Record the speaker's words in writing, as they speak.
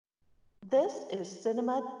This is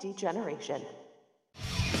Cinema Degeneration.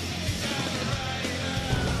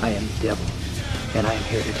 I am the devil, and I am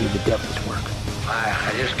here to do the devil's work.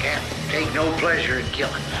 I just can't take no pleasure in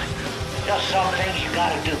killing. Just some things you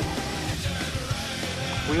gotta do.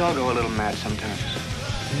 We all go a little mad sometimes.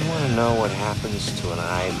 You want to know what happens to an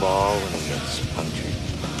eyeball when it gets punctured?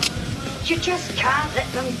 You just can't let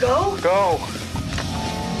them go. Go!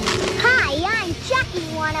 Hi, I'm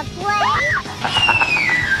Chucky. Wanna play?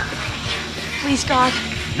 Please, God.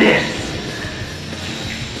 This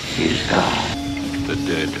is God. The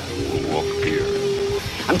dead will walk here.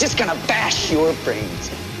 I'm just gonna bash your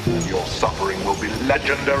brains. Your suffering will be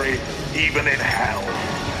legendary, even in hell.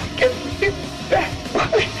 Get back my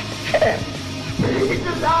head. It's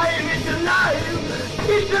alive! It's alive!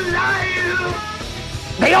 It's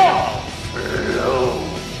alive! They all flow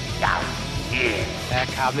down here. They're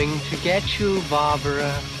coming to get you,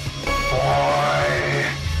 Barbara. Boy,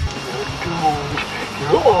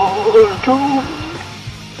 you're all doomed.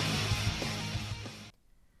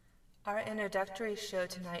 Our introductory show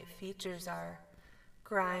tonight features our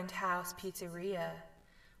Grindhouse Pizzeria,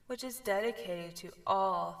 which is dedicated to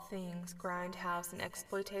all things grindhouse and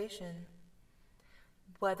exploitation.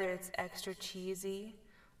 Whether it's extra cheesy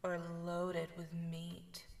or loaded with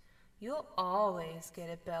meat, you'll always get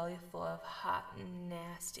a belly full of hot and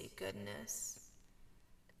nasty goodness.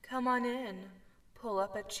 Come on in, pull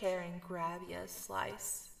up a chair and grab you a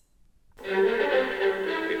slice.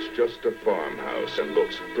 It's just a farmhouse and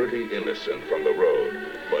looks pretty innocent from the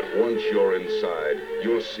road. But once you're inside,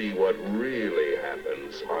 you'll see what really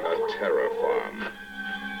happens on a terror farm.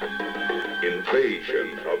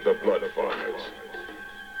 Invasion of the Blood Farmers.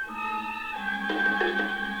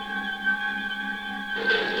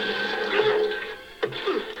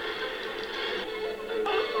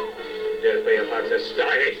 Dead vampires are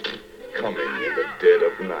dying. Coming in the dead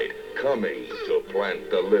of night. Coming to plant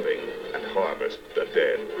the living and harvest the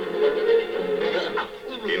dead.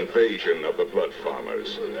 Invasion of the Blood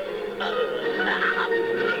Farmers.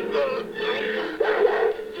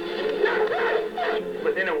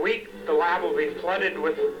 Within a week, the lab will be flooded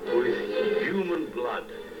with human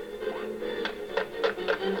blood.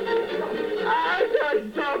 I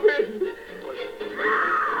can't stop it!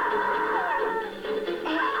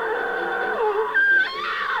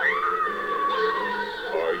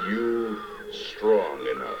 Are you strong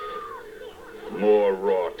enough? More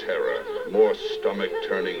raw terror, more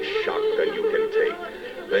stomach-turning shock than you can take.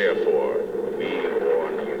 Therefore, we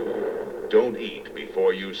warn you. Don't eat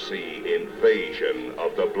before you see Invasion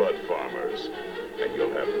of the Blood Farmers, and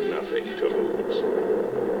you'll have nothing to lose.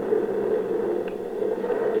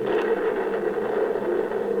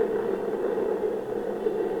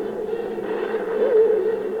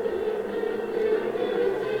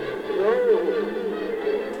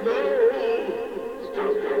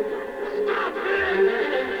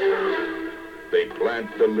 They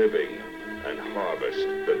plant the living and harvest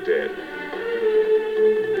the dead.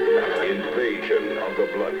 Invasion of the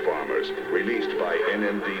Blood Farmers, released by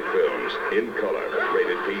NMD Films, in color,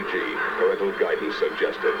 rated PG, parental guidance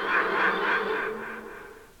suggested.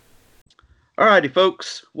 Alrighty,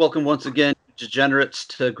 folks, welcome once again, degenerates,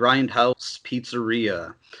 to Grindhouse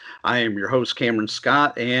Pizzeria. I am your host, Cameron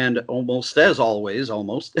Scott, and almost as always,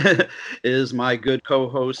 is my good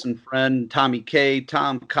co-host and friend, Tommy K.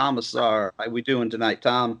 Tom Commissar. How we doing tonight,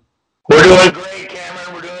 Tom? We're doing great,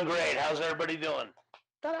 Cameron. We're doing great. How's everybody doing?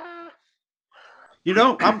 Ta-da! You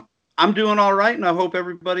know, I'm doing all right, and I hope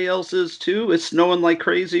everybody else is too. It's snowing like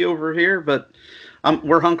crazy over here, but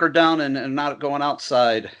we're hunkered down and not going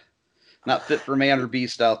outside. Not fit for man or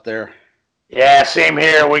beast out there. Yeah, same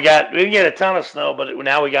here. We didn't get a ton of snow, but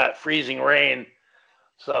now we got freezing rain,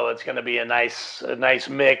 so it's going to be a nice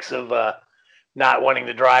mix of not wanting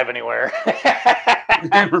to drive anywhere.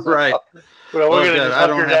 Right. Well, I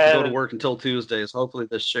don't have to go to work until Tuesday, so hopefully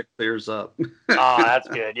this shit clears up. Oh, that's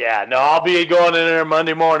good. Yeah, no, I'll be going in there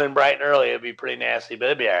Monday morning bright and early. It'll be pretty nasty, but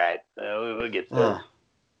it'll be all right. We'll get through.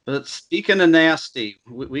 But speaking of nasty,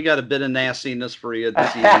 we got a bit of nastiness for you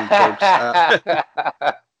this evening, folks.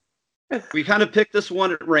 We kind of picked this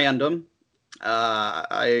one at random.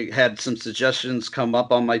 I had some suggestions come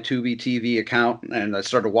up on my Tubi TV account, and I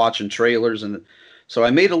started watching trailers, and so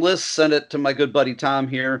I made a list, sent it to my good buddy Tom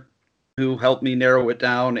here, who helped me narrow it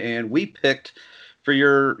down, and we picked, for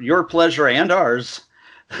your pleasure and ours,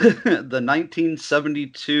 the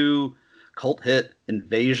 1972 cult hit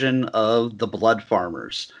Invasion of the Blood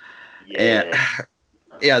Farmers. Yeah. And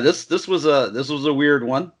yeah, this was a weird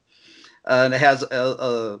one, and it has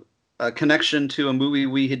a a connection to a movie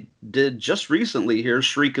we did just recently here,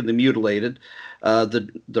 Shriek of the Mutilated.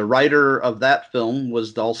 The writer of that film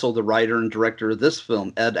was also the writer and director of this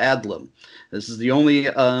film, Ed Adlam. This is the only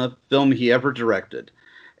film he ever directed.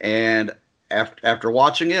 And after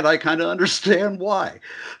watching it, I kind of understand why.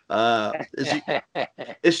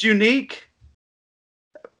 It's unique.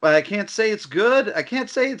 But I can't say it's good. I can't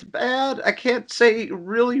say it's bad. I can't say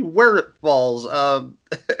really where it falls.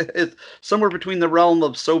 It's somewhere between the realm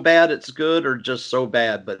of so bad it's good or just so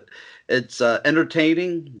bad. But it's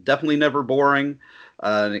entertaining, definitely never boring.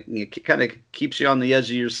 It kind of keeps you on the edge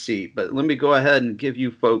of your seat. But let me go ahead and give you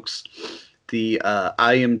folks the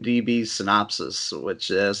IMDb synopsis, which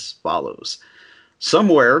is as follows.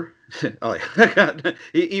 Somewhere,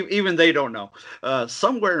 even they don't know,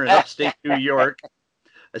 somewhere in upstate New York,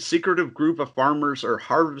 a secretive group of farmers are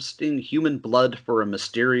harvesting human blood for a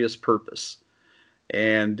mysterious purpose.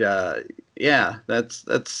 And yeah, that's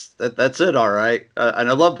it. All right. And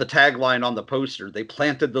I love the tagline on the poster. They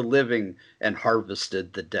planted the living and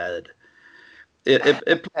harvested the dead.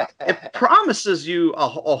 It promises you a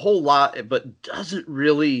whole lot, but doesn't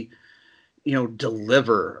really,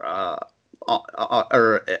 deliver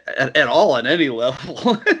or at all on any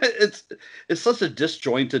level. It's such a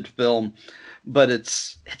disjointed film. But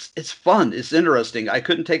it's fun. It's interesting. I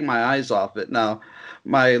couldn't take my eyes off it. Now,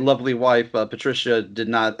 my lovely wife, Patricia, did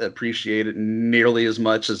not appreciate it nearly as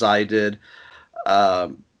much as I did.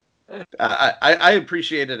 I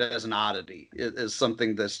appreciate it as an oddity. It is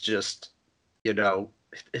something that's just,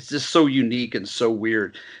 it's just so unique and so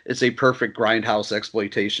weird. It's a perfect grindhouse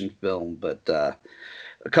exploitation film. But a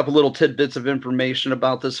couple little tidbits of information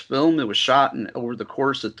about this film. It was shot over the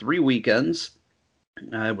course of 3 weekends.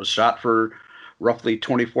 It was shot for roughly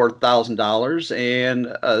 $24,000, and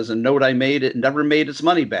as a note I made, it never made its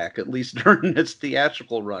money back, at least during its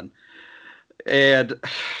theatrical run. And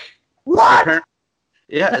what?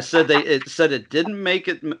 Yeah, it said it didn't make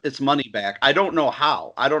its money back. I don't know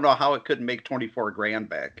how. I don't know how it couldn't make $24,000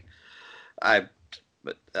 back. I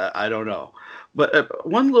don't know. But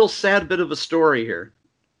one little sad bit of a story here.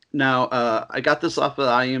 Now, I got this off of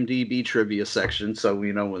the IMDb trivia section, so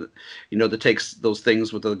that takes those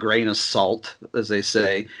things with a grain of salt, as they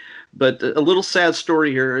say. But a little sad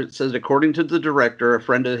story here. It says, according to the director, a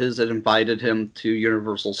friend of his had invited him to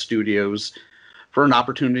Universal Studios for an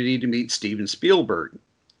opportunity to meet Steven Spielberg,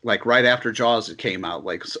 like right after Jaws had came out,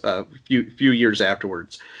 like a few years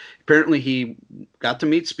afterwards. Apparently, he got to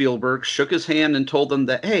meet Spielberg, shook his hand, and told them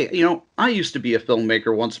that, hey, I used to be a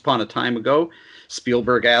filmmaker once upon a time ago.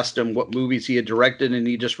 Spielberg asked him what movies he had directed, and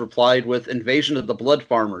he just replied with Invasion of the Blood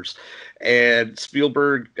Farmers. And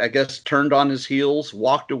Spielberg, I guess, turned on his heels,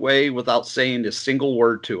 walked away without saying a single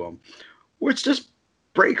word to him, which just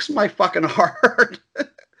breaks my fucking heart.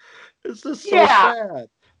 It's just so sad.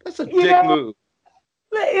 That's a dick move.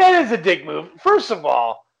 That is a dick move. First of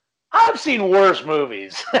all, I've seen worse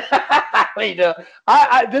movies. This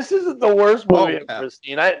isn't the worst movie I've ever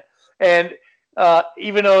seen.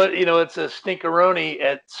 Even though it's a stinkeroni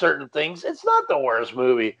at certain things, it's not the worst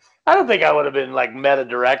movie. I don't think I would have been like met a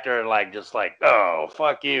director and just oh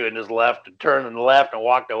fuck you, and just left and turned and left and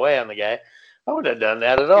walked away on the guy. I wouldn't have done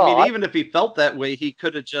that at all. I mean, even if he felt that way, he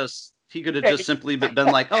could have just simply been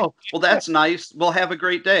like, oh, well, that's nice. We'll have a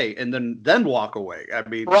great day, and then walk away. I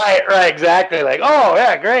mean, right, exactly. Like, oh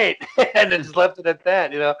yeah, great, and then just left it at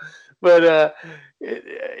that, But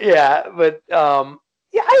I'm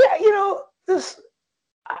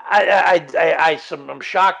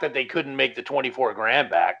shocked that they couldn't make the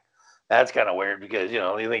 $24,000 back. That's kind of weird because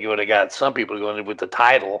you think it would have got some people going with the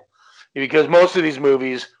title, because most of these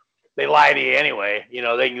movies they lie to you anyway.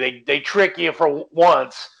 They trick you for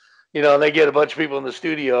once. They get a bunch of people in the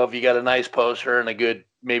studio if you got a nice poster and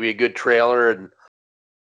maybe a good trailer, and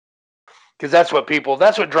because that's what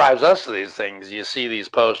drives us to these things. You see these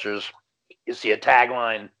posters, you see a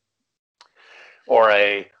tagline or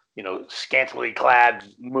a scantily clad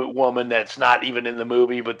woman that's not even in the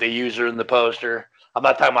movie, but they use her in the poster. I'm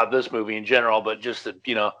not talking about this movie in general, but just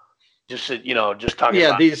talking about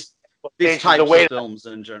these types of films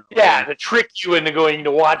in general. Yeah, to trick you into going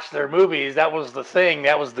to watch their movies. That was the thing.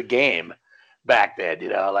 That was the game back then.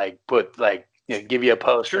 Give you a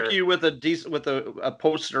poster, trick you with a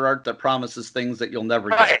poster art that promises things that you'll never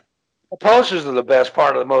get. The posters are the best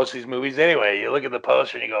part of most of these movies anyway. You look at the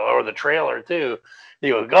poster and you go, or the trailer too.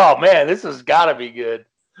 You go, oh man, this has got to be good.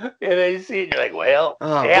 And then you see it and you're like, well,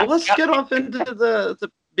 well, let's get off into the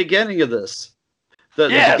beginning of this. The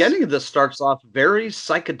beginning of this starts off very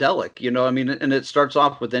psychedelic, and it starts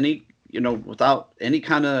off with any without any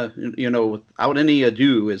kind of, without any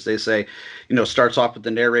ado, as they say, starts off with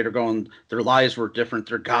the narrator going, their lives were different,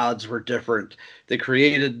 their gods were different. They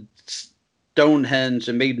created Stonehenge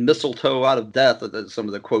and made mistletoe out of death. Some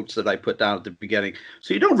of the quotes that I put down at the beginning.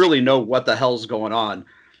 So you don't really know what the hell's going on.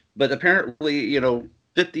 But apparently,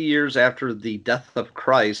 50 years after the death of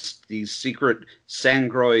Christ, these secret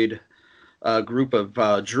Sangroid group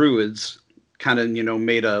of druids kind of,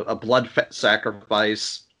 made a blood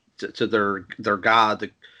sacrifice to their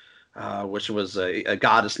god, which was a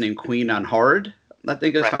goddess named Queen Anhard. I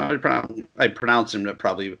think is how I pronounce him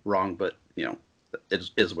probably wrong, but it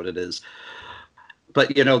is what it is.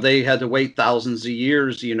 But they had to wait thousands of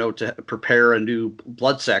years, to prepare a new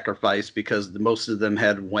blood sacrifice because most of them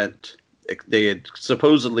had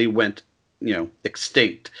supposedly went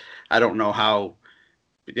extinct. I don't know how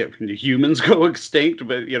humans go extinct,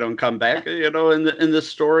 but and come back, in this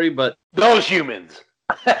story. But those humans.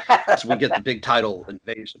 So we get the big title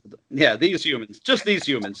invasion. Yeah, these humans, just these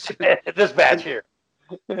humans. This batch here.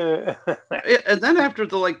 And then after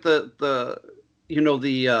the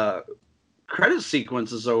credit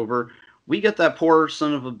sequence is over, we get that poor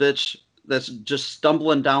son of a bitch that's just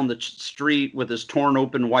stumbling down the street with his torn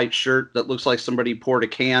open white shirt that looks like somebody poured a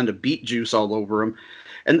can of beet juice all over him.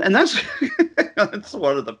 And that's that's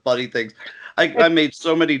one of the funny things. I made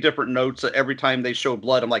so many different notes that every time they show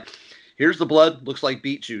blood, I'm like, here's the blood, looks like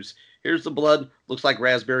beet juice. Here's the blood, looks like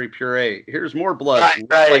raspberry puree. Here's more blood,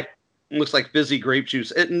 looks like fizzy grape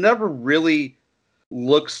juice. It never really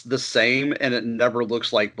looks the same, and it never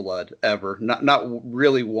looks like blood ever. Not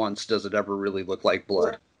really once does it ever really look like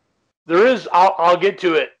blood. There is. I'll get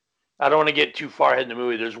to it. I don't want to get too far ahead in the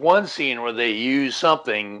movie. There's one scene where they use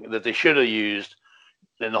something that they should have used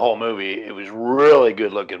in the whole movie. It was really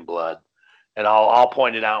good looking blood, and I'll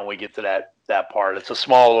point it out when we get to that part. It's a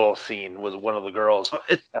small little scene with one of the girls.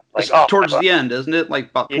 It's towards the end, isn't it? Like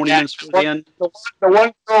about 20 minutes before the end. The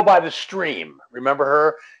one girl by the stream. Remember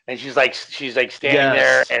her? And she's like standing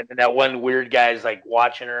there, and that one weird guy's like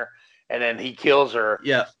watching her, and then he kills her.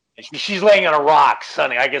 Yeah. And she's laying on a rock,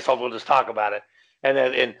 sunning. I guess we'll just talk about it.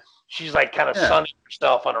 And she's like kind of sunning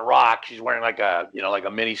herself on a rock. She's wearing like a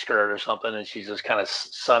mini skirt or something, and she's just kind of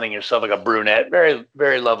sunning herself like a brunette. Very,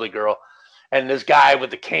 very lovely girl. And this guy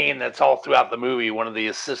with the cane that's all throughout the movie, one of the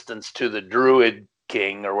assistants to the Druid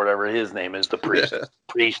King or whatever his name is, the priest.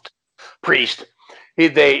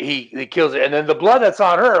 He kills it, and then the blood that's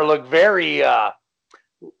on her looked very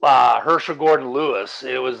Herschel Gordon Lewis.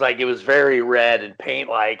 It was very red and paint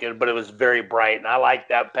like, but it was very bright, and I liked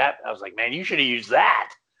that. I was like, man, you should have used that.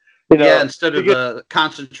 Instead of the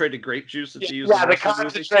concentrated grape juice that you use. Yeah, the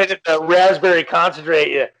concentrated raspberry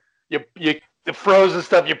concentrate. The frozen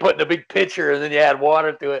stuff you put in a big pitcher, and then you add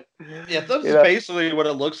water to it. Yeah, that's basically what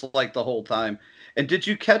it looks like the whole time. And did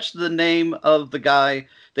you catch the name of the guy?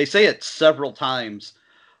 They say it several times,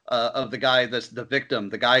 of the guy that's the victim,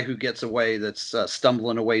 the guy who gets away, that's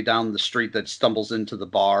stumbling away down the street, that stumbles into the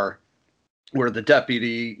bar where the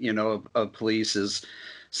deputy, of police is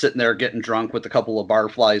sitting there getting drunk with a couple of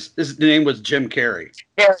barflies. His name was Jim Carrey.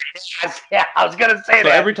 Yeah, I was going to say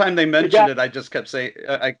that. Every time they mentioned it, I just kept saying,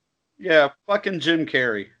 yeah, fucking Jim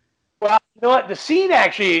Carrey. Well, you know what? The scene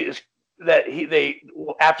actually is that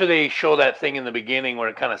after they show that thing in the beginning where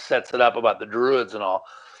it kind of sets it up about the druids and all,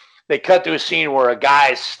 they cut to a scene where a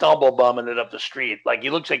guy stumble bumming it up the street. Like, he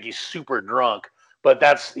looks like he's super drunk, but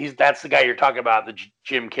that's the guy you're talking about, the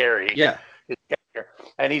Jim Carrey. Yeah.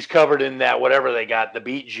 And he's covered in that whatever they got, the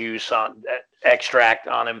beet juice on extract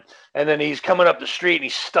on him, and then he's coming up the street and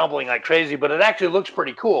he's stumbling like crazy, but it actually looks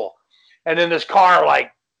pretty cool. And then this car,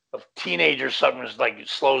 like a teenager or something, is like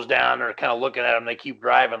slows down, or kind of looking at him. They keep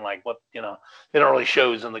driving, like what they don't really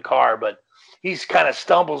show is in the car, but he's kind of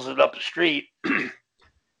stumbles it up the street, and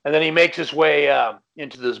then he makes his way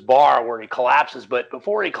into this bar where he collapses. But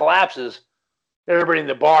before he collapses, everybody in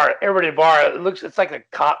the bar, it's like the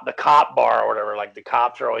cop bar or whatever. Like, the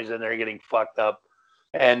cops are always in there getting fucked up,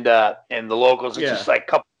 and the locals, it's just like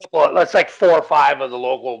that's like 4 or 5 of the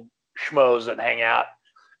local schmoes that hang out,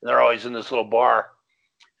 and they're always in this little bar,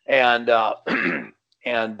 and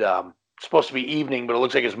it's supposed to be evening, but it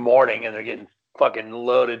looks like it's morning, and they're getting fucking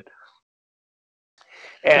loaded.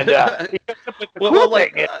 And he gets up with the cool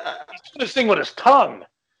thing. He's doing this thing with his tongue.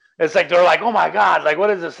 It's like they're like, oh my god, like,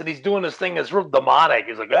 what is this? And he's doing this thing that's real demonic.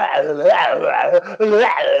 He's like, and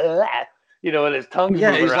his tongue's he's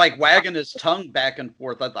around. like wagging his tongue back and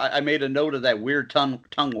forth. I made a note of that weird tongue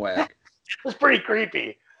wag. It was pretty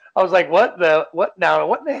creepy. I was like, what the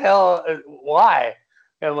hell? Why?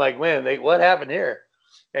 And I'm like, man, what happened here?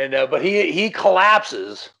 And but he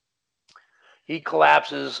collapses. He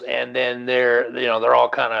collapses, and then they're all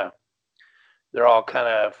kind of they're all kind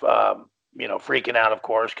of freaking out, of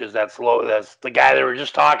course, because that's the guy they were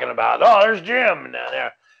just talking about. Oh, there's Jim.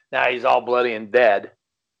 Now he's all bloody and dead.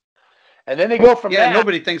 And then they go from that.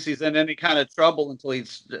 Nobody thinks he's in any kind of trouble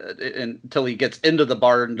until he gets into the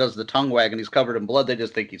bar and does the tongue wag and he's covered in blood. They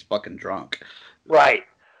just think he's fucking drunk. Right.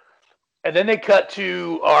 And then they cut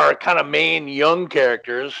to our kind of main young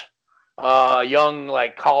characters, young,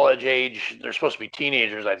 like college age. They're supposed to be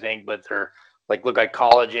teenagers, I think, but they're like look like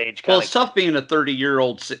college age. Well, it's tough being a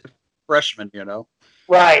 30-year-old freshman, you know.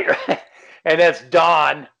 Right. And that's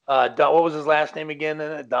Don. Don. What was his last name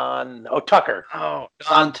again? Don. Oh, Tucker. Oh,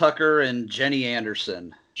 Don Tucker and Jenny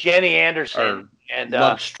Anderson. Jenny Anderson and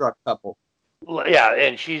love-struck couple. Yeah,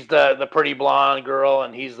 and she's the pretty blonde girl,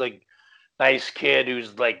 and he's the nice kid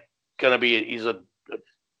who's like gonna be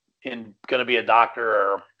a doctor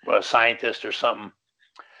or a scientist or something.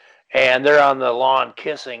 And they're on the lawn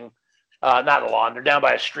kissing. Not the lawn. They're down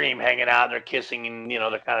by a stream, hanging out, and they're kissing, and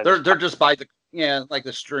they're kind of they're just by the like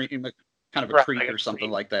the stream, kind of a creek or something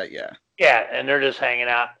like that. Yeah. Yeah, and they're just hanging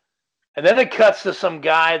out. And then it cuts to some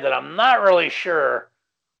guy that I'm not really sure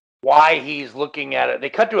why he's looking at it. They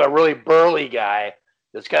cut to a really burly guy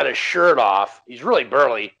that's got his shirt off. He's really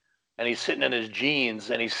burly, and he's sitting in his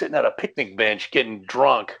jeans, and he's sitting at a picnic bench getting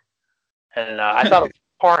drunk. And I thought it was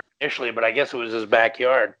a park initially, but I guess it was his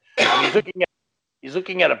backyard. And he's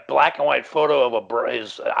looking at a black and white photo of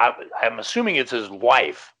I'm assuming it's his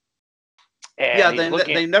wife. And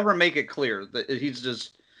they never make it clear that he's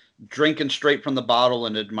just drinking straight from the bottle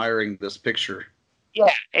and admiring this picture.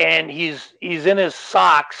 Yeah, and he's in his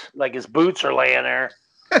socks, like his boots are laying there,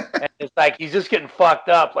 and it's like he's just getting fucked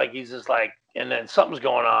up, like he's just like, and then something's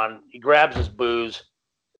going on. He grabs his booze,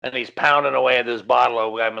 and he's pounding away at this bottle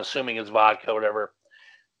of, I'm assuming it's vodka or whatever.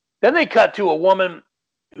 Then they cut to a woman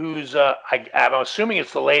who's, I'm assuming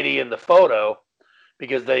it's the lady in the photo,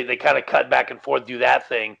 because they kind of cut back and forth, do that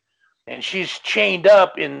thing. And she's chained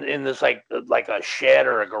up in this like a shed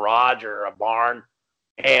or a garage or a barn.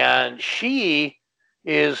 And she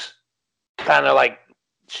is kind of like,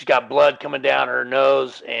 she's got blood coming down her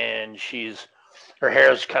nose, and her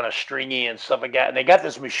hair is kind of stringy and stuff like that. And they got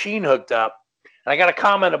this machine hooked up. And I got a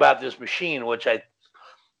comment about this machine,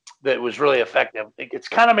 that was really effective. It's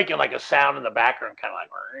kind of making like a sound in the background, kind of like,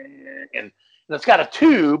 and it's got a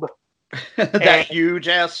tube. That huge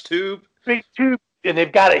ass tube. Big tube. And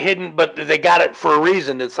they've got it hidden, but they got it for a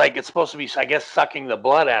reason. It's like it's supposed to be, I guess, sucking the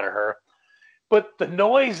blood out of her. But the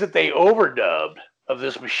noise that they overdubbed of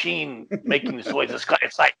this machine making this noise,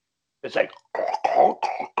 it's like,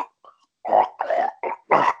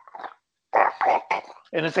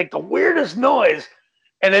 and it's like the weirdest noise,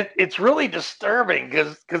 and it's really disturbing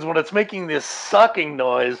because when it's making this sucking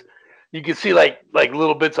noise, you can see like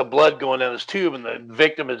little bits of blood going down this tube, and the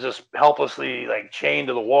victim is just helplessly like chained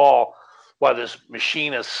to the wall while this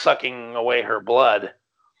machine is sucking away her blood.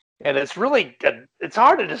 And it's really, it's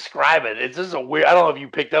hard to describe it. It's just a weird, I don't know if you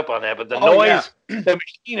picked up on that, but the noise, the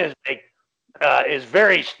machine is like, is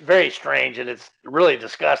very, very strange, and it's really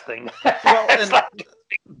disgusting. Well, and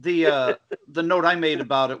the note I made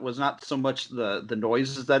about it was not so much the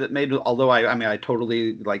noises that it made, although I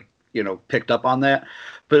totally picked up on that,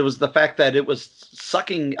 but it was the fact that it was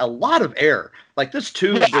sucking a lot of air. Like this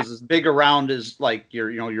tube was as big around as like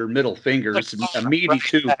your middle finger. It's a meaty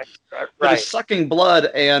tube, but it's sucking blood,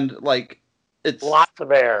 and like it's lots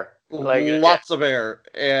of air. Lots of air.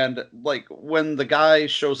 And like when the guy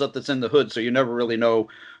shows up that's in the hood, so you never really know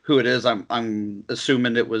who it is. I'm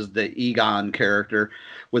assuming it was the Egon character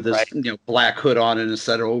with his black hood on and a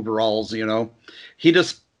set of overalls. He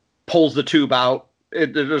just pulls the tube out.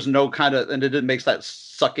 There's no kind of, and it makes that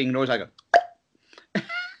sucking noise. I go.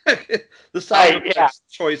 The sound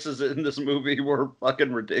choices in this movie were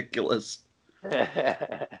fucking ridiculous.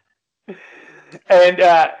 And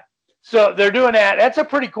so they're doing that. That's a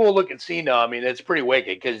pretty cool looking scene, though. I mean, it's pretty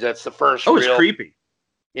wicked because that's the first. Oh, it's creepy.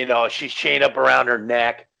 She's chained up around her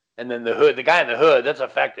neck, and then the guy in the hood. That's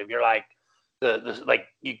effective. You're like,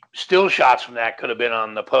 still shots from that could have been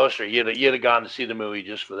on the poster. You'd have gone to see the movie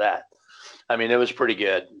just for that. I mean, it was pretty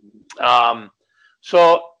good.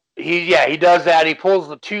 So he does that. He pulls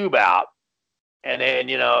the tube out, and then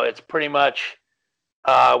it's pretty much.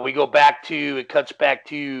 It cuts back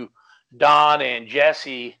to Don and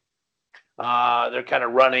Jesse. They're kind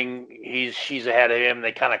of running. She's ahead of him.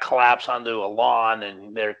 They kind of collapse onto a lawn,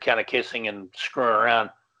 and they're kind of kissing and screwing around.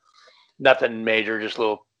 Nothing major, just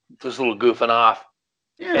a little goofing off.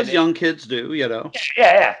 Yeah, as young kids do,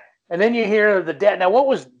 Yeah. And then you hear the dad. Now, what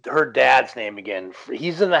was her dad's name again?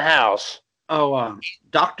 He's in the house. Oh,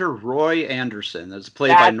 Dr. Roy Anderson. That's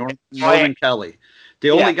played by Norman Kelly.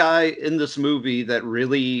 The only guy in this movie that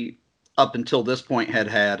really up until this point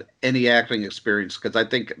had any acting experience, because I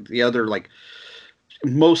think the other, like,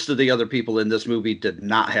 most of the other people in this movie did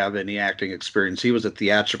not have any acting experience. He was a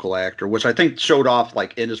theatrical actor, which I think showed off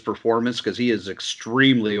like in his performance, because he is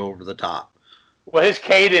extremely over the top. Well, his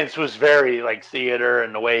cadence was very like theater,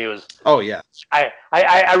 and the way he was. Oh yeah,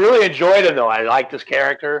 I really enjoyed him though. I liked his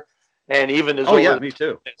character, and even his. Oh yeah, me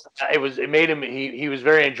too. It made him. He was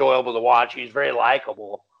very enjoyable to watch. He's very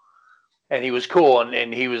likable, and he was cool,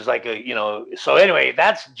 and he was like a. So anyway,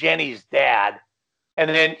 that's Jenny's dad, and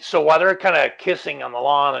then so while they're kind of kissing on the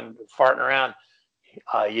lawn and farting around,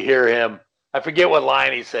 you hear him. I forget what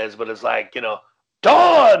line he says, but it's like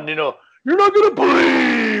Dawn, you're not going to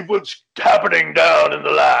believe what's happening down in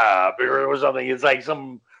the lab or something. It's like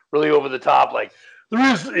some really over the top, like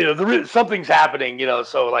there is something's happening,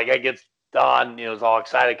 so like I get Don, is all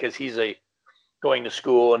excited because he's going to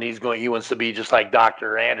school and he wants to be just like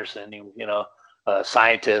Dr. Anderson, a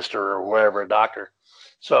scientist or whatever, a doctor.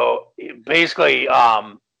 So basically,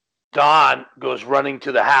 Don goes running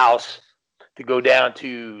to the house to go down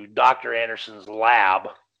to Dr. Anderson's lab.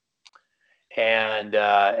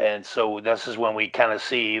 And so this is when we kind of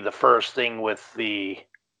see the first thing with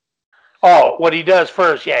what he does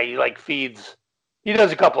first. Yeah, he like feeds. He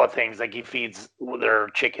does a couple of things, like he feeds their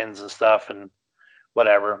chickens and stuff and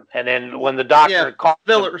whatever. And then when the doctor calls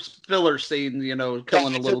filler scene,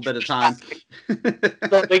 killing a little bit of time.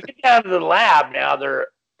 So they get down to the lab now.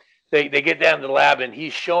 They get down to the lab and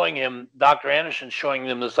he's showing him, Dr. Anderson's showing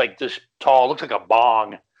them this tall, looks like a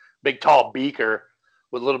bong, big tall beaker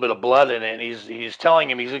with a little bit of blood in it, and he's telling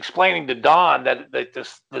him, he's explaining to Don that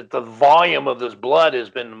the volume of this blood has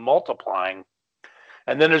been multiplying,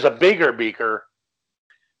 and then there's a bigger beaker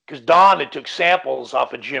because Don had took samples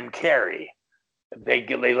off of Jim Carrey. They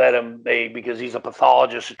let him because he's a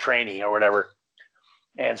pathologist, a trainee or whatever,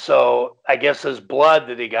 and so I guess this blood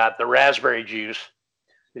that he got, the raspberry juice,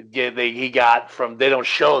 he got from. They don't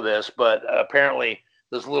show this, but apparently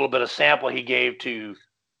this little bit of sample he gave to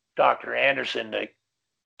Dr. Anderson to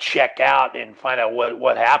check out and find out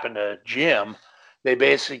what happened to Jim. They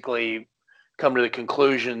basically come to the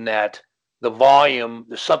conclusion that the volume,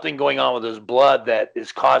 there's something going on with his blood that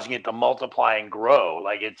is causing it to multiply and grow.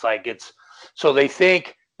 So they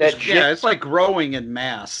think that it's like growing in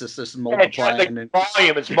mass. It's just multiplying. The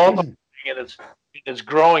volume, it's multiplying and it's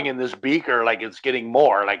growing in this beaker, like it's getting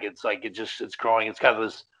more, it's growing. It's got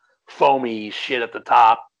this foamy shit at the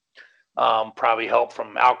top. Probably help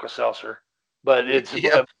from Alka-Seltzer. But it's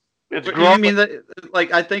growing. You mean that?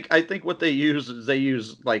 Like I think what they use is they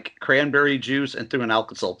use like cranberry juice and threw an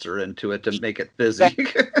Alka-Seltzer into it to make it fizzy.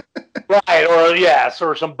 Right,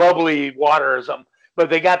 or some bubbly water or something.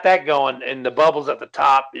 But they got that going, and the bubbles at the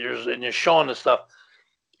top, and you're showing the stuff,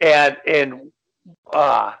 and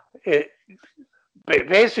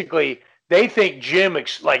basically they think Jim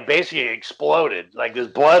basically exploded. Like his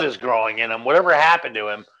blood is growing in him. Whatever happened to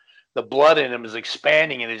him, the blood in him is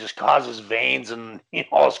expanding, and it just causes veins and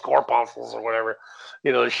all his corpuscles or whatever.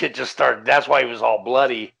 The shit just started. That's why he was all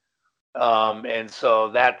bloody. And so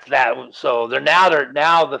so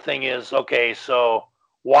now the thing is, okay, so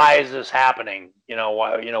why is this happening?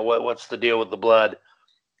 Why? What's the deal with the blood?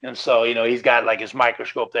 And so he's got like his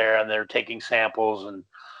microscope there, and they're taking samples, and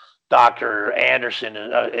Dr. Anderson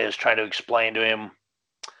is trying to explain to him,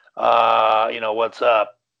 what's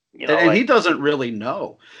up. And he doesn't really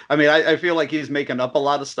know. I mean, I feel like he's making up a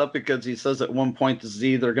lot of stuff, because he says at one point this is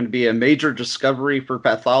either going to be a major discovery for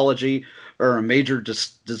pathology or a major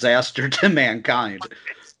disaster to mankind.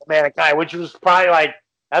 Which was probably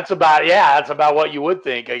that's about what you would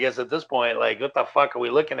think, I guess, at this point. Like, what the fuck are we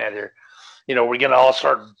looking at here? We're going to all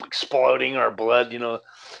start exploding our blood,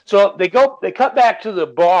 So they cut back to the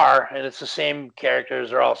bar, and it's the same characters.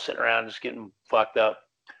 They're all sitting around just getting fucked up.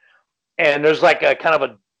 And there's like a kind of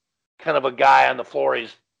a guy on the floor.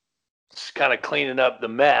 He's kind of cleaning up the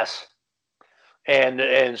mess,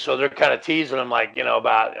 and so they're kind of teasing him, like,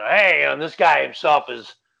 about, hey, and this guy himself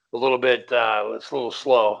is a little bit, it's a little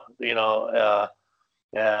slow,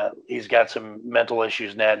 he's got some mental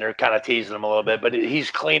issues and they're kind of teasing him a little bit, but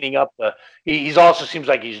he's cleaning up he's also seems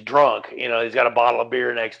like he's drunk, he's got a bottle of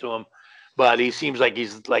beer next to him, but he seems like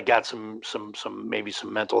he's like got some maybe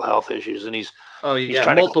some mental health issues, and he's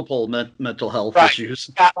multiple mental health issues.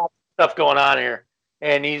 Got stuff going on here,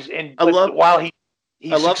 and I love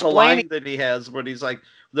the line that he has when he's like,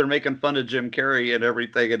 they're making fun of Jim Carrey and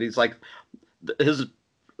everything, and he's like, his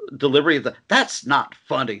delivery of that's not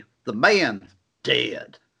funny. The man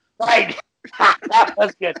dead. Right.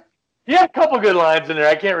 That's good. You had a couple good lines in there.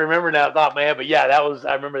 I can't remember now off the top of my head, but yeah,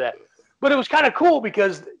 I remember that. But it was kind of cool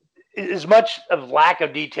because as much of lack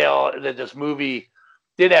of detail that this movie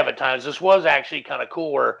did have at times. This was actually kind of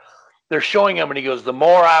cool where they're showing him and he goes, the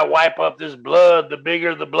more I wipe up this blood, the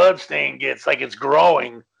bigger the blood stain gets, like it's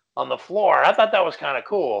growing on the floor. I thought that was kind of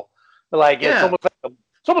cool. Like it's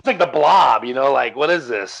almost like the Blob, like what is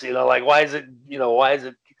this? Like why is it?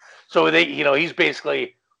 So he's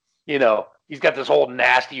basically, he's got this old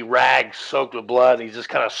nasty rag soaked with blood. And he's just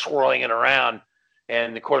kind of swirling it around,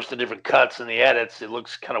 and of course the different cuts and the edits, it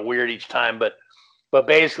looks kind of weird each time. But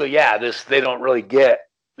basically, yeah, they don't really get,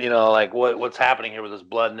 like what's happening here with this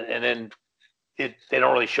blood, and then they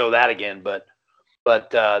don't really show that again. But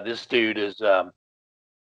this dude is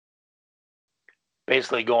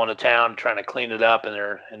basically going to town trying to clean it up,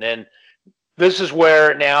 and then this is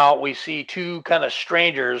where now we see two kind of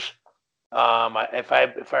strangers. If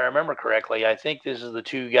I remember correctly, I think this is the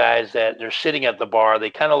two guys that they're sitting at the bar. They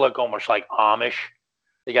kind of look almost like Amish.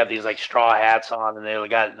 They got these like straw hats on, and they're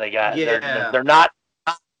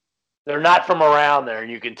not from around there.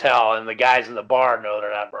 You can tell, and the guys in the bar know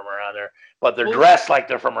they're not from around there, but they're dressed like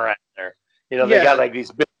they're from around there. They got like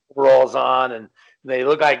these big overalls on, and they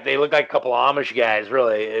look like a couple of Amish guys.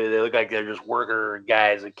 Really, they look like they're just worker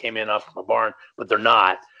guys that came in off from a barn, but they're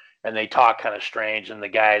not. And they talk kind of strange. And the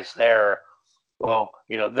guys there, well,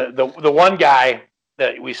 the one guy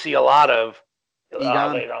that we see a lot of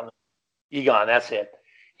later on, Egon. That's it.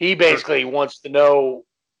 He basically wants to know.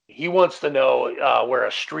 He wants to know where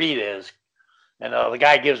a street is, and the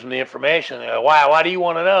guy gives him the information. They go, why do you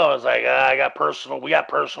want to know? It's like we got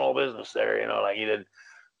personal business there. Like he did.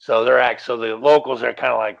 So so the locals are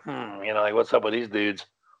kind of like, like what's up with these dudes?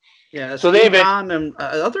 Yeah. So they've and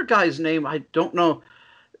other guy's name I don't know.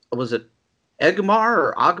 Was it Egmar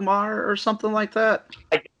or Ogmar or something like that?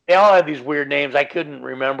 They all have these weird names. I couldn't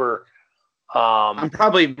remember. I'm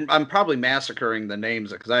probably massacring the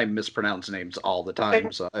names because I mispronounce names all the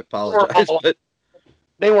time, so I apologize.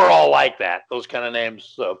 They were all like that, those kind of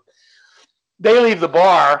names. So they leave the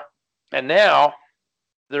bar, and now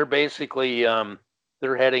they're basically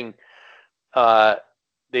they're heading.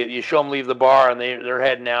 You show them leave the bar, and they're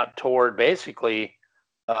heading out toward basically.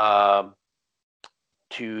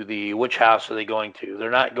 To which house are they going to?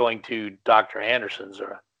 They're not going to Dr. Anderson's,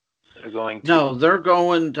 or they're going to. No, they're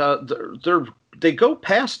going to. They go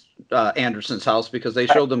past Anderson's house because they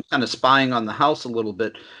showed them kind of spying on the house a little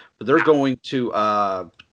bit, but they're going to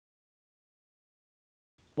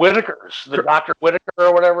Whitaker's, the Dr. Whitaker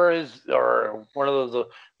or whatever is, or one of those.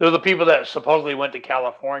 They're the people that supposedly went to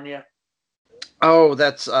California. Oh,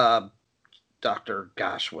 that's Dr.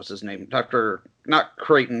 Gosh, what's his name? Not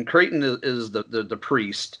Creighton. Creighton is the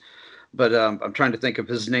priest, but I'm trying to think of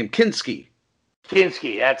his name. Kinski.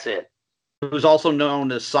 Kinski, that's it. Who's also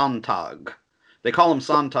known as Sontag. They call him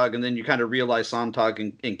Sontag, and then you kind of realize Sontag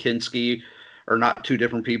and Kinski are not two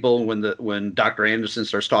different people when Dr. Anderson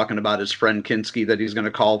starts talking about his friend Kinski that he's going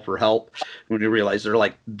to call for help. When you realize they're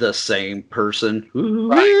like the same person.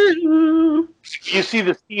 Right. You see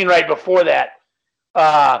the scene right before that.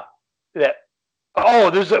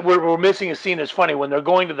 We're missing a scene that's funny. When they're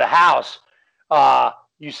going to the house,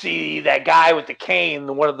 you see that guy with the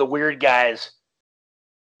cane, one of the weird guys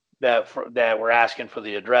that were asking for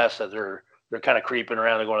the address, that they're kind of creeping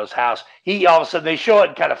around. They're going to his house. He all of a sudden, they show it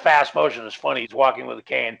in kind of fast motion. It's funny. He's walking with a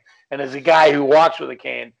cane, and there's a guy who walks with a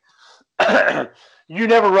cane. You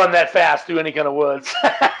never run that fast through any kind of woods.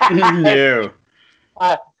 No.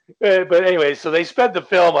 But anyway, so they sped the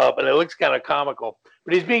film up, and it looks kind of comical.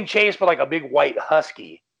 But he's being chased by like a big white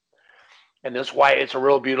husky. And it's a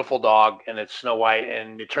real beautiful dog, and it's Snow White,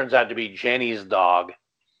 and it turns out to be Jenny's dog.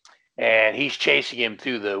 And he's chasing him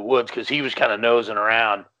through the woods because he was kind of nosing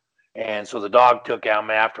around. And so the dog took him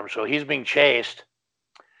after him. So he's being chased.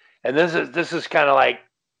 And this is kind of like,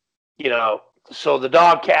 so the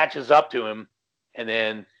dog catches up to him, and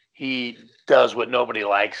then he does what nobody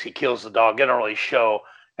likes. He kills the dog. They don't really show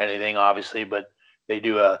anything, obviously, but they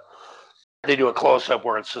do a close up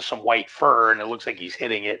where it's just some white fur, and it looks like he's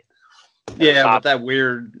hitting it. Yeah, with that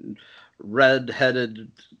weird red-tipped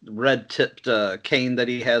cane that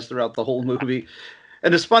he has throughout the whole movie.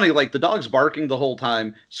 And it's funny, like the dog's barking the whole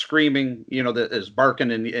time, screaming, that is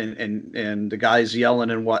barking and the guy's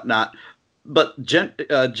yelling and whatnot. But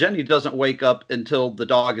Jenny doesn't wake up until the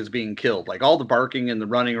dog is being killed. Like all the barking and the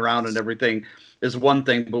running around and everything is one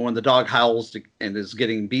thing, but when the dog howls and is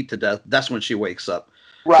getting beat to death, that's when she wakes up.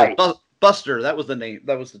 Right. So Buster, that was the name.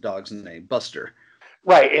 That was the dog's name, Buster.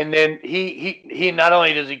 Right, and then he not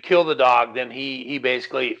only does he kill the dog, then he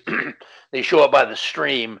basically they show up by the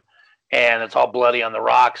stream, and it's all bloody on the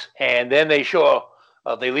rocks, and then they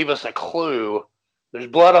they leave us a clue. There's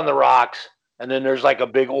blood on the rocks, and then there's like a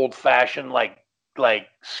big old fashioned like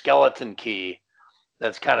skeleton key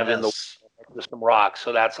that's kind of in the with some rocks.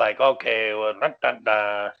 So that's like, okay, well,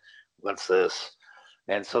 what's this?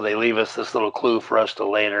 And so they leave us this little clue for us to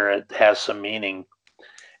later. It has some meaning.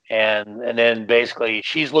 And then basically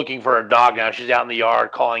she's looking for her dog now. She's out in the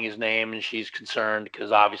yard calling his name, and she's concerned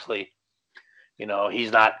because obviously,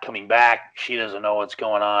 he's not coming back. She doesn't know what's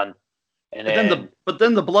going on. And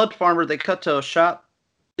then the blood farmer, they cut to a shot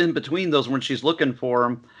in between those when she's looking for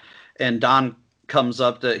him, and Don comes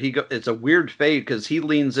up it's a weird fade because he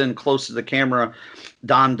leans in close to the camera.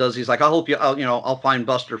 Don does. He's like, I'll find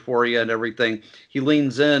Buster for you and everything. He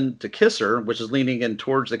leans in to kiss her, which is leaning in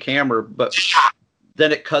towards the camera, but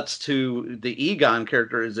then it cuts to the Egon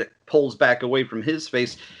character as it pulls back away from his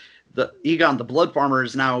face. The Egon, the blood farmer,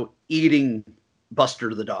 is now eating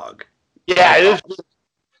Buster the dog. Yeah,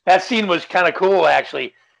 that scene was kind of cool,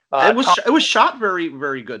 actually. It was shot very,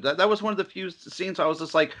 very good. That was one of the few scenes I was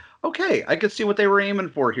just like, okay, I could see what they were aiming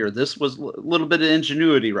for here. This was a little bit of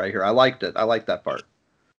ingenuity right here. I liked it. I liked that part.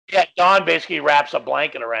 Yeah, Don basically wraps a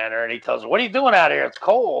blanket around her and he tells her, "What are you doing out here? It's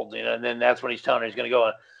cold." And then that's when he's telling her he's going to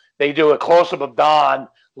go. They do a close-up of Don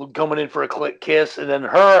coming in for a kiss, and then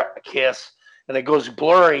her kiss, and it goes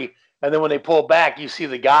blurry. And then when they pull back, you see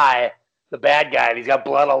the guy, the bad guy, and he's got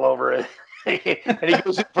blood all over it. And he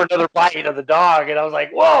goes in for another bite of the dog, and I was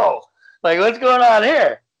like, "Whoa! Like, what's going on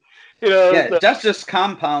here?" Yeah, that's just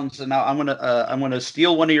compounds. And now I'm gonna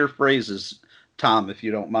steal one of your phrases, Tom, if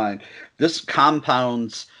you don't mind. This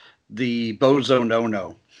compounds the Bozo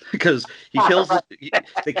no-no because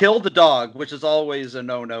they kill the dog, which is always a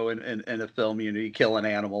no-no in a film. You kill an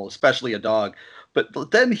animal, especially a dog.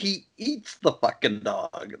 But then he eats the fucking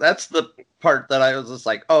dog. That's the part that I was just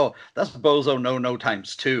like, oh, that's Bozo no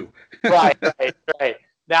times 2. Right.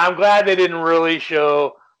 Now I'm glad they didn't really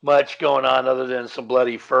show much going on other than some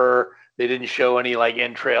bloody fur. They didn't show any like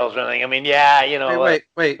entrails or anything. I mean, yeah,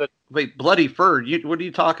 Wait, bloody fur. What are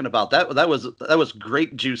you talking about? That was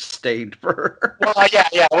grape juice stained fur. Well, yeah,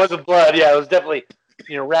 it wasn't blood. Yeah, it was definitely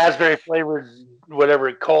raspberry flavored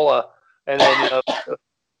whatever cola, and then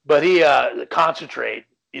but he concentrate,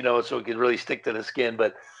 so it could really stick to the skin.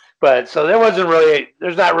 But so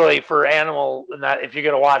there's not really for animal. Not if you're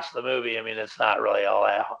gonna watch the movie. I mean, it's not really all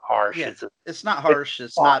that harsh. Yeah, it's not harsh.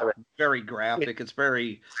 It's not very graphic. It's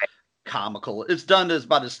very comical. It's done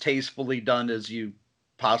about as tastefully done as you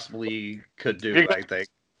possibly could do. I think.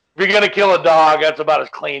 If you're gonna kill a dog, that's about as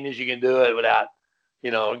clean as you can do it without,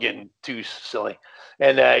 getting too silly.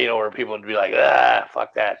 And where people would be like,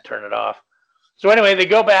 fuck that, turn it off. So anyway, they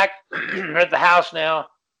go back. They're at the house now.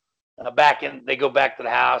 They go back to the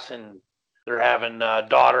house, and they're having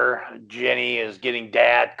daughter Jenny is getting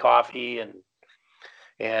dad coffee,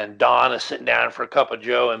 and Don is sitting down for a cup of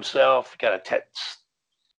Joe himself. Got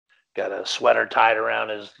a sweater tied around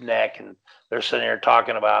his neck, and they're sitting there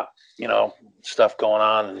talking about stuff going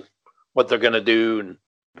on and what they're gonna do, and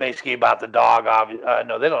basically about the dog.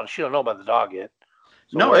 No, they don't. She don't know about the dog yet.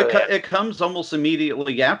 So no, it comes almost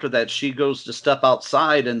immediately after that. She goes to step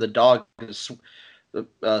outside, and the dog is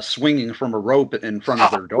swinging from a rope in front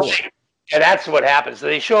of their door. And that's what happens. So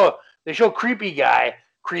they show creepy guy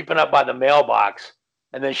creeping up by the mailbox,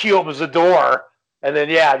 and then she opens the door, and then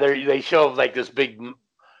they show like this big.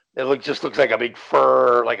 It just looks like a big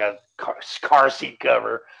fur, like a car seat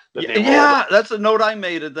cover. That's a note I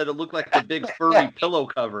made. That it looked like a big furry pillow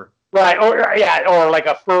cover. Right, or like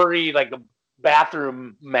a furry, like a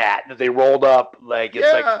bathroom mat that they rolled up, like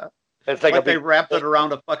it's like they wrapped it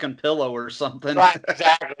around a fucking pillow or something. Right,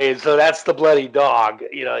 exactly. And so that's the bloody dog.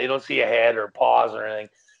 You don't see a head or paws or anything.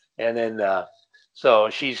 And then so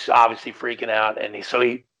she's obviously freaking out, and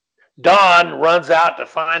Don runs out to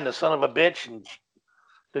find the son of a bitch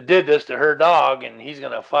that did this to her dog, and he's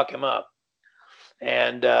gonna fuck him up.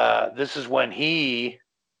 And this is when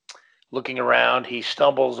looking around, he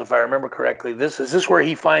stumbles, if I remember correctly. Is this where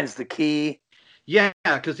he finds the key? Yeah,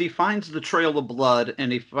 because he finds the trail of blood,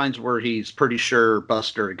 and he finds where he's pretty sure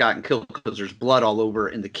Buster had gotten killed because there's blood all over,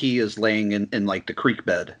 and the key is laying in like the creek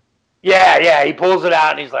bed. Yeah, he pulls it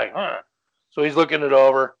out, and he's like, huh. So he's looking it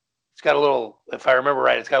over. It's got a little, if I remember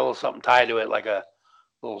right, it's got a little something tied to it, like a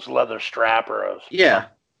little leather strap or a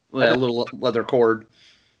little leather cord.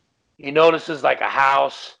 He notices like a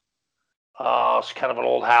house. It's kind of an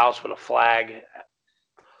old house with a flag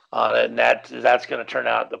on it, and that's going to turn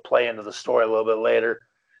out to play into the story a little bit later.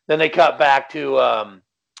 Then they cut back to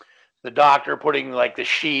the doctor putting like the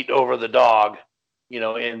sheet over the dog,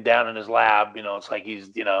 down in his lab. It's like he's,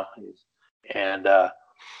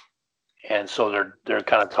 and so they're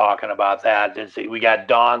kind of talking about that. We got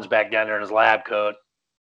Don's back down there in his lab coat,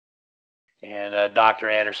 and Dr.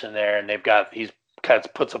 Anderson there, and he's kind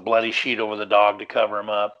of puts a bloody sheet over the dog to cover him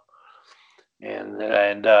up.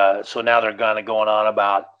 and so now they're kind of going on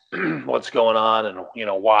about what's going on and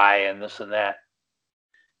why and this and that.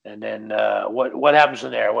 And then what happens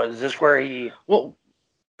in there? Is this where he? Well,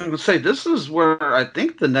 I would say this is where I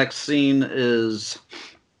think the next scene is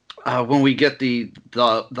when we get the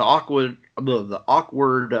awkward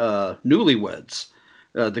newlyweds.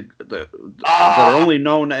 That are only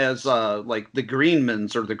known as like the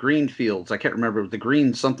Greenmans or the Greenfields. I can't remember the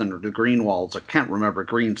Green something or the Greenwalds. I can't remember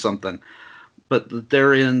Green something, but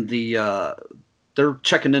they're in the they're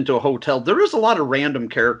checking into a hotel. There is a lot of random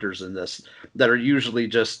characters in this that are usually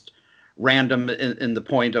just random in the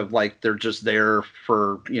point of like they're just there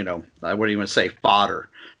for what do you want to say, fodder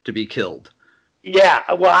to be killed. Yeah,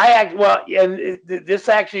 and this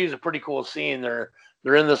actually is a pretty cool scene. They're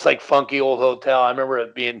in this like funky old hotel. I remember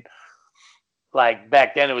it being like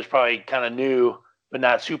back then it was probably kind of new, but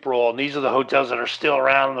not super old. And these are the hotels that are still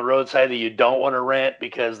around on the roadside that you don't want to rent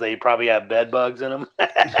because they probably have bed bugs in them.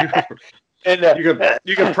 And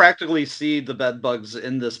you can practically see the bed bugs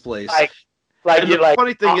in this place. The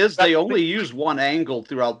funny thing is they only use one angle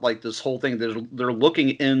throughout like this whole thing. They're looking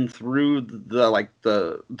in through the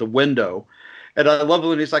window. And I love it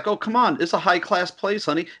when he's like, "Oh, come on! It's a high-class place,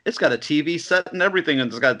 honey. It's got a TV set and everything, and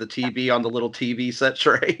it's got the TV on the little TV set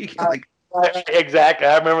tray." Exactly.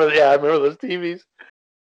 I remember those TVs.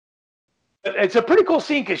 It's a pretty cool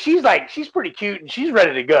scene because she's pretty cute and she's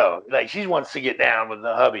ready to go. Like she wants to get down with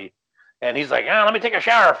the hubby, and he's like, "Let me take a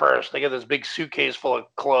shower first." They got this big suitcase full of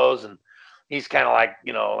clothes, and he's kind of like,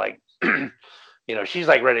 she's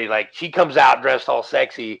like ready. Like she comes out dressed all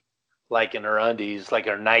sexy. Like in her undies, like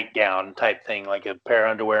her nightgown type thing, like a pair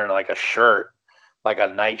of underwear and like a shirt, like a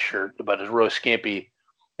night shirt, but it's real skimpy.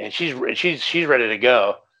 And she's ready to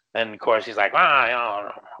go. And of course he's like,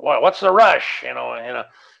 what's the rush, and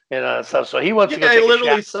stuff. So he wants to go take he literally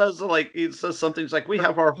a shower. he says something. He's like, "We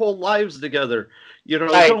have our whole lives together,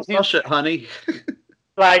 Right. Don't rush it, honey."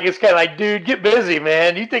 Like it's kind of like, dude, get busy,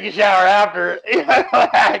 man. You take a shower after.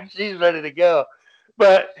 She's ready to go.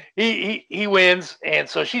 But he wins, and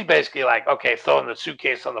so she's basically like, okay, throwing the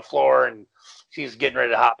suitcase on the floor, and she's getting ready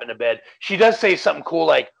to hop into bed. She does say something cool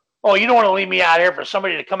like, "Oh, you don't want to leave me out here for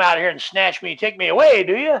somebody to come out here and snatch me and take me away,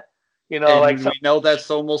 do you?" And we know that's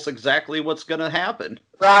almost exactly what's going to happen.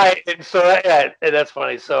 Right, and so and that's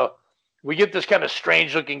funny. So we get this kind of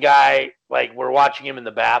strange-looking guy, like we're watching him in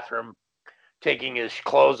the bathroom, taking his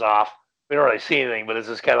clothes off. We don't really see anything, but it's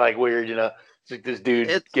just kind of like weird, It's like this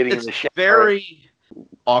dude getting in the shower. Very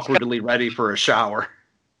awkwardly ready for a shower.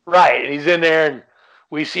 Right, and he's in there, and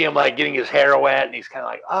we see him like getting his hair wet, and he's kind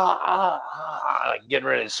of like like getting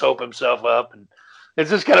ready to soap himself up, and it's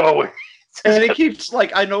just kind of a weird. And he keeps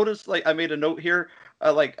like I noticed I made a note here.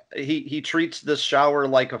 He treats this shower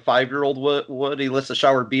like a 5-year-old would. He lets the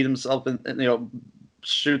shower beat himself and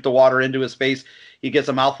shoot the water into his face. He gets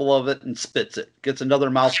a mouthful of it and spits it. Gets another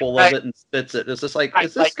mouthful of it and spits it. It's just like,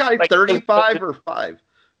 is this guy 35 or 5?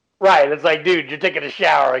 Right. It's like, dude, you're taking a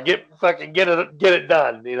shower. Get it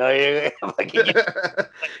done.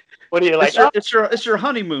 What are you like? It's your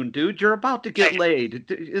honeymoon, dude. You're about to get laid.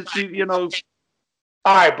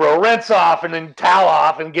 All right, bro. Rinse off and then towel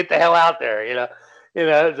off and get the hell out there.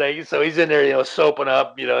 It's like, so he's in there, soaping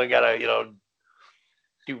up. Gotta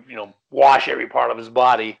wash every part of his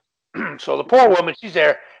body. So the poor woman, she's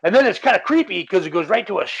there, and then it's kind of creepy because it goes right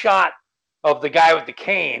to a shot of the guy with the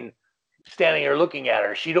cane standing there looking at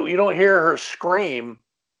her. You don't hear her scream.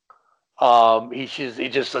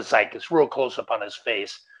 It's like it's real close up on his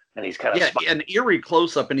face, and he's kind of an eerie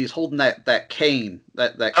close up, and he's holding that cane,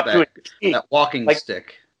 that walking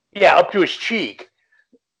stick. Yeah, up to his cheek,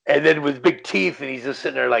 and then with big teeth, and he's just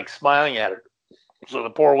sitting there like smiling at her. So the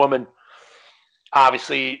poor woman,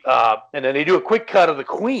 obviously, and then they do a quick cut of the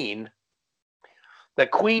queen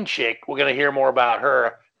chick. We're going to hear more about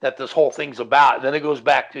her, that this whole thing's about. And then it goes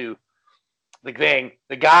back to the thing.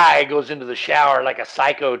 The guy goes into the shower like a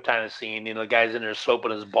psycho kind of scene. The guy's in there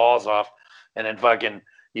soaping his balls off. And then fucking,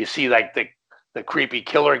 you see like the creepy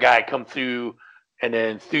killer guy come through, and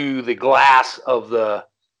then through the glass of the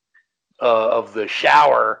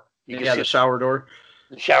shower. You can see the shower door.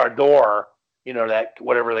 The shower door. That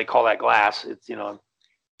whatever they call that glass, it's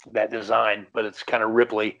that design, but it's kind of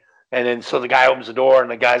ripply. And then so the guy opens the door,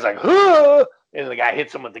 and the guy's like, "Huh!" And the guy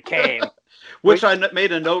hits him with the cane. Which I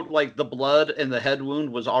made a note, like the blood and the head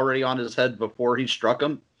wound was already on his head before he struck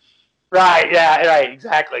him. Right. Yeah. Right.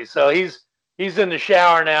 Exactly. So he's in the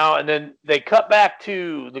shower now, and then they cut back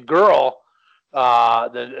to the girl.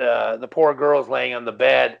 The poor girl's laying on the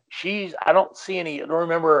bed. I don't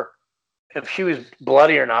remember if she was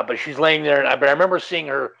bloody or not, but she's laying there. But I remember seeing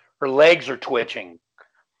her legs are twitching,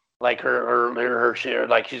 like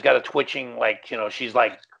like she's got a twitching, like, you know, she's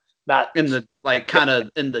like not in the like kind of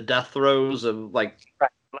in the death throes of like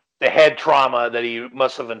the head trauma that he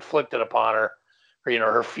must have inflicted upon her. Her, you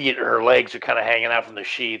know, her feet or her legs are kind of hanging out from the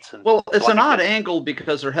sheets. And well, it's an odd angle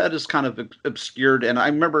because her head is kind of obscured, and I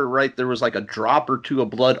remember there was like a drop or two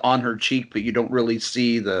of blood on her cheek, but you don't really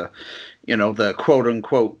see the, you know, the quote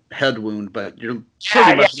unquote head wound. But you're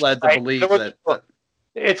pretty much led to believe that.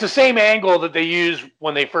 It's the same angle that they used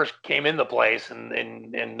when they first came in the place, and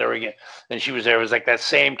there again, and she was there. It was like that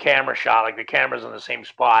same camera shot, like the camera's in the same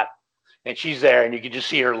spot, and she's there, and you could just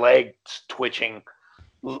see her legs twitching.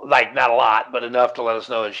 Like not a lot, but enough to let us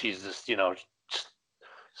know that she's just, you know,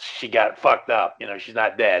 she got fucked up. You know, she's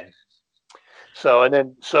not dead.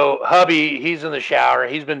 So hubby, he's in the shower.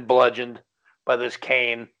 He's been bludgeoned by this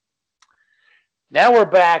cane. Now we're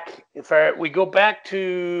back. We go back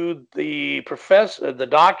to the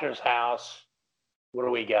doctor's house. What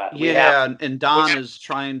do we got? And Don is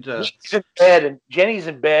trying to. He's in bed, and Jenny's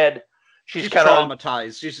in bed. She's kind of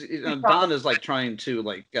traumatized. Don is like trying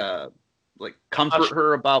to comfort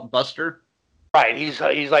her about Buster. Right. He's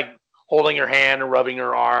like holding her hand and rubbing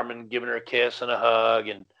her arm and giving her a kiss and a hug,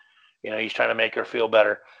 and you know, he's trying to make her feel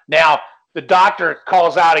better. Now the doctor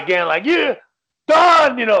calls out again, like, "Yeah,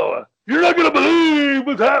 Don, you know, you're not gonna believe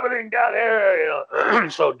what's happening down there." You know,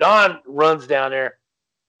 so Don runs down there.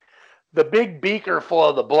 The big beaker full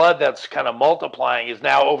of the blood that's kind of multiplying is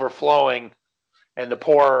now overflowing, and the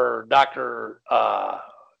poor Dr.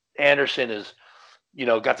 Anderson is, you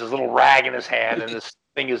know, got this little rag in his hand, and this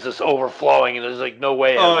thing is just overflowing, and there's like no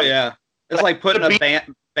way. Yeah, it's like putting a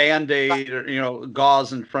Band-Aid or, you know,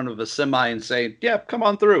 gauze in front of a semi and saying, "Yeah, come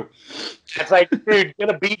on through." It's like, dude, get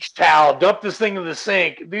a beach towel, dump this thing in the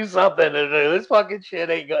sink, do something. This fucking shit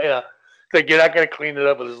ain't going. You know, it's like you're not gonna clean it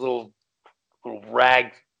up with this little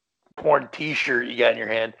rag torn T-shirt you got in your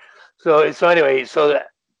hand. So anyway, so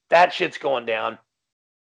that shit's going down.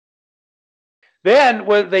 Then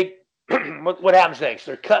what happens next?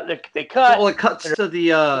 They cut. Well, it cuts to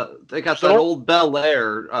the. They got that old Bel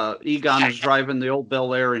Air. Egon is driving the old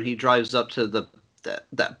Bel Air, and he drives up to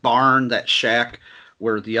that barn, that shack,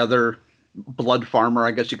 where the other blood farmer,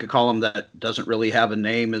 I guess you could call him, that doesn't really have a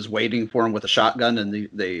name, is waiting for him with a shotgun, and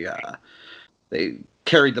they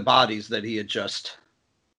carried the bodies that he had just,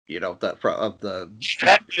 you know, It's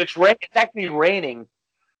actually raining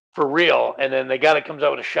for real, and then the guy that comes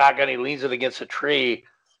out with a shotgun, he leans it against a tree.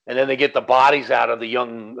 And then they get the bodies out of the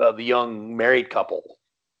young married couple.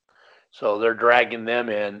 So they're dragging them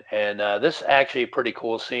in, and this is actually a pretty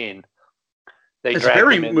cool scene. It's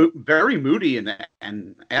very moody and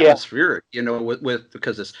atmospheric, you know, with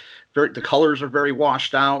because the colors are very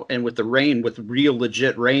washed out, and with the rain, with real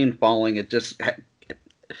legit rain falling, it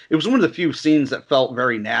was one of the few scenes that felt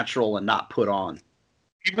very natural and not put on.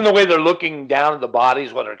 Even the way they're looking down at the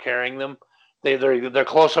bodies while they're carrying them, they're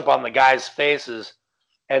close up on the guys' faces.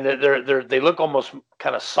 And they look almost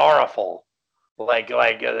kind of sorrowful, like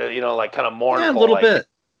you know, like kind of mournful. Yeah, a little bit.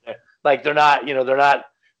 Like they're not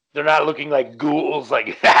looking like ghouls. Like,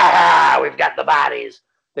 we've got the bodies.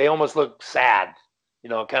 They almost look sad. You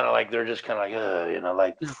know, kind of like they're just kind of like, you know,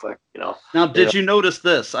 like fuck, you know. Now, did you notice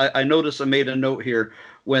this? I noticed. I made a note here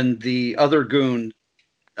when the other goon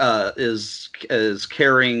is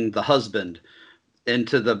carrying the husband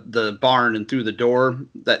into the barn and through the door.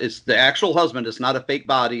 That is the actual husband. It's not a fake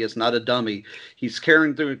body. It's not a dummy. He's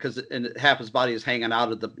carrying through because half his body is hanging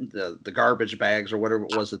out of the garbage bags or whatever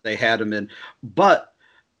it was that they had him in. But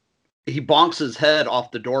he bonks his head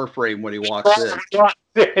off the door frame when he walks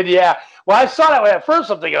in. Yeah. Well, I saw that at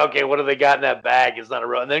first. I'm thinking, okay, what do they got in that bag? It's not a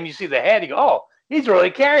real. And then you see the head. You go, oh, he's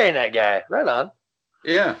really carrying that guy. Right on.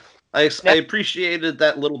 Yeah. I appreciated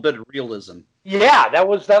that little bit of realism. Yeah, that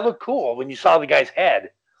looked cool when you saw the guy's head.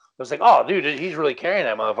 It was like, oh, dude, he's really carrying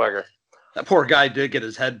that motherfucker. That poor guy did get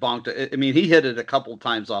his head bonked. I mean, he hit it a couple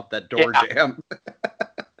times off that door jam.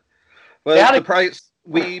 But the price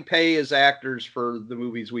we pay as actors for the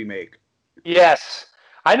movies we make. Yes.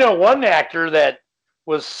 I know one actor that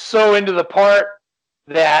was so into the part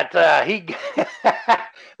that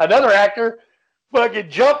another actor fucking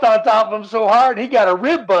jumped on top of him so hard he got a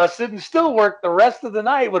rib busted and still worked the rest of the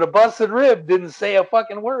night with a busted rib. Didn't say a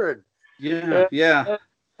fucking word. Yeah.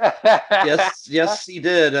 yes, he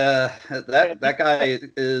did. That guy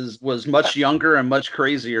was much younger and much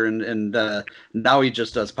crazier, and now he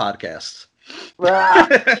just does podcasts.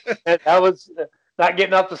 That was not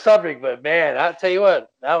getting off the subject, but man, I'll tell you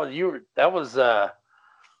what, that was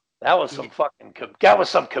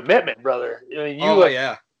some commitment, brother. I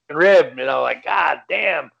mean, rib, you know, like, god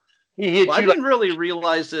damn, He hit Well, I you didn't really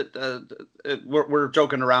realize it. We're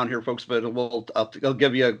joking around here, folks, but I'll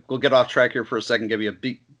we'll get off track here for a second. Give you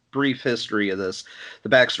a brief history of this, the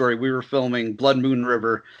backstory. We were filming Blood Moon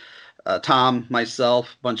River. Tom,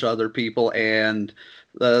 myself, a bunch of other people, and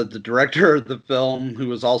the director of the film, who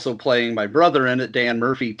was also playing my brother in it, Dan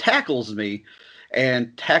Murphy, tackled me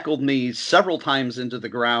several times into the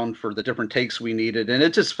ground for the different takes we needed, and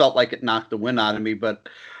it just felt like it knocked the wind out of me. But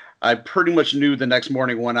I pretty much knew the next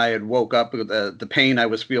morning when I had woke up, the pain I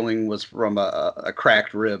was feeling was from a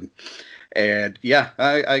cracked rib. And yeah,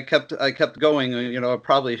 I kept going. I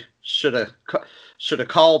probably should have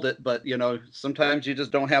called it, but sometimes you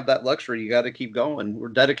just don't have that luxury. You got to keep going. We're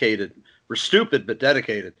dedicated. We're stupid, but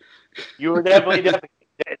dedicated. You were definitely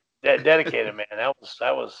dedicated, man. That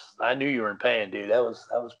was. I knew you were in pain, dude. That was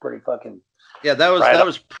pretty fucking. Yeah, that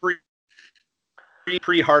was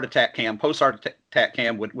pre heart attack cam. Post heart attack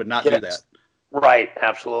cam would not do that. Right,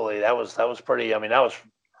 absolutely. That was pretty. I mean, that was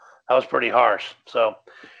pretty harsh. So.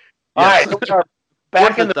 Yes. All right, so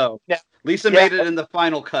back in though. Yeah. Lisa made it in the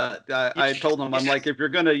final cut. I told him, I'm like, if you're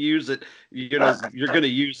gonna use it, you're gonna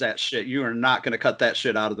use that shit. You are not gonna cut that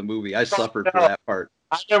shit out of the movie. I suffered for that part.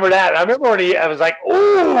 I remember that. I remember when I was like,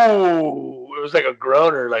 ooh, it was like a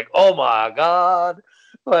groaner, like, oh my god,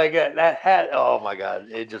 like that had. Oh my god,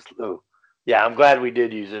 it just. Ooh. Yeah, I'm glad we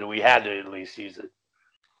did use it. We had to at least use it.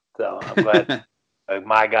 So I'm glad.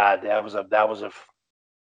 My god, that was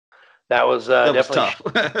definitely tough.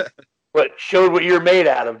 What showed what you're made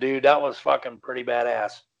out of, dude. That was fucking pretty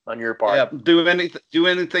badass on your part. Yeah, do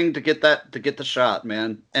anything to get the shot,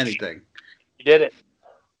 man. Anything. You did it.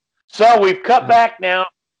 So we've cut back now.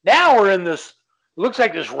 Now we're in this. It looks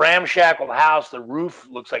like this ramshackle house. The roof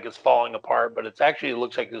looks like it's falling apart, but it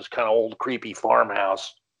looks like this kind of old creepy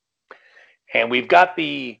farmhouse. And we've got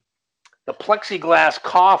the plexiglass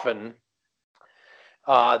coffin.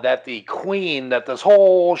 That the queen, that this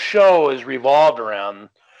whole show is revolved around.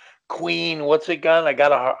 Queen, what's it got? I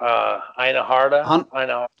got Ina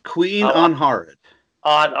Harda. Queen Anhara.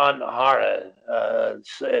 Anhara.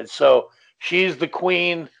 So she's the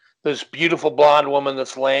queen, this beautiful blonde woman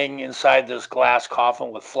that's laying inside this glass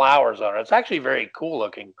coffin with flowers on it. It's actually a very cool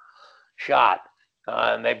looking shot.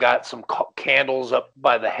 And they've got some candles up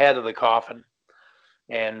by the head of the coffin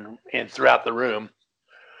and throughout the room.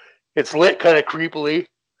 It's lit kind of creepily.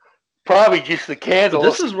 Probably just the candles.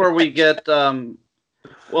 This is where we get the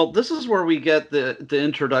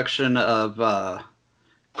introduction of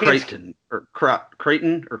Creighton or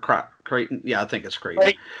Creighton. Yeah, I think it's Creighton.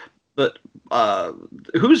 Right. But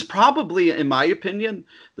who's probably, in my opinion,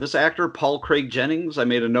 this actor, Paul Craig Jennings, I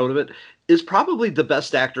made a note of it, is probably the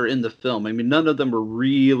best actor in the film. I mean, none of them are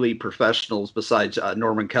really professionals besides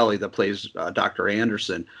Norman Kelly that plays Dr.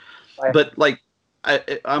 Anderson. Right. But like,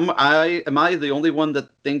 am I the only one that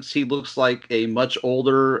thinks he looks like a much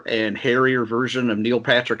older and hairier version of Neil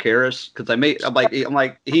Patrick Harris? Because I'm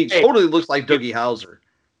like he totally looks like Doogie Howser.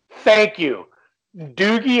 Thank you.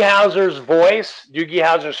 Doogie Howser's voice, Doogie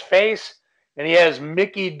Howser's face, and he has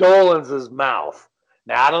Mickey Dolenz' mouth.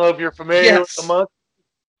 Now I don't know if you're familiar with the monkey,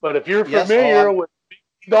 but if you're familiar with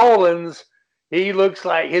Mickey Dolenz, he looks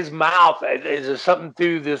like his mouth. Is there something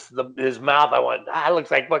through his mouth? I went,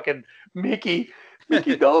 looks like fucking Mickey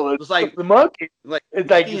Dolenz. It's like the monkey. It's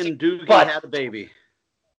like he and Doogie had a baby.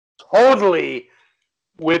 Totally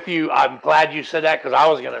with you. I'm glad you said that because I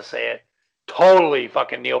was gonna say it. Totally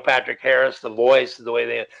fucking Neil Patrick Harris, the voice, the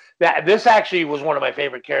way this actually was one of my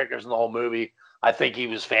favorite characters in the whole movie. I think he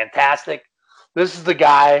was fantastic. This is the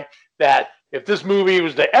guy that if this movie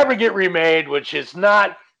was to ever get remade, which it's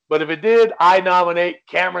not, but if it did, I nominate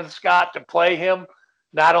Cameron Scott to play him.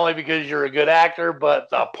 Not only because you're a good actor, but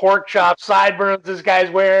the pork chop sideburns this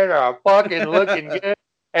guy's wearing are fucking looking good.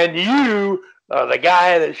 And you are the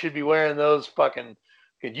guy that should be wearing those fucking.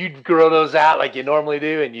 Could you grow those out like you normally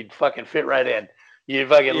do, and you'd fucking fit right in? You'd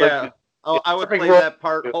fucking look. I would play that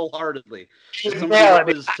part wholeheartedly.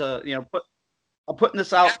 I'm putting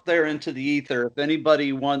this out there into the ether. If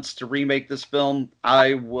anybody wants to remake this film,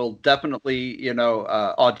 I will definitely,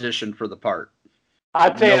 audition for the part.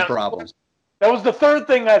 No problem. That was the third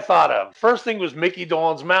thing I thought of. First thing was Mickey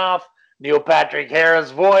Dolenz' mouth, Neil Patrick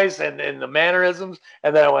Harris' voice, and the mannerisms.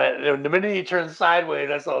 And then I went, the minute he turned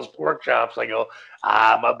sideways, I saw his pork chops. I go,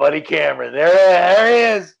 my buddy Cameron. There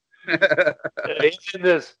he is. He's in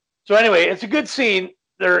this. So anyway, it's a good scene.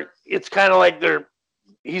 It's kind of like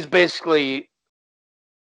he's basically,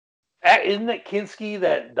 isn't it Kinski,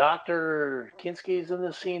 that Dr. Kinski's in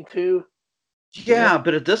this scene too? Yeah,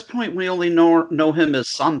 but at this point, we only know him as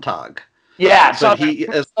Sontag. Yeah, but he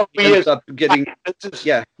ends up getting.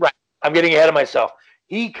 Right. I'm getting ahead of myself.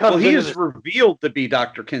 he comes. Well, he into is revealed to be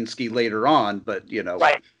Dr. Kinski later on, but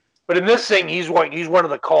right. But in this thing, he's one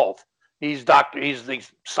of the cult. He's the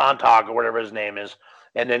Sontag or whatever his name is,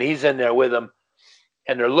 and then he's in there with him,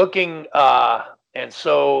 and they're looking. And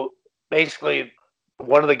so basically,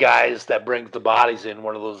 one of the guys that brings the bodies in,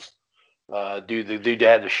 one of those the dude that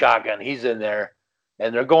had the shotgun, he's in there,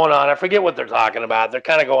 and they're going on. I forget what they're talking about. They're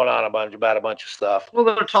kind of going on about a bunch of stuff. Well,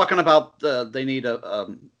 they're talking about they need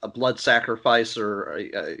a blood sacrifice or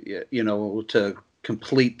to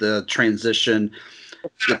complete the transition.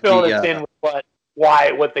 Filling us in with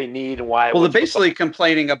what they need and why. Well, they're basically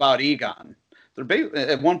complaining about Egon.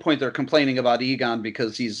 At one point they're complaining about Egon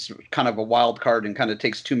because he's kind of a wild card and kind of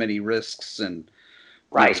takes too many risks and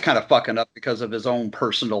he's kind of fucking up because of his own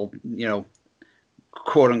personal,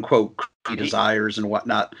 quote unquote desires and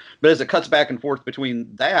whatnot. But as it cuts back and forth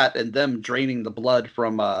between that and them draining the blood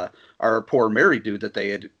from our poor Mary dude that they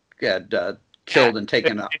had killed and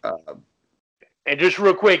taken. And just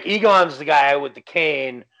real quick, Egon's the guy with the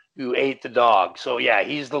cane who ate the dog. So yeah,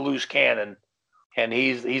 he's the loose cannon, and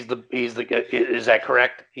he's the is that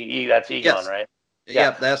correct? That's Egon, yes. Right?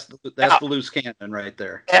 Yeah, that's the loose cannon right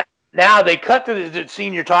there. Now they cut to the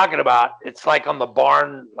scene you're talking about. It's like on the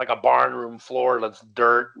barn, like a barn room floor. That's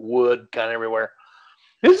dirt, wood, kind of everywhere.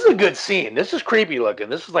 This is a good scene. This is creepy looking.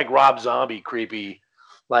 This is like Rob Zombie creepy.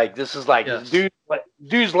 Like this is like yes.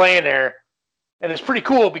 dude's laying there, and it's pretty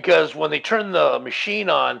cool because when they turn the machine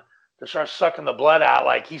on to start sucking the blood out,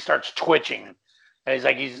 like he starts twitching, and he's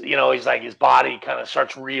like his body kind of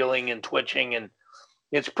starts reeling and twitching, and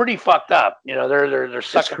it's pretty fucked up. They're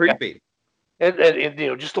sucking. It's creepy.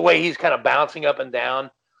 And just the way he's kind of bouncing up and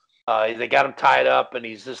down. They got him tied up, and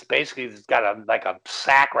he's just basically got a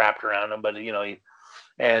sack wrapped around him. But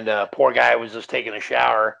poor guy was just taking a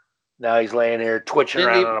shower. Now he's laying there twitching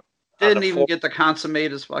around. Didn't even get to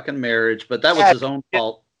consummate his fucking marriage, but that was his own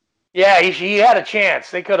fault. Yeah, he had a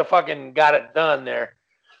chance. They could have fucking got it done there.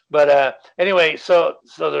 But anyway, so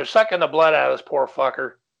they're sucking the blood out of this poor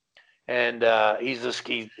fucker, and he's just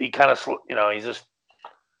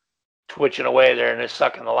twitching away there, and they're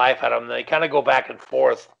sucking the life out of him. They kind of go back and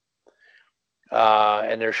forth,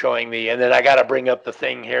 and they're showing and then I got to bring up the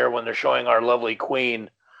thing here when they're showing our lovely queen,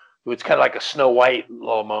 who it's kind of like a Snow White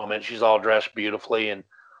little moment. She's all dressed beautifully, and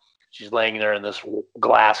she's laying there in this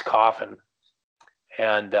glass coffin,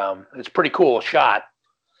 and it's a pretty cool shot.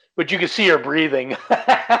 But you can see her breathing.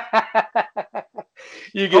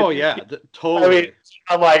 Totally. I mean,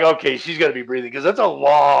 I'm like, okay, she's got to be breathing because that's a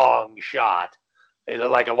long shot.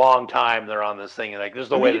 Like a long time they're on this thing, and like there's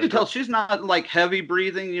no way you can tell she's not like heavy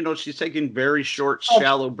breathing. She's taking very short,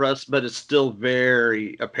 shallow breaths, but it's still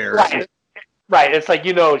very apparent. Right. It's like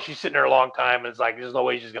she's sitting there a long time, and it's like there's no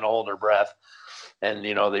way she's gonna hold her breath. And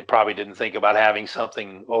they probably didn't think about having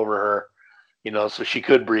something over her, so she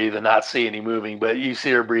could breathe and not see any moving. But you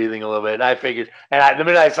see her breathing a little bit, and I figured. And the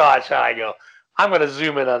minute I saw that shot, I go, I'm going to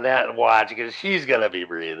zoom in on that and watch because she's going to be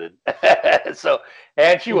breathing.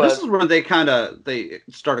 And she was. This is where they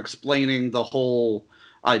start explaining the whole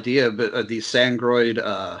idea of these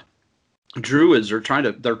Sangroid druids they're trying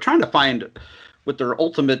to find what their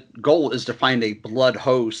ultimate goal is to find a blood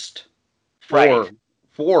host for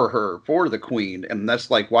the queen, and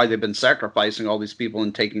that's like why they've been sacrificing all these people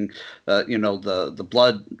and taking the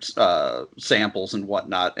blood samples and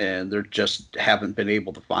whatnot, and they just haven't been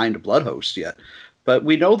able to find a blood host yet. But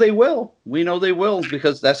we know they will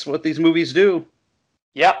because that's what these movies do.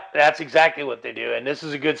 Yep, that's exactly what they do. And this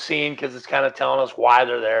is a good scene because it's kind of telling us why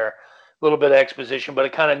they're there. A little bit of exposition, but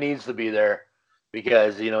it kind of needs to be there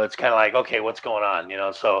because it's kind of like, okay, what's going on?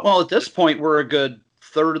 So well, at this point we're a good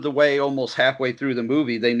third of the way, almost halfway through the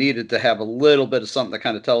movie. They needed to have a little bit of something to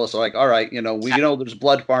kind of tell us, like, all right, we know there's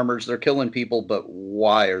blood farmers, they're killing people, but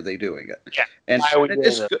why are they doing it? Yeah. And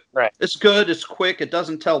it's good. Right. It's good. It's quick. It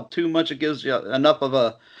doesn't tell too much. It gives you enough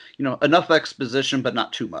of enough exposition, but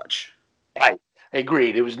not too much. Right.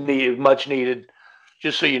 Agreed. It was needed, much needed,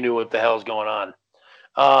 just so you knew what the hell's going on.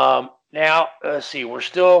 Now, let's see.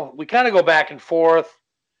 We kind of go back and forth.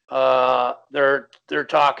 They're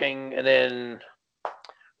talking, and then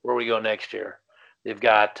where we go next year? They've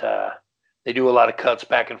got they do a lot of cuts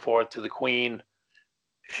back and forth to the queen.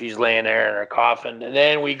 She's laying there in her coffin, and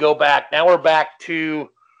then we go back. Now we're back to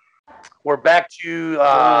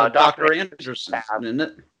Dr. Anderson, isn't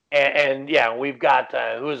it? And yeah, we've got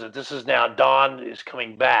who is it? This is now Don is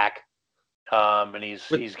coming back, and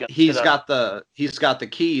he's got the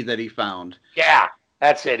key that he found. Yeah,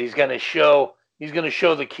 that's it. He's gonna show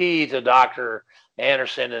the key to Dr.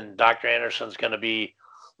 Anderson, and Dr. Anderson's gonna be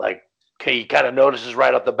like, okay, he kind of notices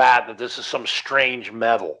right off the bat that this is some strange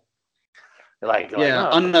metal,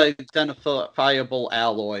 unidentifiable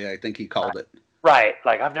alloy, I think he called it. Right,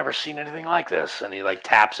 like I've never seen anything like this, and he like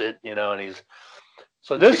taps it, and he's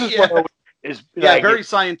so this is what is very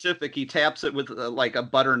scientific. He taps it with like a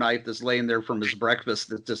butter knife that's laying there from his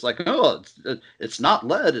breakfast. It's just like, oh, it's not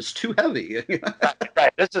lead, it's too heavy.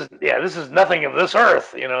 Right. This is nothing of this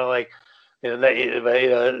earth, not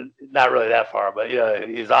really that far, but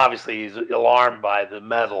he's alarmed by the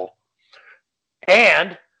metal,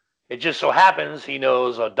 and it just so happens he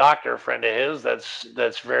knows a doctor friend of his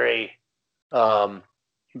that's very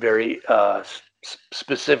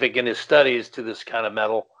specific in his studies to this kind of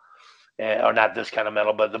metal, or not this kind of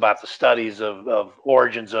metal, but about the studies of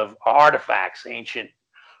origins of artifacts, ancient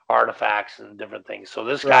artifacts and different things. So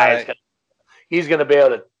this guy he's going to be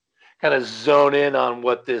able to kind of zone in on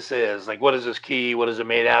what this is. Like, what is this key? What is it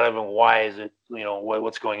made out of? And why is it,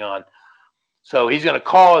 what's going on? So he's going to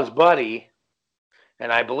call his buddy.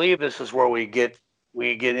 And I believe this is where we get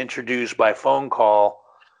introduced by phone call.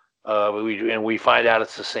 We find out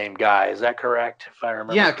it's the same guy. Is that correct? If I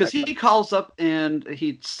remember. Yeah, because he calls up and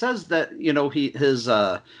he says that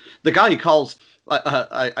the guy he calls.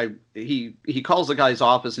 He calls the guy's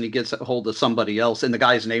office and he gets a hold of somebody else, and the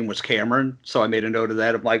guy's name was Cameron. So I made a note of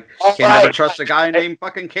that. I'm like, never trust a guy named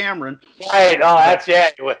fucking Cameron. Right. Oh, that's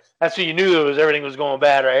what you knew. Everything was going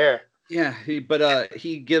bad right here. Yeah,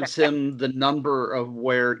 he gives him the number of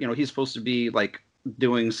where he's supposed to be like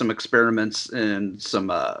doing some experiments and some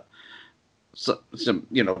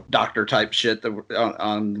doctor type shit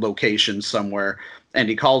on location somewhere, and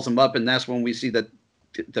he calls him up, and that's when we see that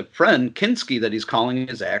the friend Kinski that he's calling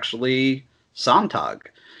is actually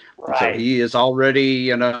Sontag. Right. So he is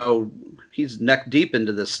already he's neck deep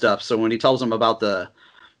into this stuff. So when he tells him about the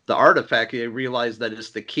artifact, he realized that it's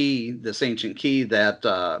the key, this ancient key that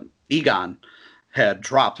Egon had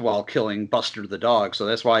dropped while killing Buster the dog. So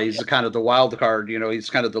that's why he's kind of the wild card. He's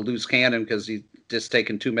kind of the loose cannon because he's just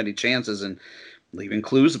taking too many chances and leaving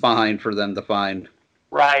clues behind for them to find.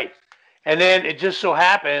 Right. And then it just so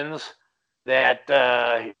happens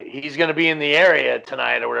that he's going to be in the area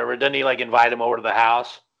tonight or whatever. Doesn't he invite him over to the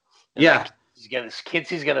house? And yeah.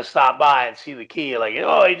 Kinski's going to stop by and see the key.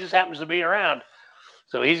 He just happens to be around.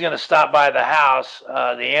 So he's going to stop by the house,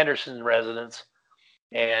 the Anderson residence,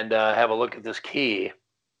 and have a look at this key. It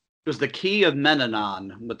was the key of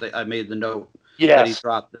Menanon, but I made the note that he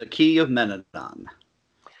dropped. The key of Menanon.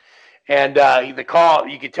 And the call,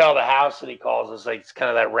 you could tell the house that he calls is it's kind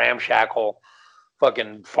of that ramshackle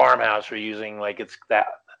fucking farmhouse we're using. It's that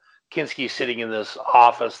Kinski's sitting in this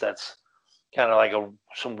office that's kind of like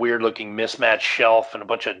some weird looking mismatched shelf and a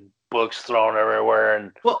bunch of books thrown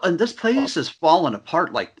everywhere. And this place is falling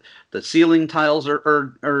apart. Like the ceiling tiles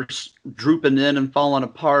are drooping in and falling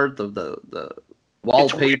apart. The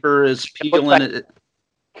wallpaper is peeling. Like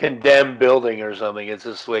condemned building or something. It's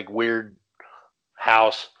this weird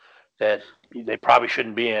house that they probably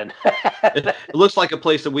shouldn't be in. It looks like a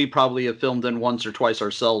place that we probably have filmed in once or twice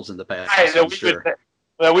ourselves in the past.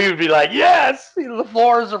 Right, we would be like, yes, the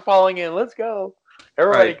floors are falling in. Let's go.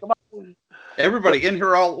 Everybody, come on. Everybody in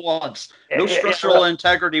here all at once. No structural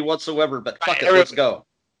integrity whatsoever, but fuck it, let's go.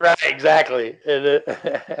 Right, exactly. And,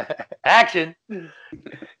 action.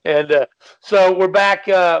 And so we're back.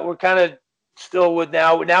 We're kind of still with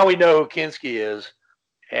now we know who Kinski is.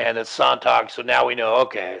 And it's Sontag, so now we know.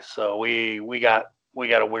 Okay, so we got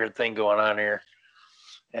a weird thing going on here,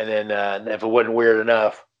 and then if it wasn't weird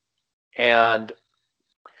enough, and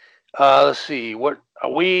let's see, what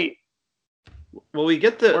are we? Well, we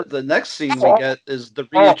get the next scene we get is the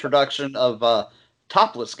reintroduction of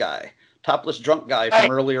topless drunk guy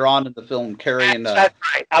from earlier on in the film carrying. That's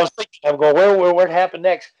right. I was thinking, I'm going, what happened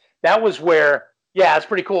next? That was where. Yeah, it's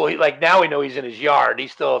pretty cool. Now we know he's in his yard.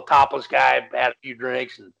 He's still a topless guy, had a few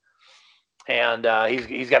drinks, and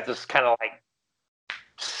he's got this kind of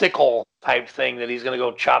sickle type thing that he's gonna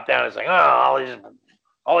go chop down. It's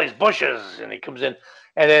all these bushes, and he comes in,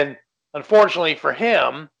 and then unfortunately for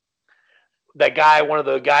him, that guy, one of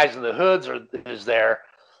the guys in the hoods is there,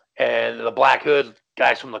 and the Black Hood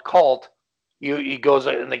guys from the cult. He goes,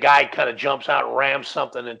 and the guy kind of jumps out and rams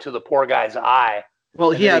something into the poor guy's eye.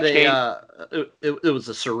 Well, he had it was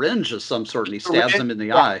a syringe of some sort, and he stabs him in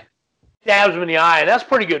the eye. Stabs him in the eye, and that's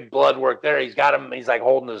pretty good blood work there. He's got him. He's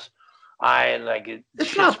holding his eye, and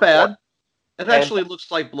it's not bad. It actually looks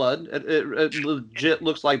like blood. It legit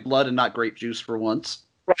looks like blood and not grape juice for once.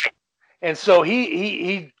 Right. And so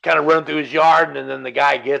he kind of run through his yard, and then the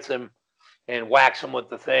guy gets him and whacks him with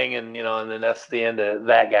the thing, and and then that's the end of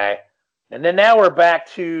that guy. And then now we're back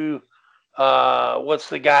to what's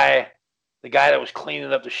the guy? The guy that was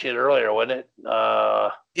cleaning up the shit earlier, wasn't it?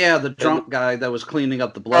 Yeah, the drunk guy that was cleaning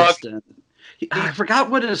up the blood stand. I forgot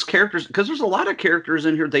what his characters, because there's a lot of characters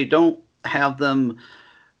in here. They don't have them.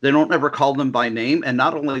 They don't ever call them by name, and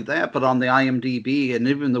not only that, but on the IMDb and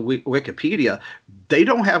even the Wikipedia, they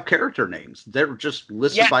don't have character names. They're just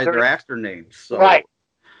listed by their actor names. So. Right.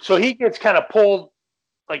 So he gets kind of pulled,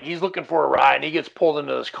 like he's looking for a ride, and he gets pulled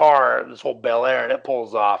into this car, this whole Bel Air, and it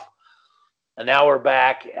pulls off. And now we're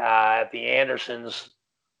back at the Andersons.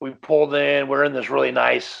 We pulled in. We're in this really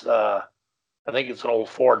nice, I think it's an old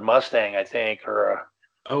Ford Mustang, I think, or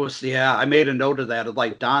Oh, yeah, I made a note of that.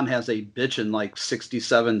 Like, Don has a bitchin' like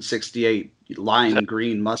 67, 68 lime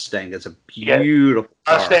green Mustang. It's a beautiful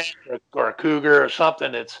car. Mustang or a Cougar or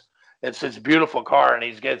something. It's a beautiful car, and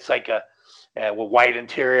he gets like a with white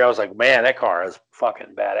interior. I was like, man, that car is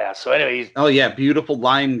fucking badass. So anyway, oh yeah, beautiful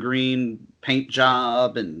lime green paint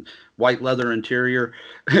job and white leather interior.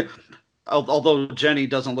 Although Jenny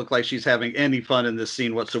doesn't look like she's having any fun in this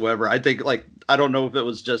scene whatsoever. I think, like, I don't know if it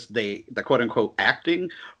was just the quote unquote acting,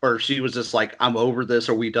 or she was just like, I'm over this,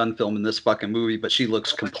 or we done filming this fucking movie, but she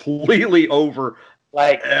looks completely over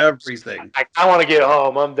like everything. I want to get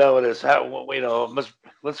home. I'm done with this.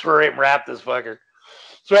 Let's hurry and wrap this fucker.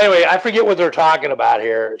 So anyway, I forget what they're talking about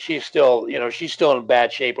here. She's still in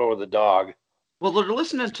bad shape over the dog. Well, they're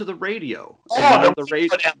listening to the radio. The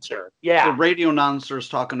radio announcer. Yeah. The radio announcer is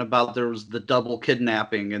talking about there was the double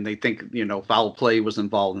kidnapping, and they think, foul play was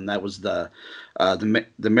involved, and that was the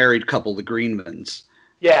married couple, the Greenmans.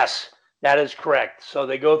 Yes, that is correct. So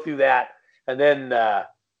they go through that, and then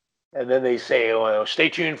they say, stay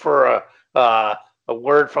tuned for a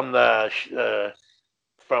word from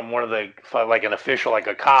from one of the, like an official, like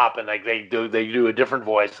a cop, and like they do a different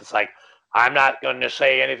voice. It's like, I'm not going to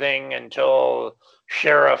say anything until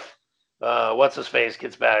Sheriff, what's his face,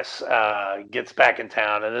 gets back in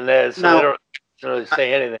town, and then so they don't really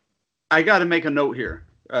say anything. I got to make a note here.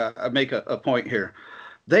 Make a point here.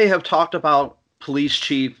 They have talked about Police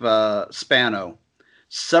Chief Spano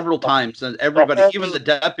several times, and everybody, even the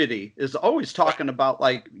deputy, is always talking about,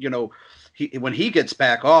 like, when he gets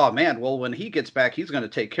back, oh man, well, when he gets back, he's going to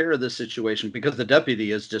take care of this situation, because the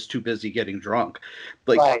deputy is just too busy getting drunk.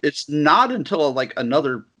 Like, right. It's not until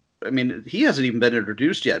he hasn't even been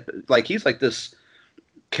introduced yet. Like, he's like this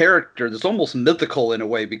character that's almost mythical in a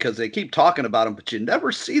way, because they keep talking about him, but you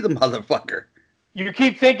never see the motherfucker. You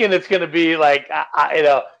keep thinking it's going to be like,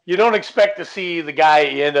 you don't expect to see the guy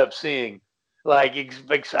you end up seeing. Like,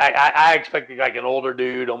 I expected like an older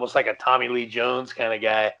dude, almost like a Tommy Lee Jones kind of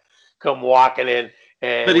guy, come walking in.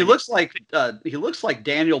 But he looks like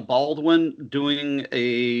Daniel Baldwin doing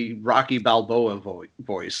a Rocky Balboa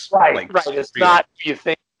voice. Right, like, right. It's not, you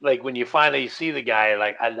think, like, when you finally see the guy,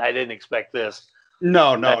 like, I didn't expect this.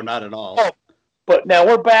 No, not at all. Oh, but now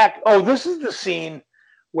we're back. Oh, this is the scene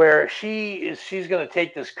where she's going to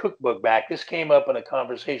take this cookbook back. This came up in a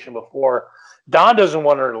conversation before. Don doesn't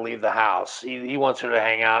want her to leave the house. He wants her to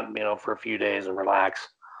hang out, for a few days and relax.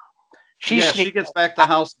 She gets back to the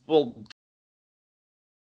house. Well,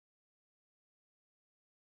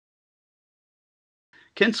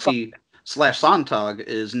 Kinski / Sontag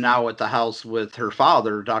is now at the house with her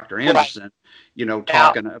father, Dr. Anderson,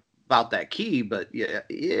 talking about that key. But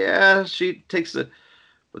yeah, she takes the.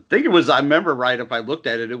 I think it was, I remember right, if I looked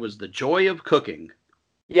at it, it was the joy of cooking.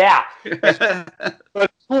 Yeah. But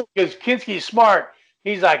cool, because Kinski's smart.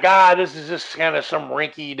 He's like, this is just kind of some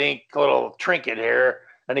rinky-dink little trinket here.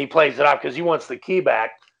 And he plays it off because he wants the key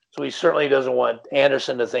back. So he certainly doesn't want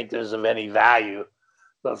Anderson to think there's of any value.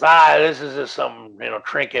 So it's, this is just some,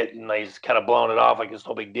 trinket, and he's kind of blowing it off like it's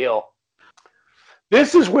no big deal.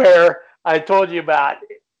 This is where I told you about,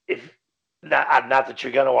 not that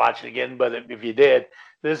you're going to watch it again, but if you did,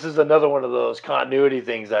 this is another one of those continuity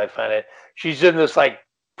things I find it. She's in this, like,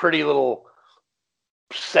 pretty little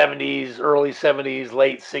 70s, early 70s,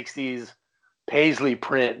 late 60s paisley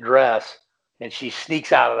print dress. And she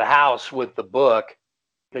sneaks out of the house with the book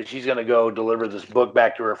because she's going to go deliver this book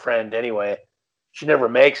back to her friend anyway. She never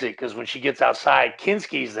makes it because when she gets outside,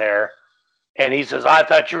 Kinski's there. And he says, I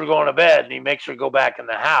thought you were going to bed. And he makes her go back in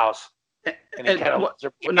the house. And he kind of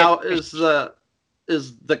now, is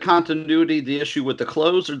the continuity the issue with the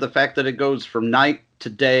clothes, or the fact that it goes from night to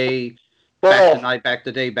day, back to night, back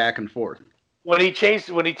to day, back and forth? When he tells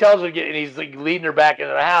her, and he's like leading her back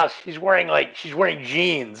into the house, she's wearing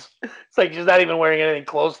jeans. It's like she's not even wearing anything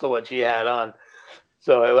close to what she had on.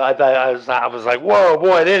 So I was like, whoa,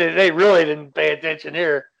 boy, they really didn't pay attention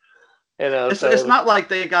here. It's not like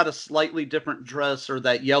they got a slightly different dress, or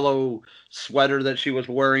that yellow sweater that she was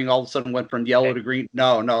wearing all of a sudden went from yellow to green.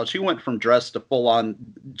 No, she went from dress to full on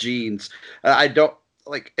jeans. I don't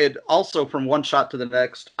like it also from one shot to the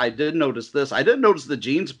next. I did notice this. I didn't notice the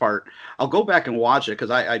jeans part. I'll go back and watch it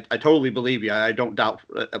because I totally believe you. I don't doubt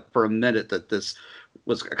for a minute that this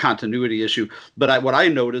was a continuity issue. But what I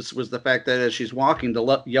noticed was the fact that as she's walking,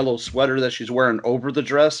 the yellow sweater that she's wearing over the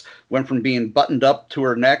dress went from being buttoned up to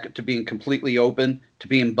her neck to being completely open to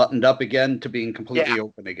being buttoned up again to being completely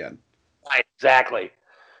open again. Right, exactly.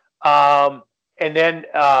 And then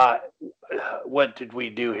what did we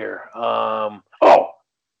do here?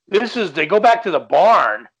 They go back to the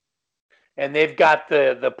barn, and they've got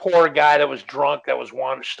the poor guy that was drunk, that was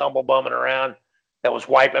stumble bumming around, that was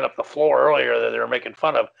wiping up the floor earlier that they were making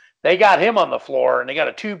fun of. They got him on the floor, and they got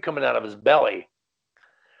a tube coming out of his belly,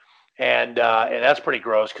 and that's pretty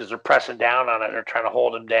gross because they're pressing down on it. They're trying to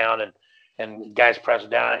hold him down, and guys pressing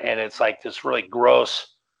down, and it's like this really gross.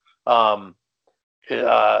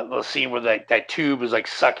 The scene where that tube is like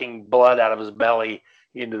sucking blood out of his belly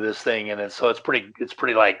into this thing, and it's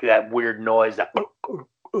pretty like that weird noise that.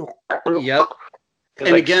 Yep.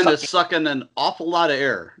 And like again, it's sucking an awful lot of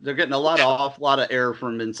air. They're getting awful lot of air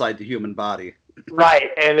from inside the human body.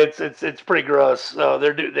 Right, and it's pretty gross. So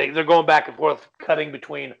they're going back and forth, cutting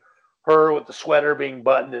between her with the sweater being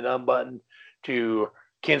buttoned and unbuttoned to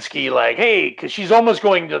Kinski like, hey, because she's almost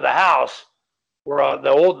going to the house. Where the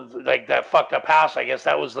old, like that fucked up house, I guess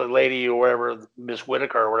that was the lady or whatever, Miss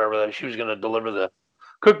Whitaker or whatever, that she was going to deliver the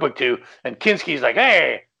cookbook to. And Kinski's like,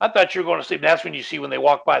 hey, I thought you were going to sleep. And that's when you see when they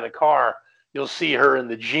walk by the car, you'll see her in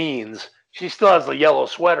the jeans. She still has the yellow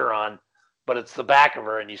sweater on, but it's the back of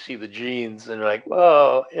her, and you see the jeans, and you're like,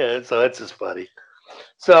 whoa, yeah. So that's just funny.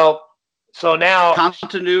 So now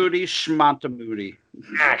continuity, schmontamoody.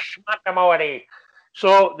 Schmontamoody.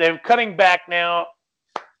 So they're cutting back now.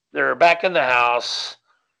 They're back in the house.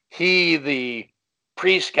 The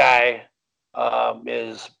priest guy,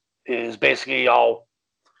 is basically all.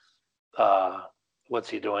 What's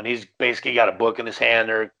he doing? He's basically got a book in his hand.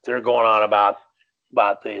 They're going on about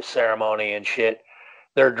the ceremony and shit.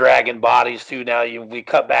 They're dragging bodies too. Now we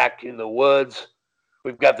cut back in the woods.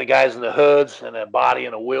 We've got the guys in the hoods and a body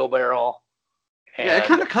in a wheelbarrow. Yeah, it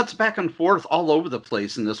kind of cuts back and forth all over the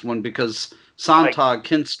place in this one because Sontag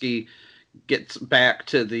Kinski gets back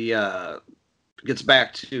to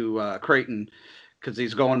Creighton because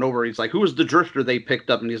he's going over. He's like, "Who was the drifter they picked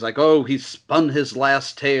up?" And he's like, "Oh, he spun his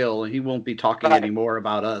last tale, and he won't be talking anymore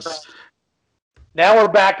about us." Now we're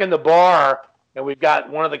back in the bar, and we've got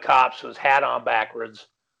one of the cops with his hat on backwards,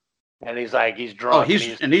 and he's drunk. Oh,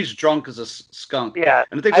 he's drunk as a skunk. Yeah,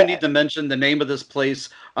 and I think we need to mention the name of this place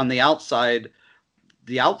on the outside.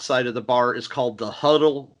 The outside of the bar is called the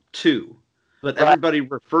Huddle 2. But everybody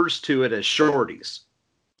refers to it as Shorties.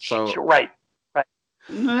 So right.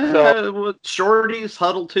 So Shorties,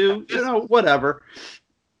 Huddle 2, whatever.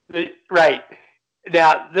 Right.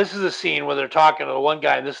 Now, this is a scene where they're talking to the one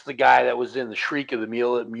guy, and this is the guy that was in the Shriek of the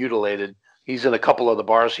Mutilated. He's in a couple of the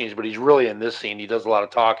bar scenes, but he's really in this scene. He does a lot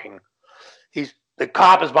of talking. The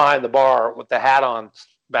cop is behind the bar with the hat on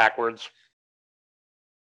backwards.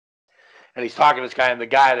 And he's talking to this guy, and the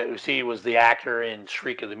guy that we see was the actor in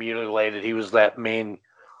Shriek of the Mutilated. He was out in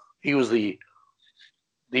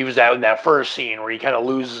that first scene where he kind of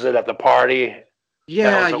loses it at the party.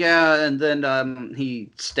 Yeah, and then he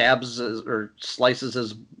stabs or slices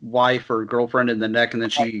his wife or girlfriend in the neck, and then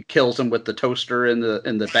she kills him with the toaster in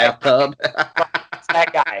the bathtub. That's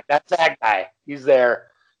that guy. He's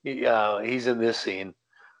there. He's in this scene,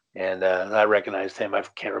 and I recognized him. I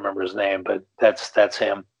can't remember his name, but that's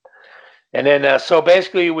him. And then, so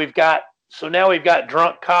basically now we've got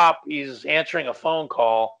drunk cop. He's answering a phone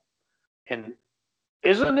call. And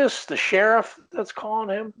isn't this the sheriff that's calling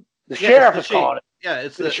him? The sheriff is calling him. Yeah,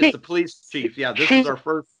 it's the police chief. Yeah, this is our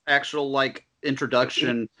first actual,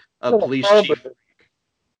 introduction of police chief.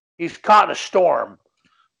 He's caught in a storm.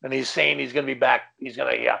 And he's saying he's going to be back.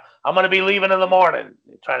 I'm going to be leaving in the morning.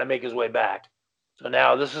 Trying to make his way back. So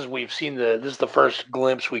now this is the first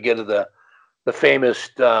glimpse we get of the famous...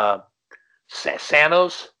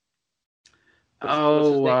 Sanos?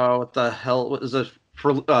 What the hell? What is it?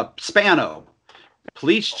 Spano.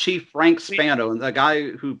 Police Chief Frank Spano. And the guy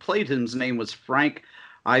who played him's name was Frank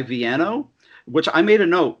Iviano, which I made a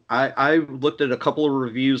note. I looked at a couple of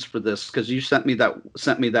reviews for this because you sent me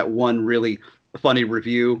that one really funny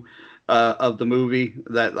review of the movie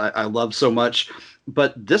that I love so much.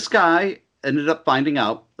 But this guy ended up finding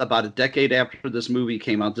out about a decade after this movie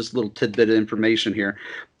came out, this little tidbit of information here,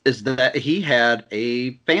 is that he had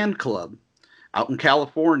a fan club out in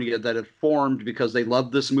California that had formed because they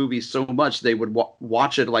loved this movie so much they would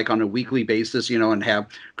watch it on a weekly basis, and have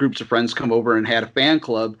groups of friends come over and had a fan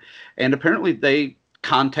club. And apparently they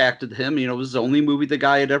contacted him. It was the only movie the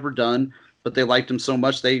guy had ever done. but they liked him so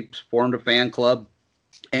much they formed a fan club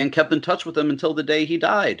and kept in touch with him until the day he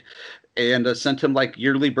died, and sent him like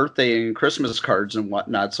yearly birthday and Christmas cards and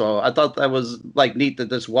whatnot. So I thought that was like neat that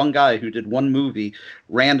this one guy who did one movie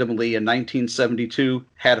randomly in 1972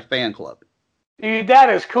 had a fan club. Dude, that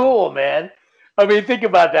is cool, man. I mean, think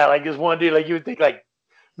about that. Like this one dude, like you would think like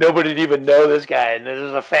nobody'd even know this guy, and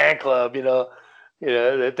there's a fan club, that's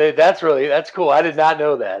cool. I did not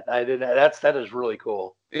know that. That is really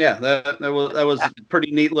cool. Yeah, that was a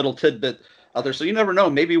pretty neat little tidbit out there. So you never know.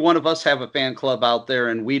 Maybe one of us have a fan club out there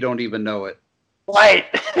and we don't even know it. Right.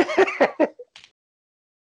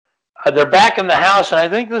 They're back in the house, and I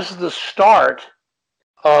think this is the start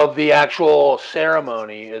of the actual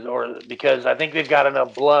ceremony, or because I think they've got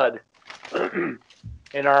enough blood.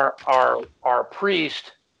 And our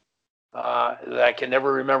priest, that I can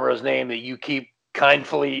never remember his name, that you keep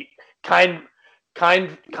kindly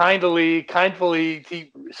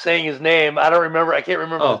keep saying his name. I don't remember. I can't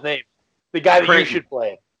remember his name. The guy that you should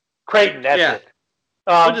play, Creighton. That's it.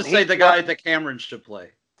 I'll just say the guy that Cameron should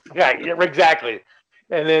play. Yeah, exactly.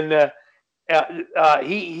 And then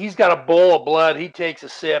he's got a bowl of blood. He takes a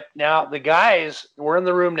sip. Now the guys, we're in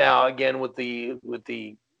the room now again with the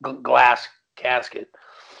glass casket,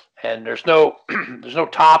 and there's no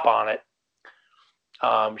top on it.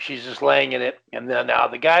 She's just laying in it, and then now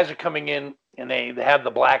the guys are coming in, and they have the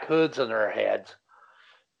black hoods on their heads,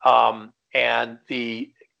 and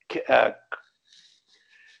the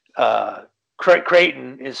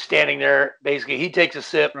Creighton is standing there. Basically, he takes a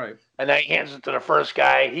sip, right, and then he hands it to the first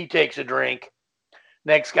guy. He takes a drink.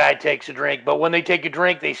 Next guy takes a drink, but when they take a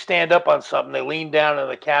drink, they stand up on something. They lean down in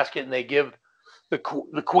the casket, and they give the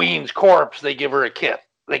queen's corpse. They give her a kiss.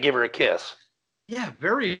 Yeah,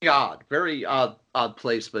 very odd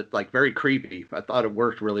place, but like very creepy. I thought it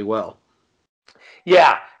worked really well.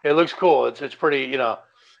 Yeah, it looks cool. It's pretty,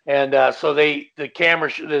 and so the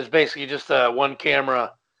camera there's basically just one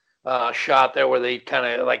camera shot there where they kind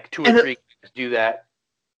of like two or three do that.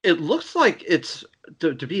 It looks like it's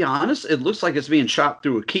to be honest, it looks like it's being shot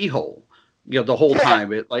through a keyhole. The whole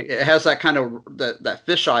time. It has that kind of that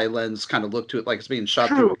fisheye lens kind of look to it, like it's being shot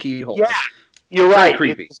through a keyhole. Yeah, you're right.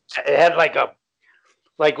 Creepy. It had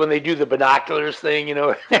like when they do the binoculars thing,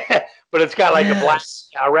 but it's got like a black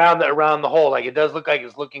around the hole. Like it does look like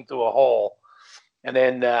it's looking through a hole. And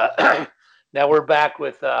then now we're back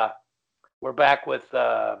with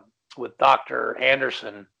Dr.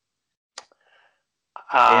 Anderson.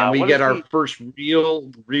 And we get our first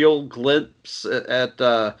real glimpse at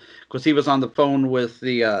because he was on the phone with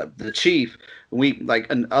the chief. We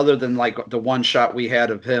and other than like the one shot we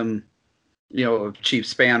had of him, of Chief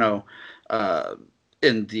Spano,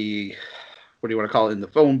 in the what do you want to call it, in the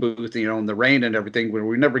phone booth, in the rain and everything, where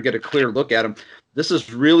we never get a clear look at him. This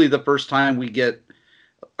is really the first time we get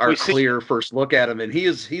our clear first look at him, and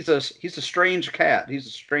he's a strange cat. He's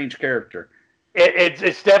a strange character.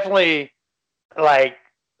 It's definitely like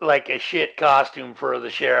a shit costume for the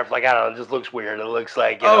sheriff. Like, I don't know, it just looks weird. It looks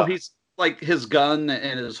like he's like his gun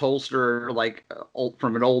and his holster, like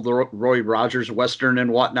from an old Roy Rogers Western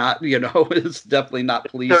and whatnot. It's definitely not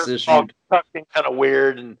police issued. Something kind of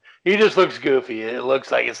weird, and he just looks goofy. It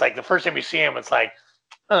looks like it's like the first time you see him, it's like,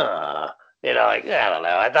 like I don't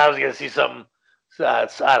know. I thought I was gonna see something. I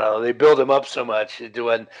don't know. They build him up so much.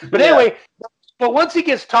 But anyway, but once he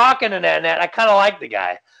gets talking and that, I kind of like the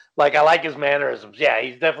guy. Like, I like his mannerisms. Yeah,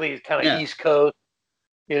 he's definitely kind of East Coast.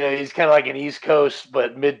 He's kind of like an East Coast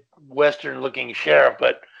but Midwestern looking sheriff.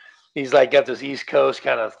 But he's like got this East Coast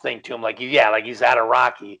kind of thing to him. Like he's out of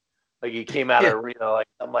Rocky. Like he came out of like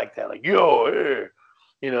something like that. Like yo,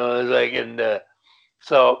 it's like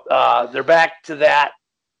so they're back to that.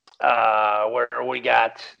 Where we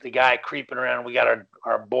got the guy creeping around. We got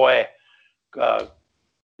our boy.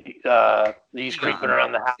 He's creeping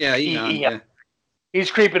around the house. Yeah,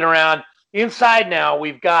 he's creeping around. Inside now,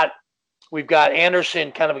 we've got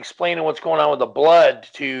Anderson kind of explaining what's going on with the blood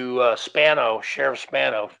to Spano, Sheriff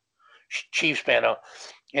Spano, Chief Spano,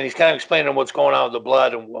 and he's kind of explaining what's going on with the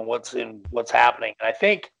blood and what's happening. And I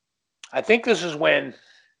think this is when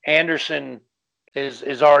Anderson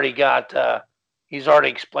is already got. He's already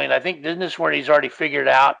explained. I think isn't this where he's already figured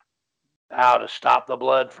out how to stop the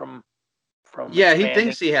blood from. Yeah, he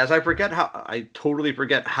thinks he has. I totally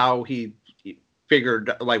forget how he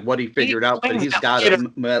figured, like what he figured out, but he's got it.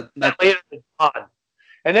 And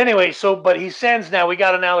anyway, but he sends now. We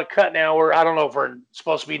got another cut now where I don't know if we're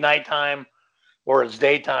supposed to be nighttime or it's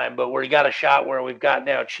daytime, but we got a shot where we've got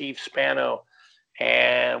now Chief Spano,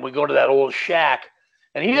 and we go to that old shack,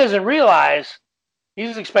 and he doesn't realize.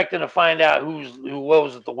 He's expecting to find out who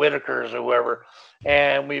was it, the Whitakers or whoever,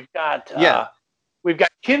 and we've got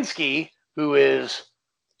Kinski, who is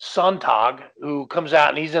Sontag, who comes out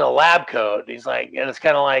and he's in a lab coat. He's like, and it's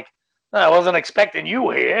kind of like, "No, I wasn't expecting you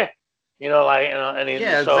here," and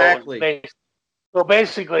exactly. So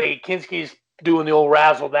basically, Kinski's doing the old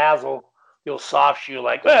razzle dazzle, the old soft shoe,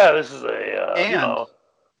 like, well, this is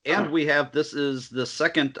and we have this is the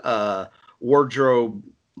second wardrobe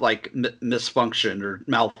misfunction or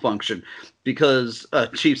malfunction because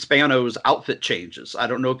Chief Spano's outfit changes. I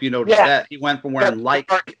don't know if you noticed that he went from wearing light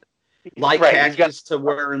khakis to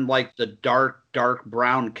wearing like the dark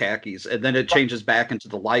brown khakis, and then it changes back into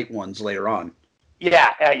the light ones later on.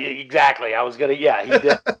 Yeah, exactly. I was gonna. Yeah, he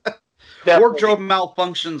did. Wardrobe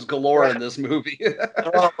malfunctions galore in this movie.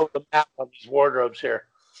 They're all over the map on these wardrobes here,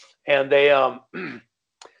 and they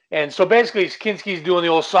and so basically Kinski's doing the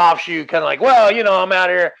old soft shoe, kind of like, well, I'm out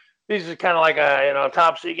here. These are kind of like a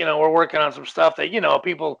top secret. We're working on some stuff that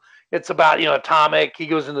people. It's about atomic. He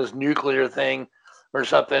goes into this nuclear thing or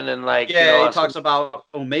something, and he talks about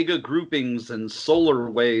omega groupings and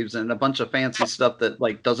solar waves and a bunch of fancy stuff that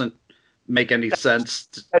doesn't make any sense.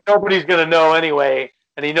 And nobody's gonna know anyway.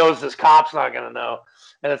 And he knows this cop's not going to know.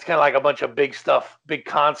 And it's kind of like a bunch of big stuff, big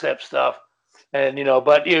concept stuff. And,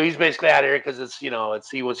 but, he's basically out here because it's, he wants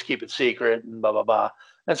to keep it secret and blah, blah, blah.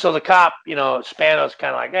 And so the cop, Spano's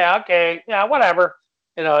kind of like, yeah, okay, yeah, whatever,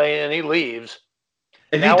 and he leaves.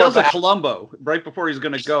 And now he does a Columbo right before he's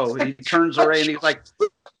going to go. He turns around and he's like,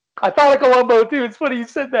 I thought of Columbo too. It's funny you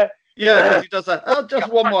said that. Yeah, he does that. Oh,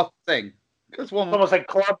 just one more thing. Just one more. Almost like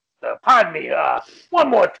Columbo. Pardon me.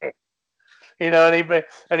 One more thing. And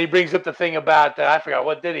he brings up the thing about I forgot,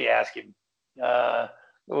 what did he ask him? I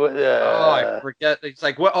forget. It's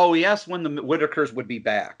like, he asked when the Whitakers would be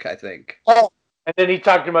back, I think. Oh, and then he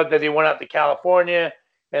talked about that he went out to California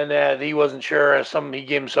and that he wasn't sure. He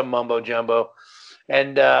gave him some mumbo jumbo,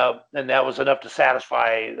 and that was enough to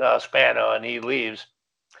satisfy Spano, and he leaves.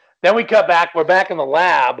 Then we cut back. We're back in the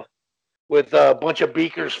lab with a bunch of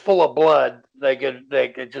beakers full of blood. They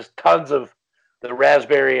get just tons of the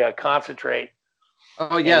raspberry concentrate.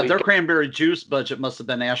 Oh yeah, their cranberry juice budget must have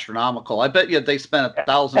been astronomical. I bet you they spent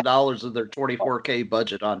 $1,000 of their $24K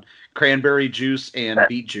budget on cranberry juice and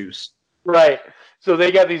beet juice. Right. So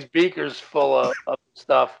they got these beakers full of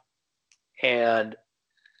stuff, and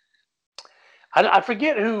I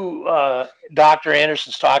forget who Dr.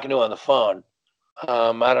 Anderson's talking to on the phone. I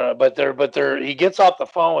don't know, but he gets off the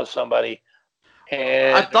phone with somebody.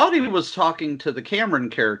 And I thought he was talking to the Cameron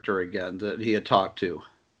character again that he had talked to.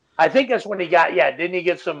 I think that's when he got, didn't he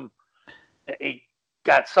get he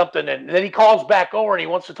got something, and then he calls back over and he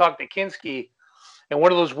wants to talk to Kinski, and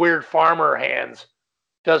one of those weird farmer hands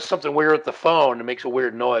does something weird with the phone and makes a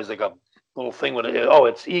weird noise, like a little thing with it. Oh,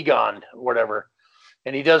 it's Egon or whatever.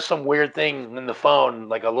 And he does some weird thing in the phone,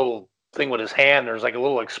 like a little thing with his hand. There's like a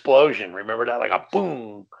little explosion. Remember that? Like a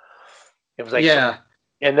boom. It was like, yeah.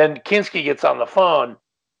 And then Kinski gets on the phone.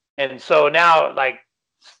 And so now,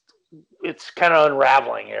 it's kind of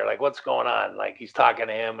unraveling here. Like, what's going on? Like, he's talking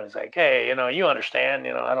to him, and he's like, hey, you understand,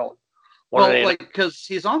 I don't want to. Because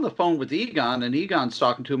he's on the phone with Egon, and Egon's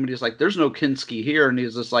talking to him, and he's like, there's no Kinski here. And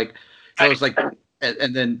he's just like,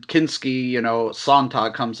 and then Kinski,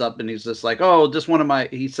 Sontag comes up, and he's just like, oh,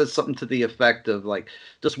 he says something to the effect of like,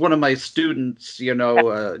 just one of my students,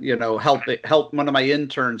 help one of my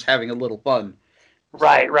interns having a little fun.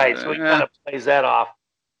 Right. So he kind of plays that off.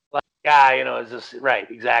 Like, guy, is this right?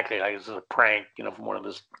 Exactly. Like, this is a prank, from one of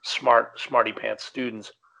his smarty pants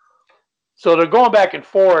students. So they're going back and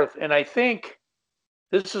forth, and I think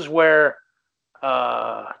this is where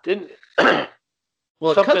Well,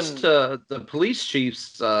 it cuts to the police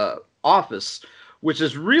chief's office, which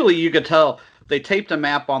is really, you could tell, they taped a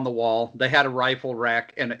map on the wall. They had a rifle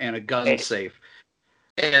rack and a gun safe.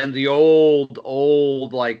 And the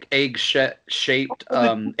old like egg-shaped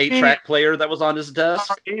 8-track player that was on his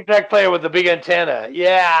desk. 8-track player with the big antenna.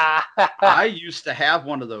 Yeah. I used to have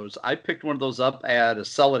one of those. I picked one of those up at a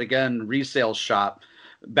Sell It Again resale shop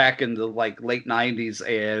back in the late 90s,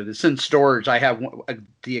 and it's in storage. I have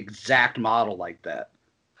the exact model like that.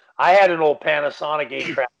 I had an old Panasonic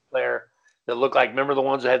 8-track player that looked like, remember the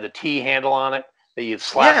ones that had the T handle on it that you'd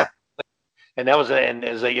slap it? And that was,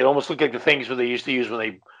 it almost looked like the things that they used to use when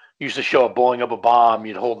they used to show up blowing up a bomb.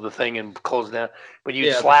 You'd hold the thing and close it down, but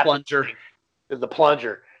you'd slap the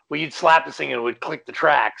plunger. Well, you'd slap this thing and it would click the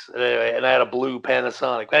tracks. Anyway, and I had a blue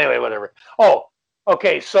Panasonic. Anyway, whatever. Oh,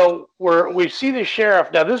 okay. So we see the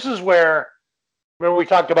sheriff now. This is where, remember we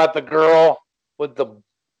talked about the girl with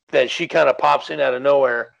that she kind of pops in out of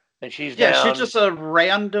nowhere and she's down. She's just a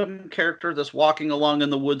random character that's walking along in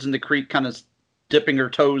the woods in the creek, kind of dipping her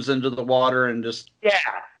toes into the water and just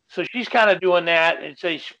so she's kind of doing that. It's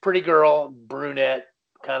a pretty girl, brunette,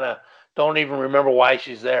 kind of Don't even remember why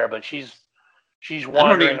she's there, but she's I don't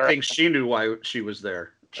wandering even around. think she knew why she was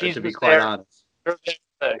there. She's To be just quite there. honest.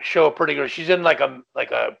 Show a pretty good. She's in like a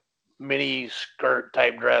mini skirt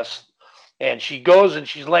type dress, and she goes and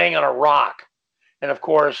she's laying on a rock, and of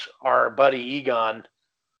course our buddy Egon,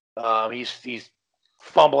 he's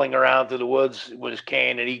fumbling around through the woods with his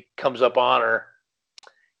cane, and he comes up on her,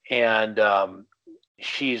 and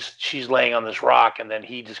she's laying on this rock, and then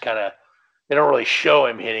he just kind of, they don't really show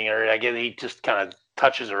him hitting her. I guess he just kind of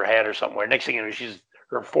touches her head or somewhere. Next thing you know,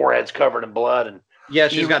 her forehead's covered in blood, and yeah,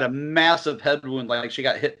 she's got a massive head wound, like she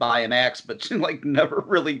got hit by an axe, but she like never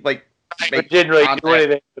really like didn't really do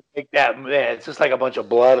anything to make that. Yeah, it's just like a bunch of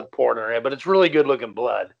blood poured in her head, but it's really good looking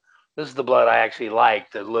blood. This is the blood I actually like.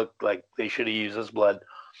 That looked like they should have used this blood,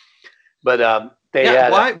 but they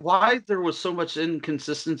had why there was so much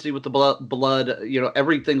inconsistency with the blood. You know,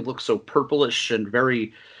 everything looks so purplish and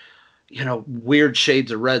very, you know, weird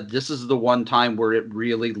shades of red. This is the one time where it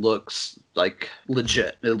really looks like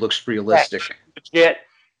legit. It looks realistic. Legit.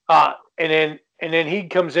 And then he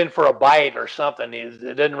comes in for a bite or something.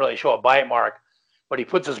 It doesn't really show a bite mark, but he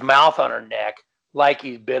puts his mouth on her neck like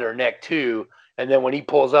he's bit her neck too. And then when he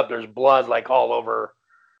pulls up, there's blood like all over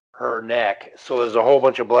her neck. So there's a whole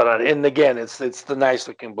bunch of blood on it. And again, it's the nice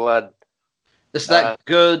looking blood. It's that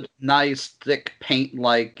good, nice, thick paint,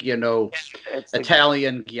 like, you know,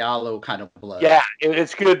 Italian giallo kind of blood. Yeah,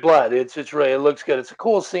 it's good blood. It's really, it looks good. It's a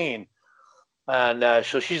cool scene. And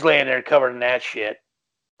so she's laying there covered in that shit.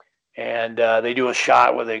 And they do a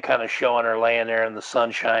shot where they kind of showing her laying there in the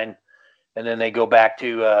sunshine. And then they go back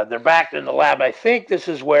to, they're back in the lab. I think this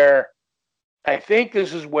is where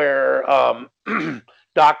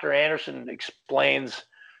Dr. Anderson explains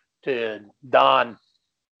to Don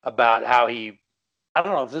about how I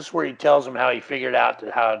don't know if this is where he tells him how he figured out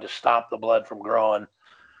how to stop the blood from growing.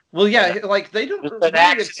 Well, yeah, like they don't really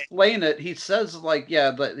explain it. He says like,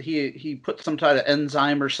 yeah, that he put some kind of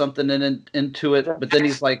enzyme or something into it, but then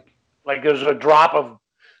he's like there's a drop of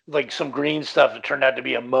like some green stuff that turned out to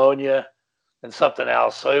be ammonia and something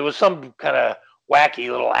else. So it was some kind of wacky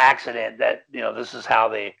little accident that, you know, this is how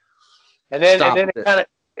they, and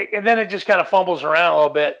then it just kind of fumbles around a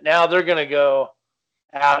little bit. Now they're gonna go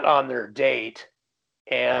out on their date.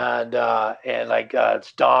 And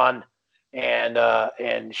it's Dawn,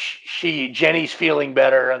 and Jenny's feeling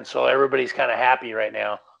better, and so everybody's kind of happy right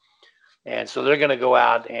now, and so they're gonna go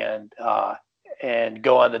out and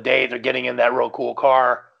go on the date. They're getting in that real cool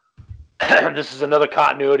car. This is another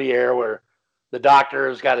continuity error where the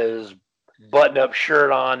doctor's got his button-up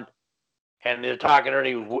shirt on, and they're talking to her,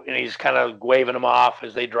 and he's kind of waving them off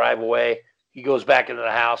as they drive away. He goes back into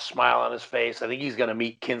the house, smile on his face. I think he's gonna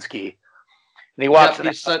meet Kinski. And he walks in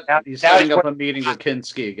he's setting up a meeting with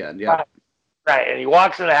Kinski again. Yeah. Right. And he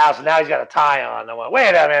walks in the house, and now he's got a tie on. I went,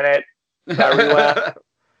 wait a minute.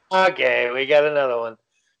 Okay, we got another one.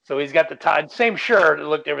 So he's got the tie, same shirt. It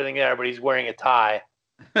looked everything there, but he's wearing a tie.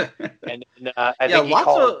 And I think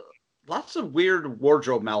lots of weird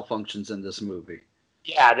wardrobe malfunctions in this movie.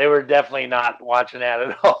 Yeah, they were definitely not watching that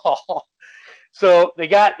at all. So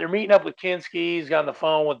they're meeting up with Kinski. He's got on the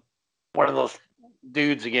phone with one of those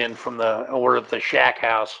dudes again from the shack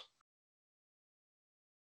house.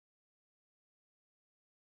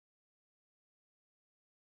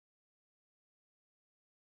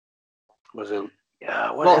 Was it?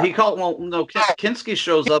 Yeah. Kinski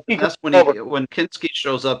shows up. And that's when Kinski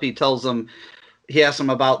shows up. He tells him, he asks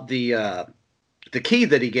him about the key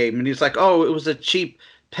that he gave him, and he's like, "Oh, it was a cheap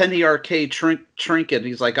penny arcade trinket."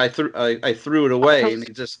 He's like, "I threw it away," and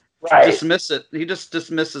he just. Right. Dismiss it. He just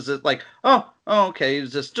dismisses it like, oh, okay,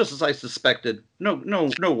 it's just as I suspected.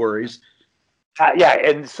 No worries. Yeah,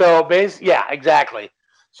 and so yeah, exactly.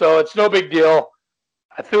 So it's no big deal.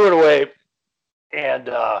 I threw it away, and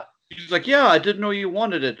he's like, yeah, I didn't know you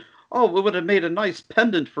wanted it. Oh, it would have made a nice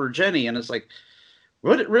pendant for Jenny, and it's like,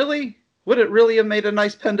 would it really? Would it really have made a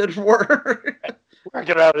nice pendant for her?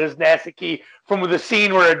 Working out his nasty key from the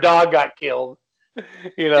scene where a dog got killed.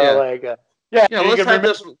 You know, yeah. like. Yeah, let's have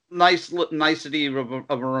this nicety of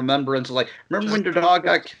a remembrance. Like, remember when your dog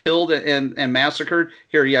got killed and massacred?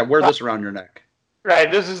 Here, yeah, wear this around your neck.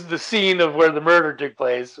 Right, this is the scene of where the murder took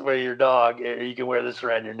place, where your dog, you can wear this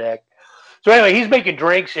around your neck. So anyway, he's making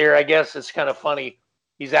drinks here. I guess it's kind of funny.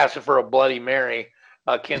 He's asking for a Bloody Mary.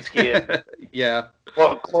 Kinski, yeah.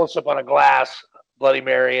 Well, close up on a glass, Bloody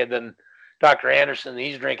Mary, and then Dr. Anderson,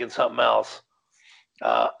 he's drinking something else.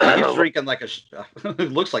 He's drinking like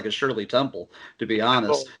it looks like a Shirley Temple, to be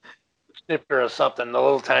honest. Snifter or something, a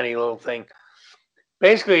little tiny little thing.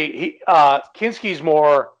 Basically, Kinski's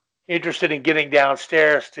more interested in getting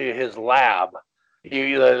downstairs to his lab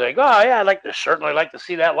You're like, oh yeah, certainly like to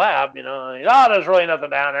see that lab. Oh, there's really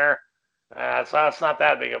nothing down there. It's not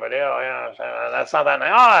that big of a deal. That's not that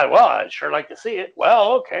nice. Oh, well, I'd sure like to see it.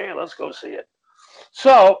 Well, okay, let's go see it.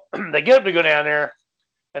 So they get him to go down there,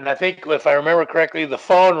 and I think if I remember correctly, the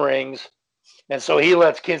phone rings, and so he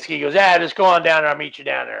lets Kinski. He goes, just go on down there. I'll meet you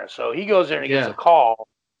down there. So he goes there and he gets a call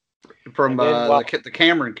from the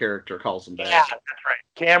Cameron character calls him back. Yeah, that's right.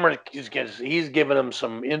 Cameron he's giving him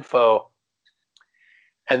some info,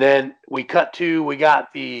 and then we cut to we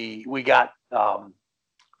got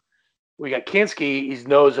Kinski. He's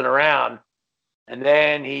nosing around, and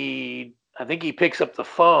then I think he picks up the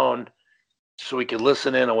phone so we could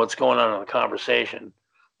listen in on what's going on in the conversation.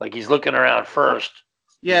 Like he's looking around first.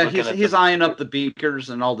 Yeah, he's eyeing up the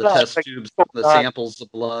beakers and all the test tubes, the samples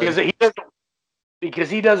of blood.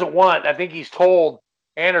 Because he doesn't want. I think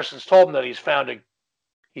Anderson's told him that he's found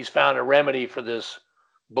a remedy for this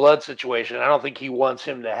blood situation. I don't think he wants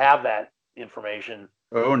him to have that information.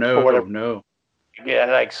 Oh no.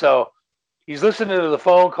 Yeah, so he's listening to the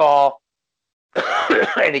phone call,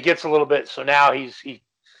 and he gets a little bit. So now he's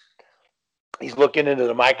looking into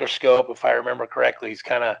the microscope, if I remember correctly. He's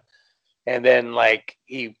kind of, and then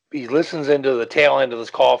he listens into the tail end of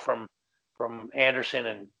this call from Anderson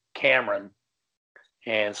and Cameron,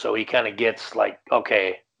 and so he kind of gets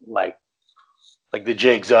okay, the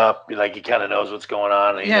jig's up, he kind of knows what's going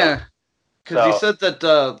on. And because he said that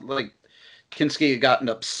Kinski had gotten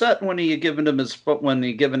upset when he had given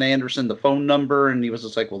Anderson the phone number, and he was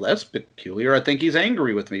just like, well, that's peculiar. I think he's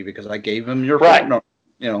angry with me because I gave him your phone number.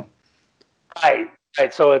 Right.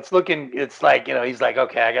 So it's he's like,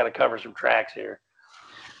 okay, I got to cover some tracks here.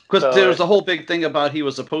 Because there's a whole big thing about he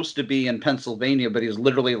was supposed to be in Pennsylvania, but he's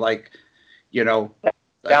literally across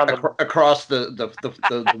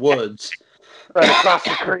the woods. Right, across the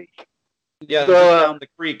creek. Yeah, down the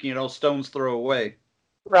creek, stone's throw away.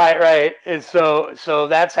 Right. And so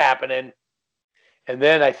that's happening. And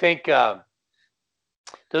then I think, doesn't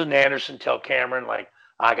Anderson tell Cameron,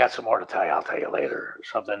 I got some more to tell you, I'll tell you later, or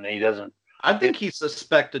something? And he doesn't. I think he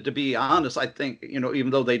suspected, to be honest. I think, even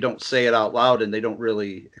though they don't say it out loud and they don't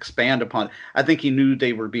really expand upon it, I think he knew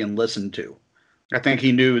they were being listened to. I think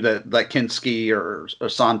he knew that Kinski or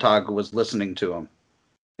Sontag was listening to him.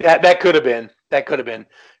 Yeah, that could have been.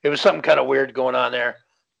 It was something kind of weird going on there.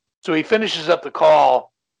 So he finishes up the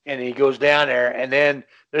call and he goes down there, and then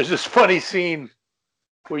there's this funny scene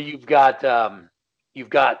where you've got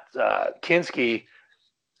Kinski.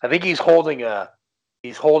 I think he's holding a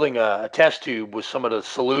test tube with some of the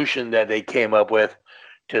solution that they came up with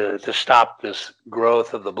to stop this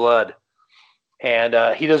growth of the blood, and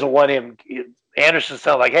he doesn't want him. Anderson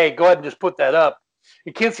sounds like, hey, go ahead and just put that up.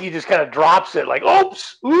 And Kinski just kind of drops it like,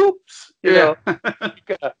 oops, you know.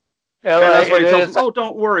 That's what he tells him, oh,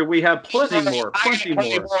 don't worry, we have plenty more.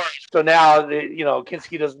 So now,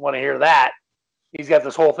 Kinski doesn't want to hear that. He's got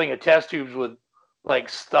this whole thing of test tubes with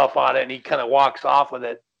stuff on it, and he kind of walks off with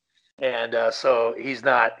it. And so he's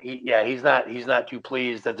not too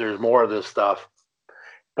pleased that there's more of this stuff,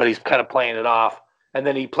 but he's kind of playing it off. And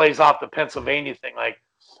then he plays off the Pennsylvania thing,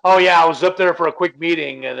 oh yeah, I was up there for a quick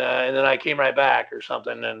meeting, and then I came right back or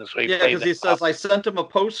something. And so because he says, I sent him a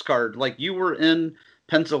postcard. You were in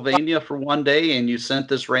Pennsylvania for one day and you sent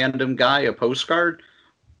this random guy a postcard.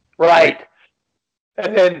 Right.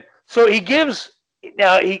 And then so he gives.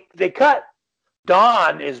 Now they cut.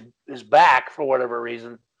 Don is back for whatever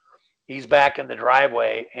reason. He's back in the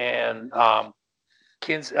driveway, and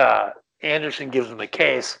Anderson gives him the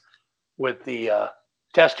case with the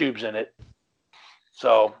test tubes in it.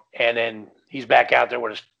 So, and then he's back out there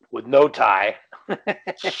with no tie.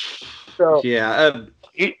 So yeah,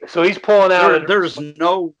 he's pulling out. There's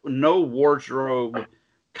no wardrobe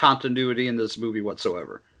continuity in this movie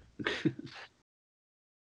whatsoever.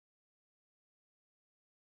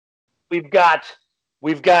 We've got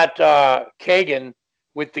Kagan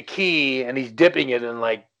with the key, and he's dipping it in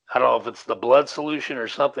I don't know if it's the blood solution or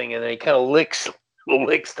something, and then he kind of licks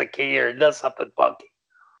the key or does something funky.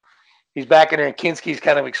 He's back in there, and Kinski's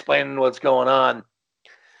kind of explaining what's going on,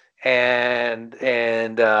 and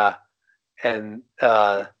yeah,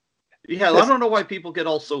 I don't know why people get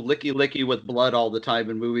all so licky with blood all the time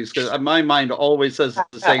in movies, because my mind always says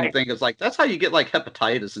the same thing. It's that's how you get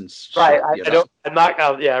hepatitis and shit. Right. I'm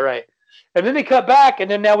not. Yeah, right. And then they cut back, and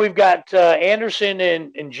then now we've got Anderson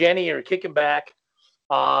and Jenny are kicking back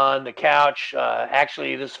on the couch.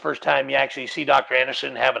 Actually, this is the first time you actually see Dr.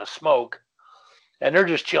 Anderson having a smoke, and they're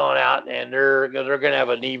just chilling out, and they're going to have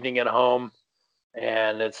an evening at home,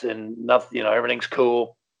 and it's in nothing. Everything's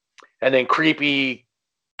cool. And then creepy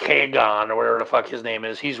Kagan, or whatever the fuck his name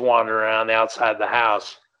is, he's wandering around outside the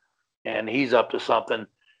house, and he's up to something.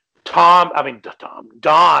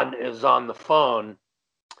 Don is on the phone,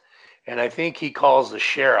 and I think he calls the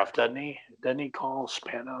sheriff, doesn't he? Doesn't he call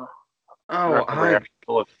Spano? Oh, I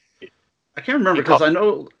can't remember because I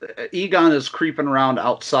know Egon is creeping around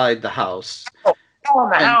outside the house. Oh,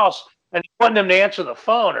 in the house, and he wanted them to answer the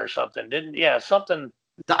phone or something, didn't? Yeah, something.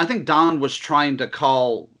 I think Don was trying to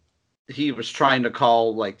call. He was trying to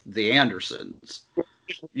call like the Andersons,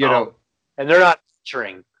 you know, and they're not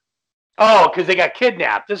answering. Oh, because they got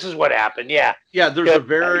kidnapped. This is what happened. Yeah. Yeah, there's a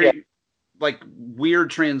very like weird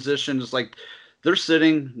transition. It's like they're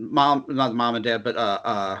sitting, not mom and dad, but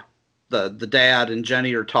the dad and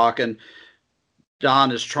Jenny are talking.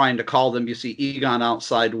 Don is trying to call them. You see Egon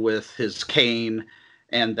outside with his cane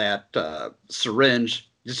and that syringe.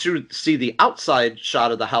 You see the outside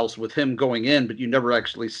shot of the house with him going in, but you never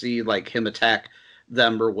actually see like him attack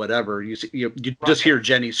them or whatever. You see, you just hear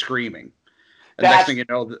Jenny screaming. And next thing you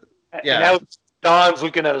know, yeah. And Don's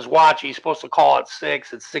looking at his watch. He's supposed to call at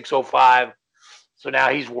 6. It's 6:05. So now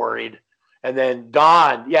he's worried. And then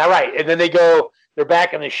Don, yeah, right. And then they're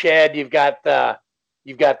back in the shed. You've got the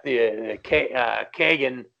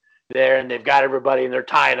Kagan there, and they've got everybody, and they're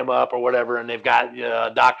tying them up or whatever, and they've got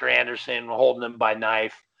Dr. Anderson holding them by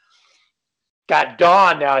knife. Got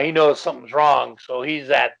Don now. He knows something's wrong, so he's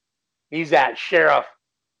at sheriff.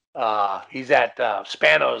 He's at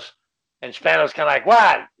Spanos, and Spanos kind of like,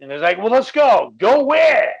 what? And he's like, well, let's go. Go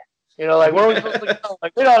where? Like, where are we supposed to go?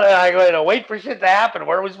 Like, we don't wait for shit to happen.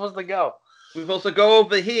 Where are we supposed to go? We're supposed to go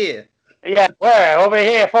over here. Yeah, where? Over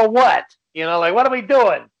here for what? Like, what are we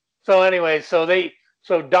doing? So anyway, so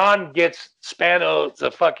Don gets Spano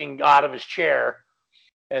the fucking out of his chair,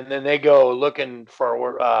 and then they go looking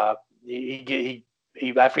for he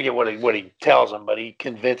I forget what he tells him, but he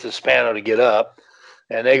convinces Spano to get up,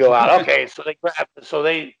 and they go out. Okay, so they grab,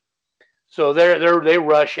 they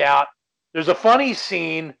rush out. There's a funny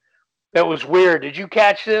scene that was weird. Did you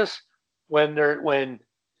catch this when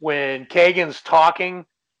Kagan's talking,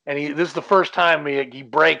 and this is the first time he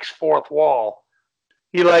breaks fourth wall.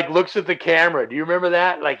 He like looks at the camera. Do you remember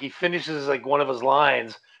that? Like he finishes like one of his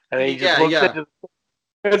lines, and he just looks at it.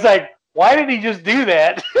 It's like, why did he just do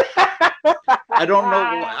that? I don't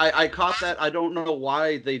know. I caught that. I don't know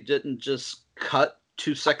why they didn't just cut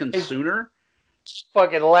 2 seconds sooner.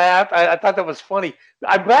 Fucking laughed. I thought that was funny.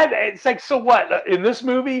 I'm glad. It's like, so what? In this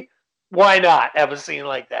movie, why not have a scene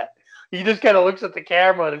like that? He just kind of looks at the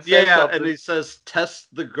camera and says something. And he says,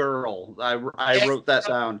 "Test the girl." I wrote that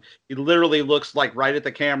down. He literally looks like right at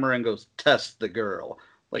the camera and goes, "Test the girl."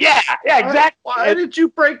 Like, yeah, exactly. Why did you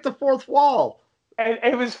break the fourth wall? And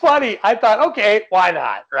it was funny. I thought, okay, why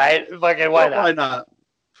not? Right? Fucking why not? Why not?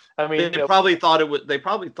 I mean, they probably thought it would. They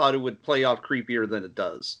probably thought it would play off creepier than it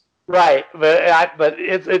does. Right, but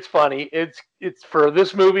it's funny. It's for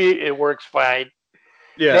this movie, it works fine.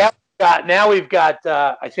 Yeah. Now we've got.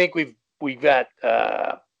 I think we got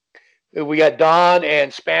Don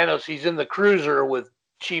and Spanos. He's in the cruiser with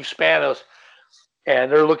Chief Spanos,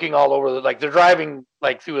 and they're looking all over. They're driving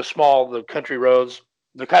like through the country roads.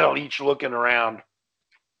 They're kind of each looking around.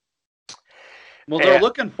 Well, they're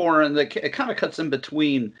looking for, and it kind of cuts in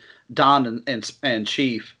between Don and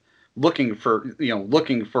Chief, looking for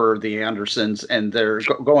the Andersons, and they're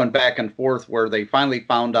going back and forth where they finally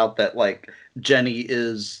found out that like Jenny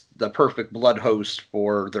is the perfect blood host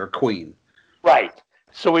for their queen. Right.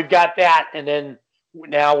 So we've got that, and then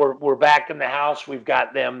now we're back in the house. We've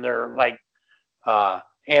got them. They're like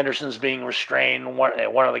Anderson's being restrained.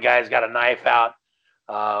 One of the guys got a knife out.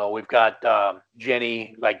 We've got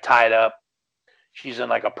Jenny like tied up. She's in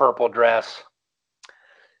like a purple dress,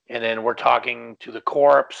 and then we're talking to the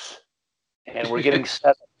corpse, and we're getting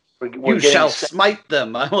set. You shall smite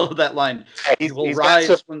them. I love that line. You will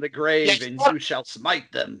rise from the grave, and you shall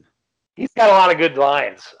smite them. He's got a lot of good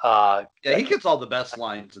lines. He gets all the best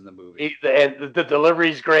lines in the movie. And the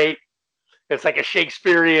delivery's great. It's like a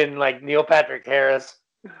Shakespearean, like Neil Patrick Harris.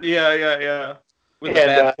 Yeah. With the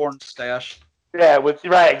bad porn stash. Yeah,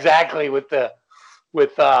 exactly. With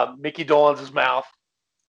Mickey Dolenz' mouth.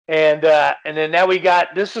 And then now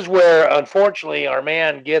this is where, unfortunately, our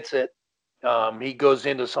man gets it. He goes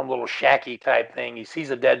into some little shacky type thing. He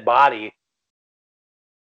sees a dead body.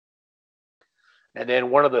 And then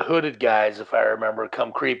one of the hooded guys, if I remember,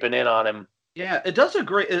 come creeping in on him. Yeah,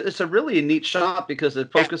 it's a really neat shot because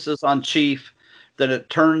it focuses on Chief, then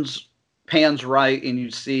it pans right, and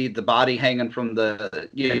you see the body hanging from the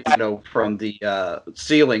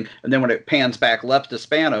ceiling, and then when it pans back left to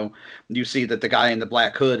Spano, you see that the guy in the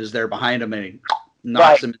black hood is there behind him, and he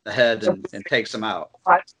knocks him in the head and takes him out.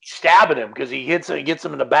 Stabbing him because he gets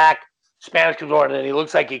him in the back. Spanish comes over, and then he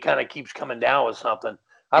looks like he kind of keeps coming down with something.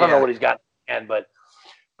 I don't know what he's got in hand, but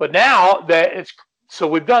now that it's so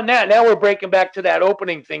we've done that. Now we're breaking back to that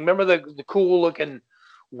opening thing. Remember the cool looking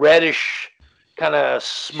reddish kind of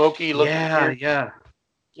smoky looking. Yeah.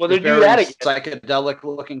 Well, they do that again. Psychedelic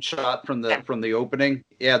looking shot from the opening.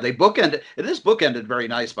 Yeah, they bookended. It is bookended very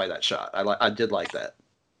nice by that shot. I did like that.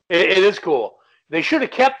 It is cool. They should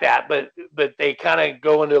have kept that, but they kind of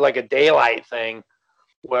go into like a daylight thing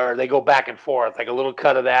where they go back and forth, like a little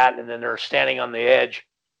cut of that, and then they're standing on the edge.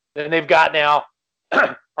 Then they've got now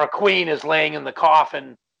our queen is laying in the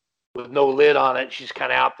coffin with no lid on it. She's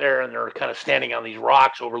kind of out there, and they're kind of standing on these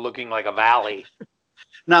rocks overlooking like a valley.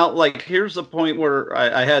 Now, like, here's a point where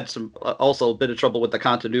I had some also a bit of trouble with the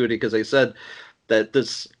continuity because they said that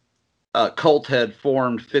this cult had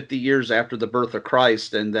formed 50 years after the birth of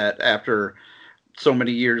Christ, and that after so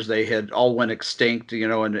many years they had all went extinct,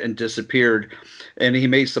 and disappeared. And he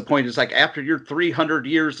makes the point, it's like, after your 300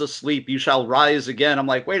 years of sleep, you shall rise again. I'm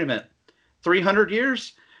like, wait a minute, 300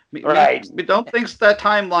 years? Right. We don't think that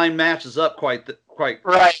timeline matches up quite right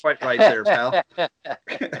there, pal.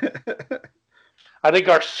 I think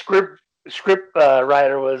our script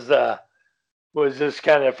writer was just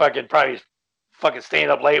kind of probably staying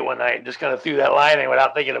up late one night and just kind of threw that line in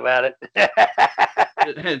without thinking about it.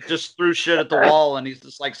 Just threw shit at the wall, and he's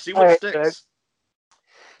just like, see what sticks.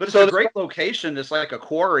 But it's a great location. It's like a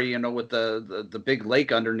quarry, with the big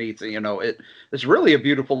lake underneath. It's really a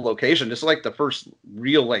beautiful location. It's like the first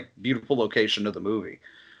real beautiful location of the movie.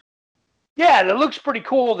 Yeah, and it looks pretty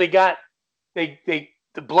cool. The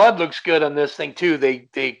blood looks good on this thing too.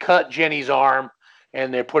 They cut Jenny's arm,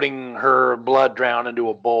 and they're putting her blood down into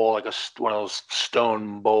a bowl, like one of those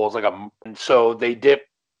stone bowls, and so they dip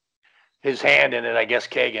his hand in it, I guess,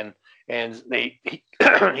 Kagan, and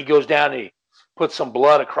he goes down and he puts some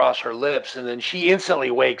blood across her lips, and then she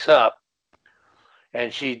instantly wakes up,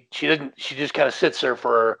 and she just kind of sits there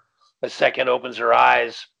for a second, opens her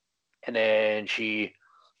eyes, and then she's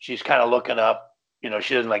kind of looking up.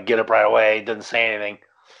 She doesn't get up right away, doesn't say anything,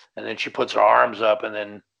 and then she puts her arms up, and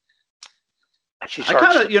then she starts.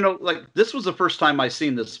 I kind of, this was the first time I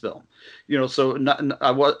seen this film, so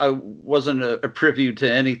I wasn't a preview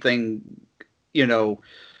to anything, to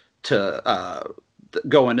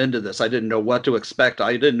going into this. I didn't know what to expect.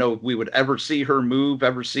 I didn't know if we would ever see her move,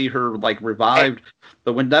 ever see her revived.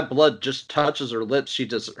 But when that blood just touches her lips,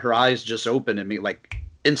 her eyes just open in me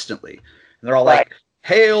instantly, and they're all like,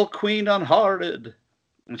 "Hail, Queen Unhearted!"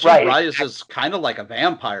 And she rises kind of like a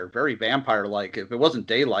vampire, very vampire-like. If it wasn't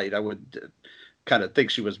daylight, I would kind of think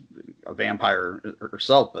she was a vampire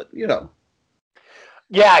herself, but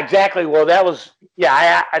Yeah, exactly. Well, that was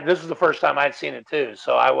this is the first time I'd seen it too,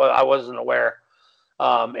 so I wasn't aware.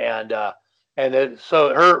 And then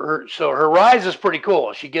so her rise is pretty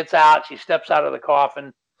cool. She gets out, she steps out of the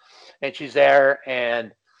coffin, and she's there,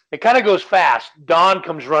 and it kind of goes fast. Don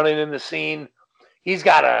comes running in the scene. He's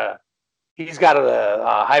got a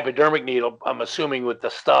hypodermic needle, I'm assuming, with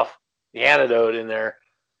the antidote in there,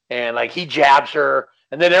 and he jabs her,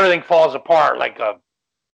 and then everything falls apart.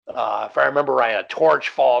 If I remember right, a torch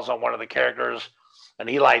falls on one of the characters, and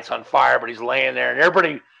he lights on fire, but he's laying there, and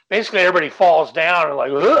everybody falls down, and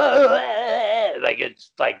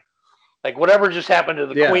it's like whatever just happened to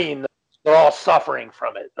the queen. They're all suffering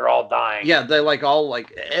from it. They're all dying. Yeah, they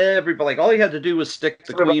everybody. All you had to do was stick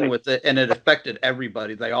the queen with it, and it affected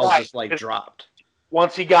everybody. They all just dropped.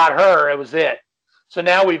 Once he got her, it was it. So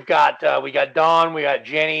now we got Dawn, we got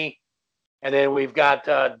Jenny, and then we've got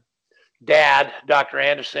Dad, Dr.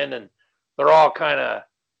 Anderson, and they're all kind of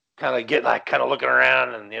looking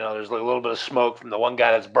around, and there's a little bit of smoke from the one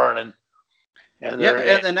guy that's burning.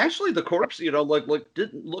 And actually the corpse,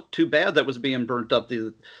 didn't look too bad that was being burnt up.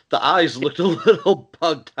 The eyes looked a little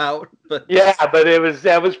bugged out, but but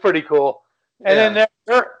that was pretty cool. And then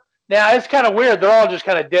now it's kind of weird. They're all just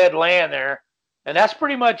kind of dead laying there, and that's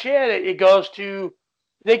pretty much it. It goes to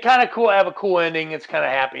they kind of have a cool ending. It's kind of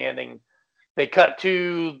happy ending. They cut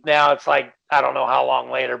to now. It's I don't know how long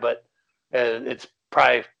later, but it's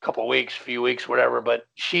probably a couple weeks, few weeks, whatever. But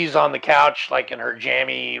she's on the couch in her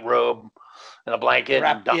jammy robe and a blanket.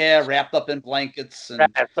 Wrapped up in blankets. And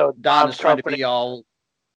so Don's trying to be all,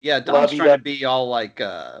 Don's trying to be all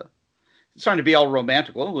he's trying to be all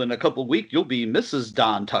romantic. Well, in a couple of weeks, you'll be Mrs.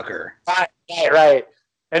 Don Tucker. Right.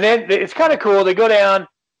 And then it's kind of cool. They go down.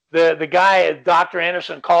 The guy, Dr.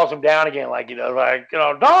 Anderson, calls him down again, Don,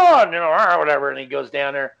 or whatever. And he goes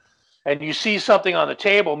down there, and you see something on the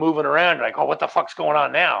table moving around. You're like, oh, what the fuck's going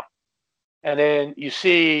on now? And then you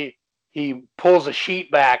see he pulls a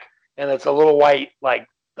sheet back, and it's a little white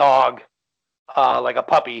dog, like a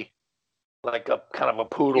puppy, like a kind of a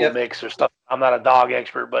poodle mix or stuff. I'm not a dog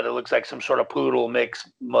expert, but it looks like some sort of poodle mix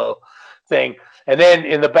thing. And then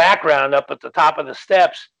in the background, up at the top of the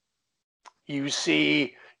steps, you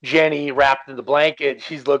see Jenny wrapped in the blanket.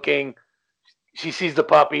 She's looking. She sees the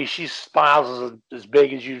puppy. She smiles as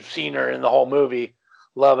big as you've seen her in the whole movie,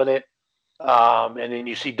 loving it. And then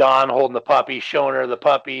you see Don holding the puppy, showing her the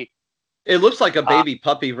puppy. It looks like a baby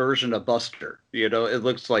puppy version of Buster. It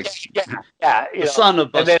looks like the son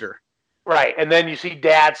of Buster. Right. And then you see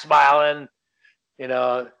Dad smiling.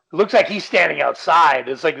 It looks like he's standing outside.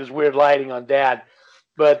 It's like this weird lighting on Dad.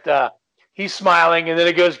 But he's smiling, and then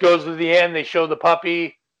it goes to the end. They show the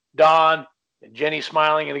puppy, Don, and Jenny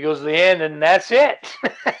smiling, and it goes to the end, and that's it.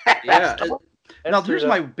 Now, here's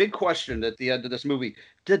my big question at the end of this movie.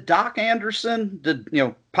 Did Doc Anderson,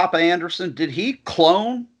 Papa Anderson, did he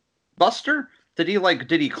clone Buster? Did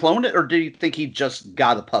he clone it, or did he think he just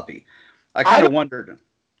got a puppy? I kind of wondered.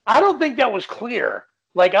 I don't think that was clear.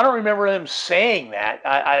 Like, I don't remember them saying that.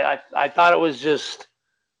 I thought it was just,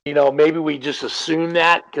 maybe we just assume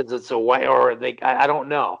that because it's a white, or I don't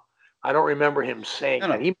know. I don't remember him saying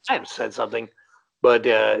that. He might have said something, but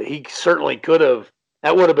he certainly could have.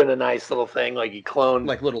 That would have been a nice little thing. Like he cloned,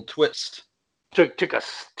 like little twist. Took a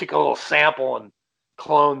little sample and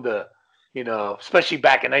cloned the, especially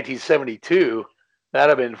back in 1972. That'd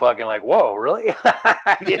have been fucking like, whoa, really?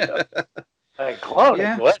 Like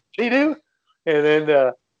cloning. What did he do? And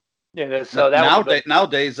then, so that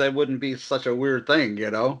nowadays that wouldn't be such a weird thing,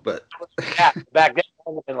 But back then, I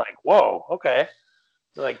would have been like, whoa, okay.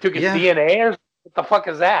 Like took his DNA, or what the fuck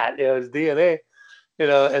is that? His DNA,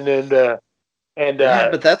 and then.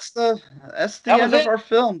 But that's the end of our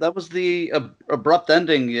film. That was the abrupt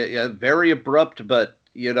ending. Very abrupt, but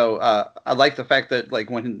I like the fact that like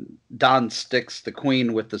when Don sticks the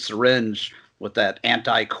Queen with the syringe with that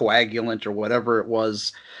anticoagulant or whatever it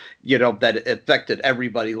was, that it affected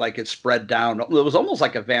everybody. Like it spread down. It was almost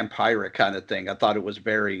like a vampiric kind of thing. I thought it was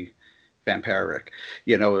very vampiric.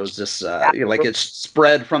 It was just like it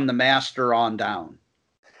spread from the master on down.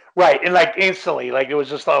 Right, and like instantly, like it was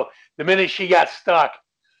just like the minute she got stuck,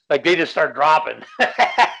 like they just started dropping.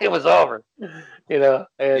 It was over, And,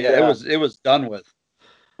 it was done with.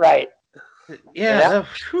 Right. Yeah.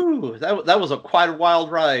 That was quite a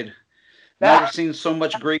wild ride. Never seen so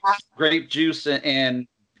much grape juice and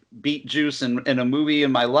beet juice in a movie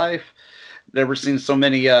in my life. Never seen so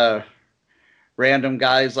many random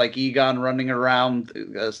guys like Egon running around,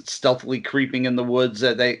 stealthily creeping in the woods.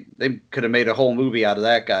 That they could have made a whole movie out of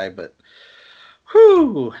that guy, but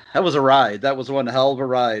that was a ride. That was one hell of a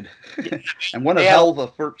ride, and one hell of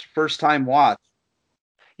a first time watch.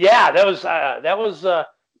 Yeah, that was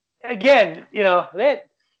again, that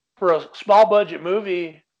for a small budget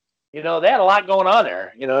movie, they had a lot going on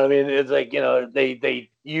there. I mean, it's like they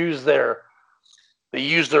used their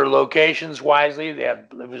locations wisely.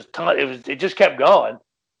 It just kept going.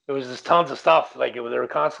 It was just tons of stuff. Like they were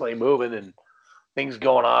constantly moving and things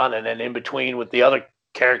going on, and then in between with the other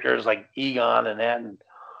characters like Egon and that, and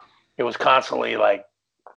it was constantly like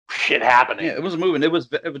shit happening. Yeah, it was moving. It was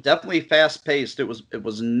definitely fast paced. It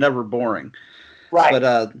was never boring. Right.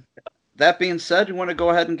 But that being said, you want to go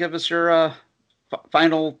ahead and give us your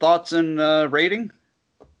final thoughts and rating?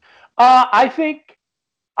 I think.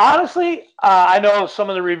 Honestly, I know some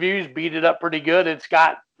of the reviews beat it up pretty good. It's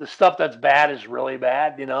got the stuff that's bad is really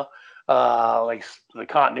bad, like the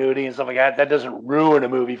continuity and stuff like that. That doesn't ruin a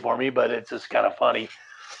movie for me, but it's just kind of funny.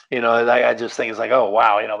 I just think it's like, oh,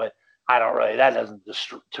 wow, but I don't really, that doesn't,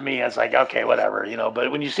 to me, it's like, okay, whatever,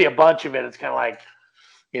 but when you see a bunch of it, it's kind of like,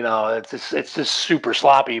 it's just super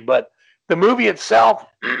sloppy. But the movie itself,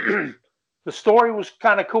 the story was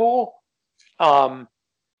kind of cool.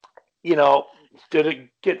 Did it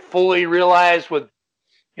get fully realized with,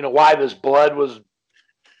 why this blood was,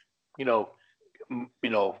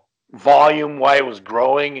 volume, why it was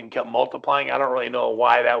growing and kept multiplying? I don't really know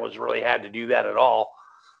why that was really had to do that at all.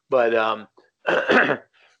 But,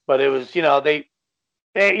 but it was, they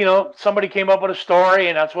somebody came up with a story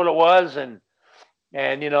and that's what it was. And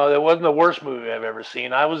it wasn't the worst movie I've ever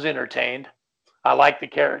seen. I was entertained. I liked the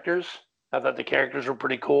characters. I thought the characters were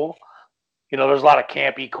pretty cool. There's a lot of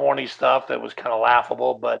campy, corny stuff that was kind of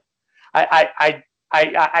laughable, but I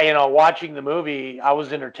watching the movie, I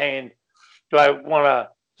was entertained. Do I want to?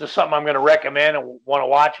 Is this something I'm going to recommend and want to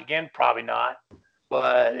watch again? Probably not.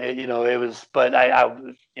 But it was. But I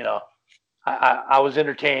was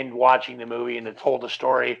entertained watching the movie, and it told the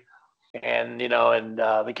story, and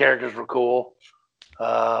the characters were cool.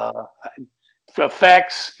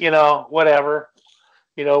 Effects, whatever,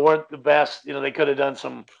 weren't the best. They could have done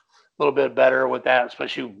some. Little bit better with that,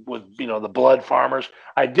 especially with the blood farmers.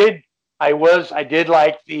 I I did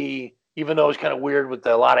like even though it was kind of weird with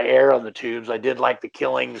a lot of air on the tubes, I did like the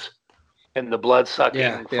killings and the blood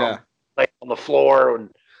sucking from like on the floor when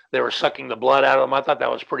they were sucking the blood out of them. I thought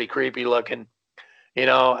that was pretty creepy looking, you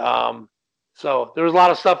know. So there was a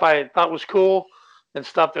lot of stuff I thought was cool and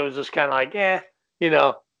stuff that was just kind of like, you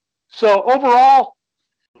know. So overall,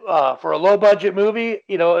 for a low budget movie,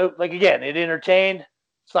 you know, like again, it entertained.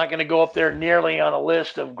 It's not going to go up there nearly on a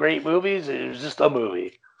list of great movies. It was just a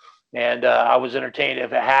movie. And I was entertained.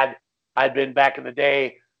 If I'd been back in the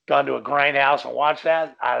day, gone to a grindhouse and watched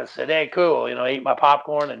that, I'd have said, hey, cool, you know, ate my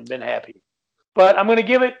popcorn and been happy. But I'm going to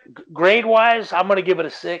give it, grade-wise, I'm going to give it a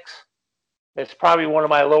 6. It's probably one of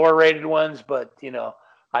my lower rated ones, but, you know,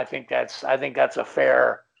 I think that's a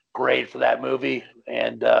fair grade for that movie.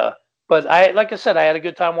 And but like I said, I had a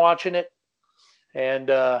good time watching it. And,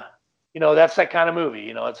 you know, that's that kind of movie.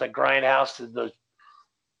 You know, it's like grindhouse.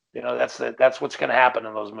 You know, that's what's going to happen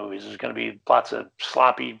in those movies. There's going to be lots of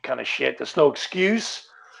sloppy kind of shit. There's no excuse,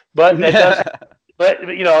 but that does. But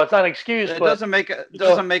you know, it's not an excuse. It doesn't make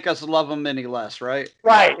us love them any less, right?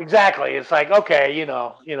 Right, exactly. It's like, okay, you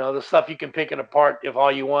know, the stuff you can pick it apart if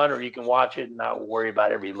all you want, or you can watch it and not worry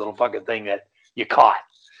about every little fucking thing that you caught.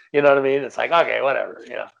 You know what I mean? It's like, okay, whatever.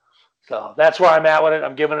 You know. So that's where I'm at with it.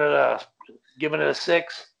 I'm giving it a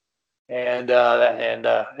 6, and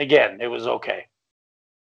again, it was okay.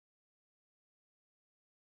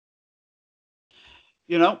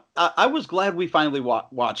 You know, I was glad we finally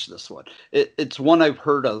watched this one. It's one I've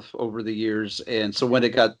heard of over the years, and so when it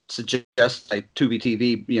got suggested by Tubi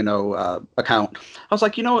TV, you know, account, I was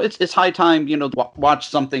like, you know, it's high time, you know, watch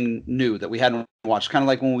something new that we hadn't watched. Kind of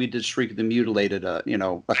like when we did Shriek of the Mutilated, you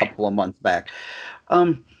know, a couple of months back.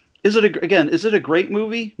 Is it a great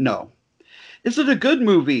movie? No. Is it a good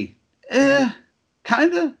movie?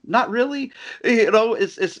 Kind of, not really. You know,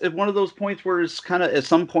 it's one of those points where it's kind of, at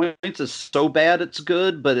some points it's so bad it's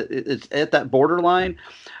good, but it's at that borderline.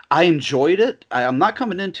 I enjoyed it. I'm not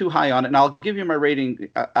coming in too high on it, and I'll give you my rating.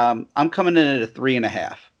 I'm coming in at a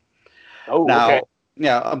 3.5. Oh, now, okay.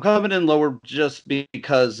 Yeah, I'm coming in lower just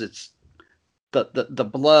because it's the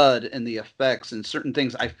blood and the effects and certain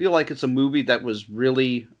things. I feel like it's a movie that was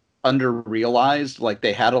really under-realized. Like,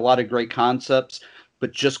 they had a lot of great concepts,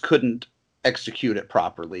 but just couldn't execute it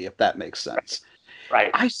properly, if that makes sense. Right.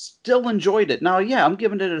 I still enjoyed it. Now, yeah, I'm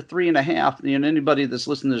giving it a 3.5. And anybody that's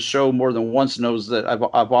listened to the show more than once knows that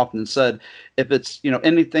I've often said, if it's, you know,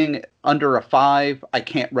 anything under a 5, I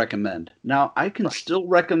can't recommend. Now, I can still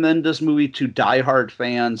recommend this movie to diehard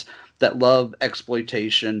fans that love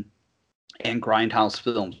exploitation and grindhouse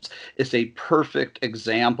films. It's a perfect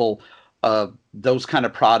example of those kind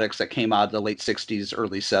of products that came out of the late 60s,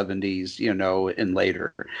 early 70s, you know, and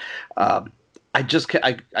later. I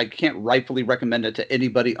can't rightfully recommend it to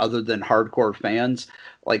anybody other than hardcore fans.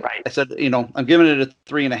 Like I said, you know, I'm giving it a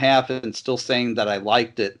 3.5 and still saying that I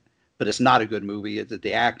liked it, but it's not a good movie.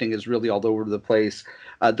 The acting is really all over the place.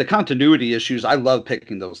 The continuity issues, I love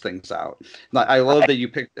picking those things out. I love that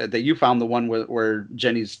you found the one where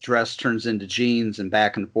Jenny's dress turns into jeans and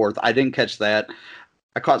back and forth. I didn't catch that.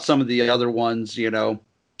 I caught some of the other ones, you know,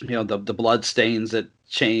 the blood stains that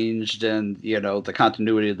changed, and, you know, the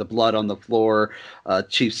continuity of the blood on the floor,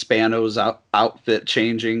 Chief Spano's outfit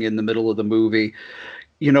changing in the middle of the movie,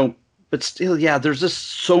 you know, but still, yeah, there's just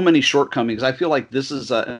so many shortcomings. I feel like this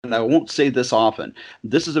is, and I won't say this often,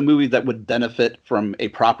 this is a movie that would benefit from a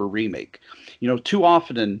proper remake. You know, too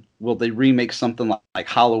often will they remake something like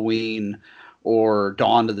Halloween or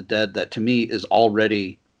Dawn of the Dead that to me is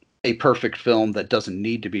already a perfect film that doesn't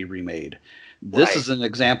need to be remade. This is an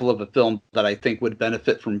example of a film that I think would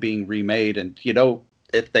benefit from being remade. And, you know,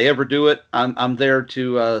 if they ever do it, I'm there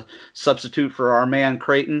to substitute for our man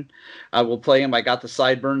Creighton. I will play him. I got the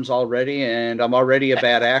sideburns already, and I'm already a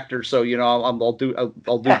bad actor, so, you know, I'll do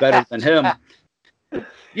better than him.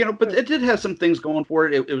 You know, but it did have some things going for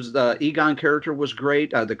it. It was the Egon character was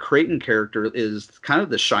great. The Creighton character is kind of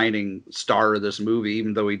the shining star of this movie,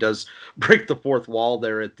 even though he does break the fourth wall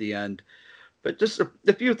there at the end. But just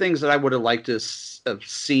a few things that I would have liked to have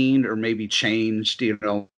seen or maybe changed, you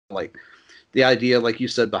know, like the idea, like you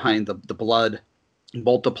said, behind the blood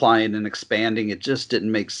multiplying and expanding, it just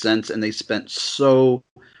didn't make sense. And they spent so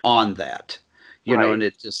on that, you know, and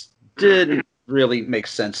it just didn't really make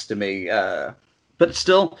sense to me. But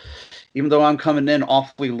still, even though I'm coming in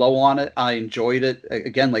awfully low on it, I enjoyed it.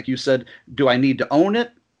 Again, like you said, do I need to own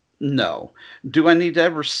it? No. Do I need to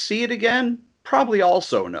ever see it again? Probably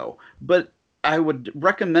also no. But I would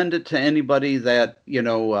recommend it to anybody that, you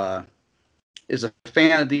know, is a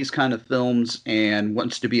fan of these kind of films and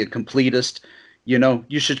wants to be a completist.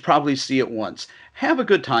 You should probably see it once. Have a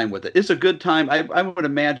good time with it. It's a good time. I would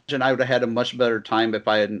imagine I would have had a much better time if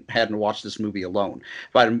I hadn't watched this movie alone.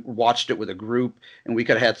 If I had watched it with a group and we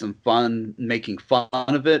could have had some fun making fun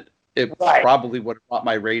of it, it probably would have brought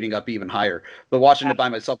my rating up even higher. But watching it by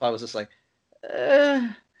myself, I was just like,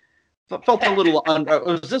 felt a little it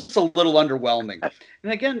was just a little underwhelming.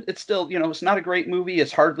 And again, it's still, it's not a great movie.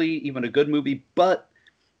 It's hardly even a good movie, but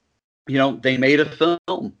they made a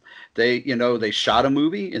film. They shot a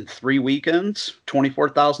movie in 3 weekends,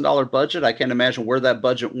 $24,000 budget. I can't imagine where that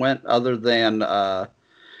budget went other than,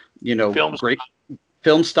 great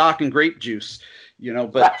film stock and grape juice,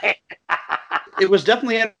 but it was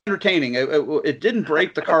definitely entertaining. It didn't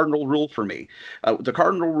break the cardinal rule for me. The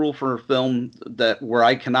cardinal rule for a film where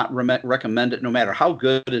I cannot recommend it, no matter how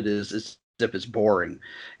good it is if it's boring.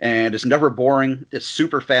 And it's never boring. It's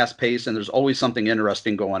super fast paced, and there's always something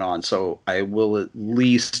interesting going on. So I will at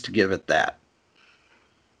least give it that.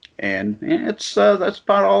 And it's that's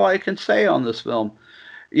about all I can say on this film.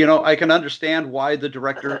 I can understand why the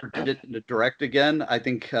director didn't direct again. I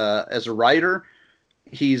think as a writer,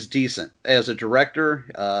 he's decent. As a director,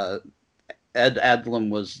 Ed Adlum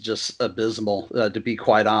was just abysmal, to be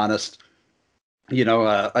quite honest.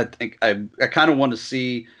 I think I kind of want to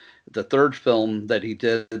see the third film that he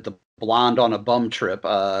did, The Blonde on a Bum Trip,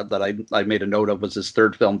 that I made a note of, was his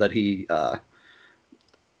third film that he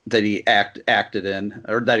acted in,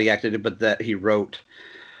 but that he wrote.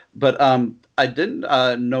 But I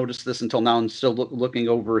didn't notice this until now. I'm still looking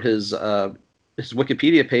over his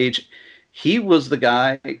Wikipedia page. He was the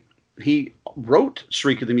guy. He wrote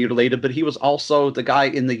Shriek of the Mutilated, but he was also the guy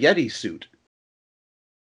in the Yeti suit.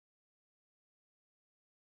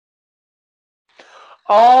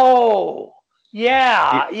 Oh,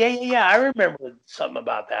 yeah. I remember something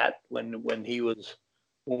about that when we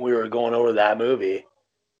were going over that movie.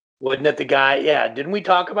 Wasn't it the guy? Yeah, didn't we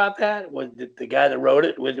talk about that? Was it the guy that wrote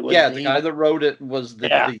it? The guy that wrote it was the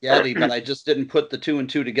Yeti, but I just didn't put the two and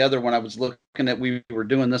two together when I was looking at we were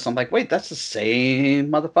doing this. I'm like, wait, that's the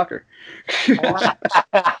same motherfucker.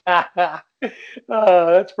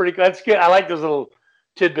 That's pretty good. That's good. I like those little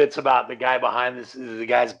tidbits about the guy behind this, the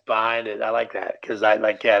guys behind it. I like that because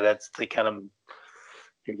that's the kind of,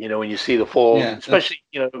 when you see the full, especially,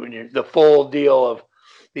 when you're the full deal of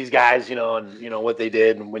these guys, and what they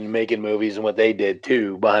did, and when you're making movies and what they did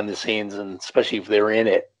too behind the scenes, and especially if they were in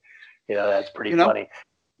it, that's pretty funny.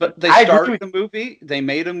 But they started the movie, they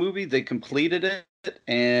made a movie, they completed it,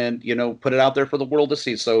 and put it out there for the world to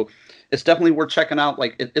see. So it's definitely worth checking out.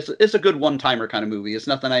 Like it's a good one-timer kind of movie. It's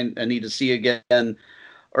nothing I need to see again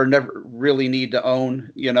or never really need to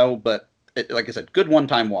own. But like I said, good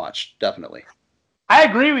one-time watch, definitely. I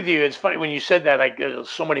agree with you. It's funny when you said that. Like, there's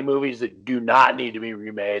so many movies that do not need to be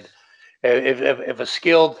remade. If a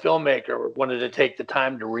skilled filmmaker wanted to take the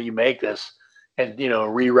time to remake this and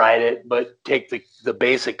rewrite it, but take the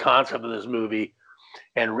basic concept of this movie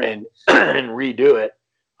and redo it,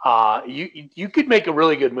 you could make a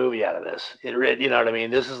really good movie out of this. You know what I mean?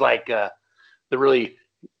 This is like the really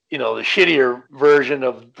the shittier version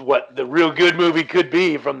of what the real good movie could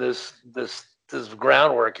be from this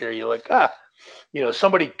groundwork here. You're like,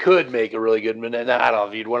 somebody could make a really good movie. And I don't know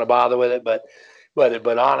if you'd want to bother with it, but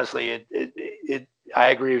honestly, I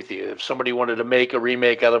agree with you. If somebody wanted to make a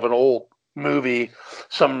remake out of an old movie,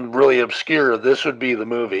 something really obscure, this would be the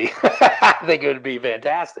movie. I think it would be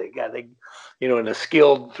fantastic. I think, in a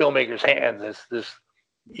skilled filmmaker's hand, this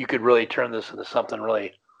you could really turn this into something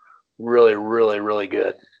really, really, really, really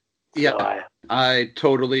good. Yeah, so I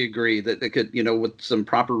totally agree that it could, with some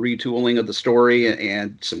proper retooling of the story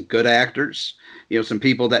and some good actors, some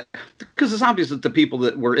people that, because it's obvious that the people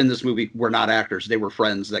that were in this movie were not actors. They were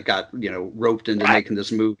friends that got, roped into making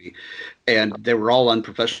this movie, and they were all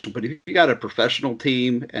unprofessional. But if you got a professional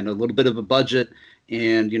team and a little bit of a budget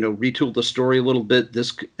and, retool the story a little bit,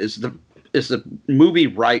 this is the movie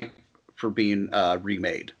right for being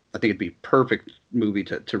remade. I think it'd be perfect movie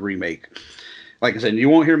to remake. Like I said, you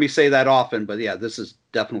won't hear me say that often, but yeah, this is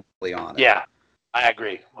definitely on it. Yeah, I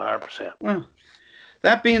agree 100%. Well,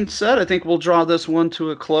 that being said, I think we'll draw this one to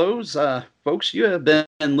a close. Folks, you have been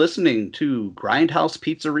listening to Grindhouse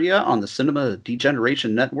Pizzeria on the Cinema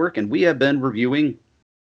Degeneration Network, and we have been reviewing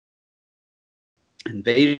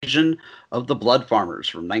Invasion of the Blood Farmers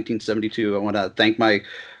from 1972. I want to thank my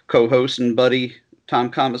co-host and buddy, Tom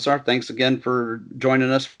Commissar. Thanks again for joining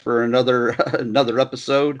us for another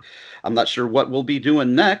episode. I'm not sure what we'll be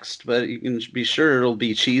doing next, but you can be sure it'll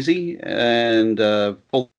be cheesy and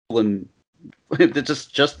full and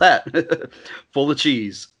just that full of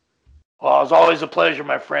cheese. Well, it was always a pleasure,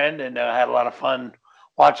 my friend, and I had a lot of fun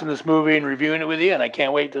watching this movie and reviewing it with you, and I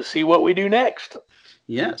can't wait to see what we do next.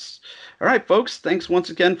 Yes. All right, folks. Thanks once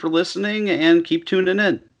again for listening, and keep tuning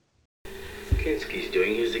in. Kinski's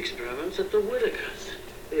doing his experiments at the Whitakers.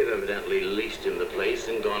 They've evidently leased him the place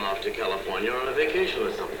and gone off to California on a vacation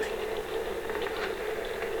or something.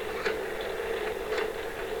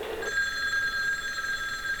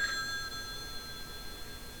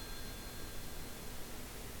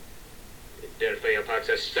 Der Feierparks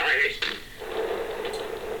astonished.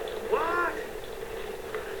 What?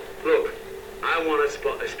 Look, I want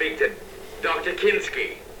to speak to Dr.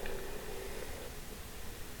 Kinski.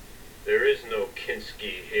 There is no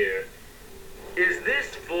Kinski here. Is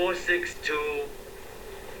this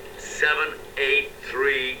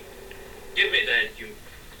 462-783? Give me that, you...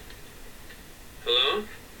 Hello?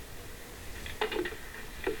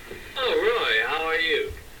 Oh, Roy, how are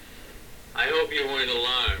you? I hope you weren't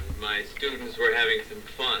alarmed. My students were having some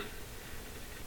fun.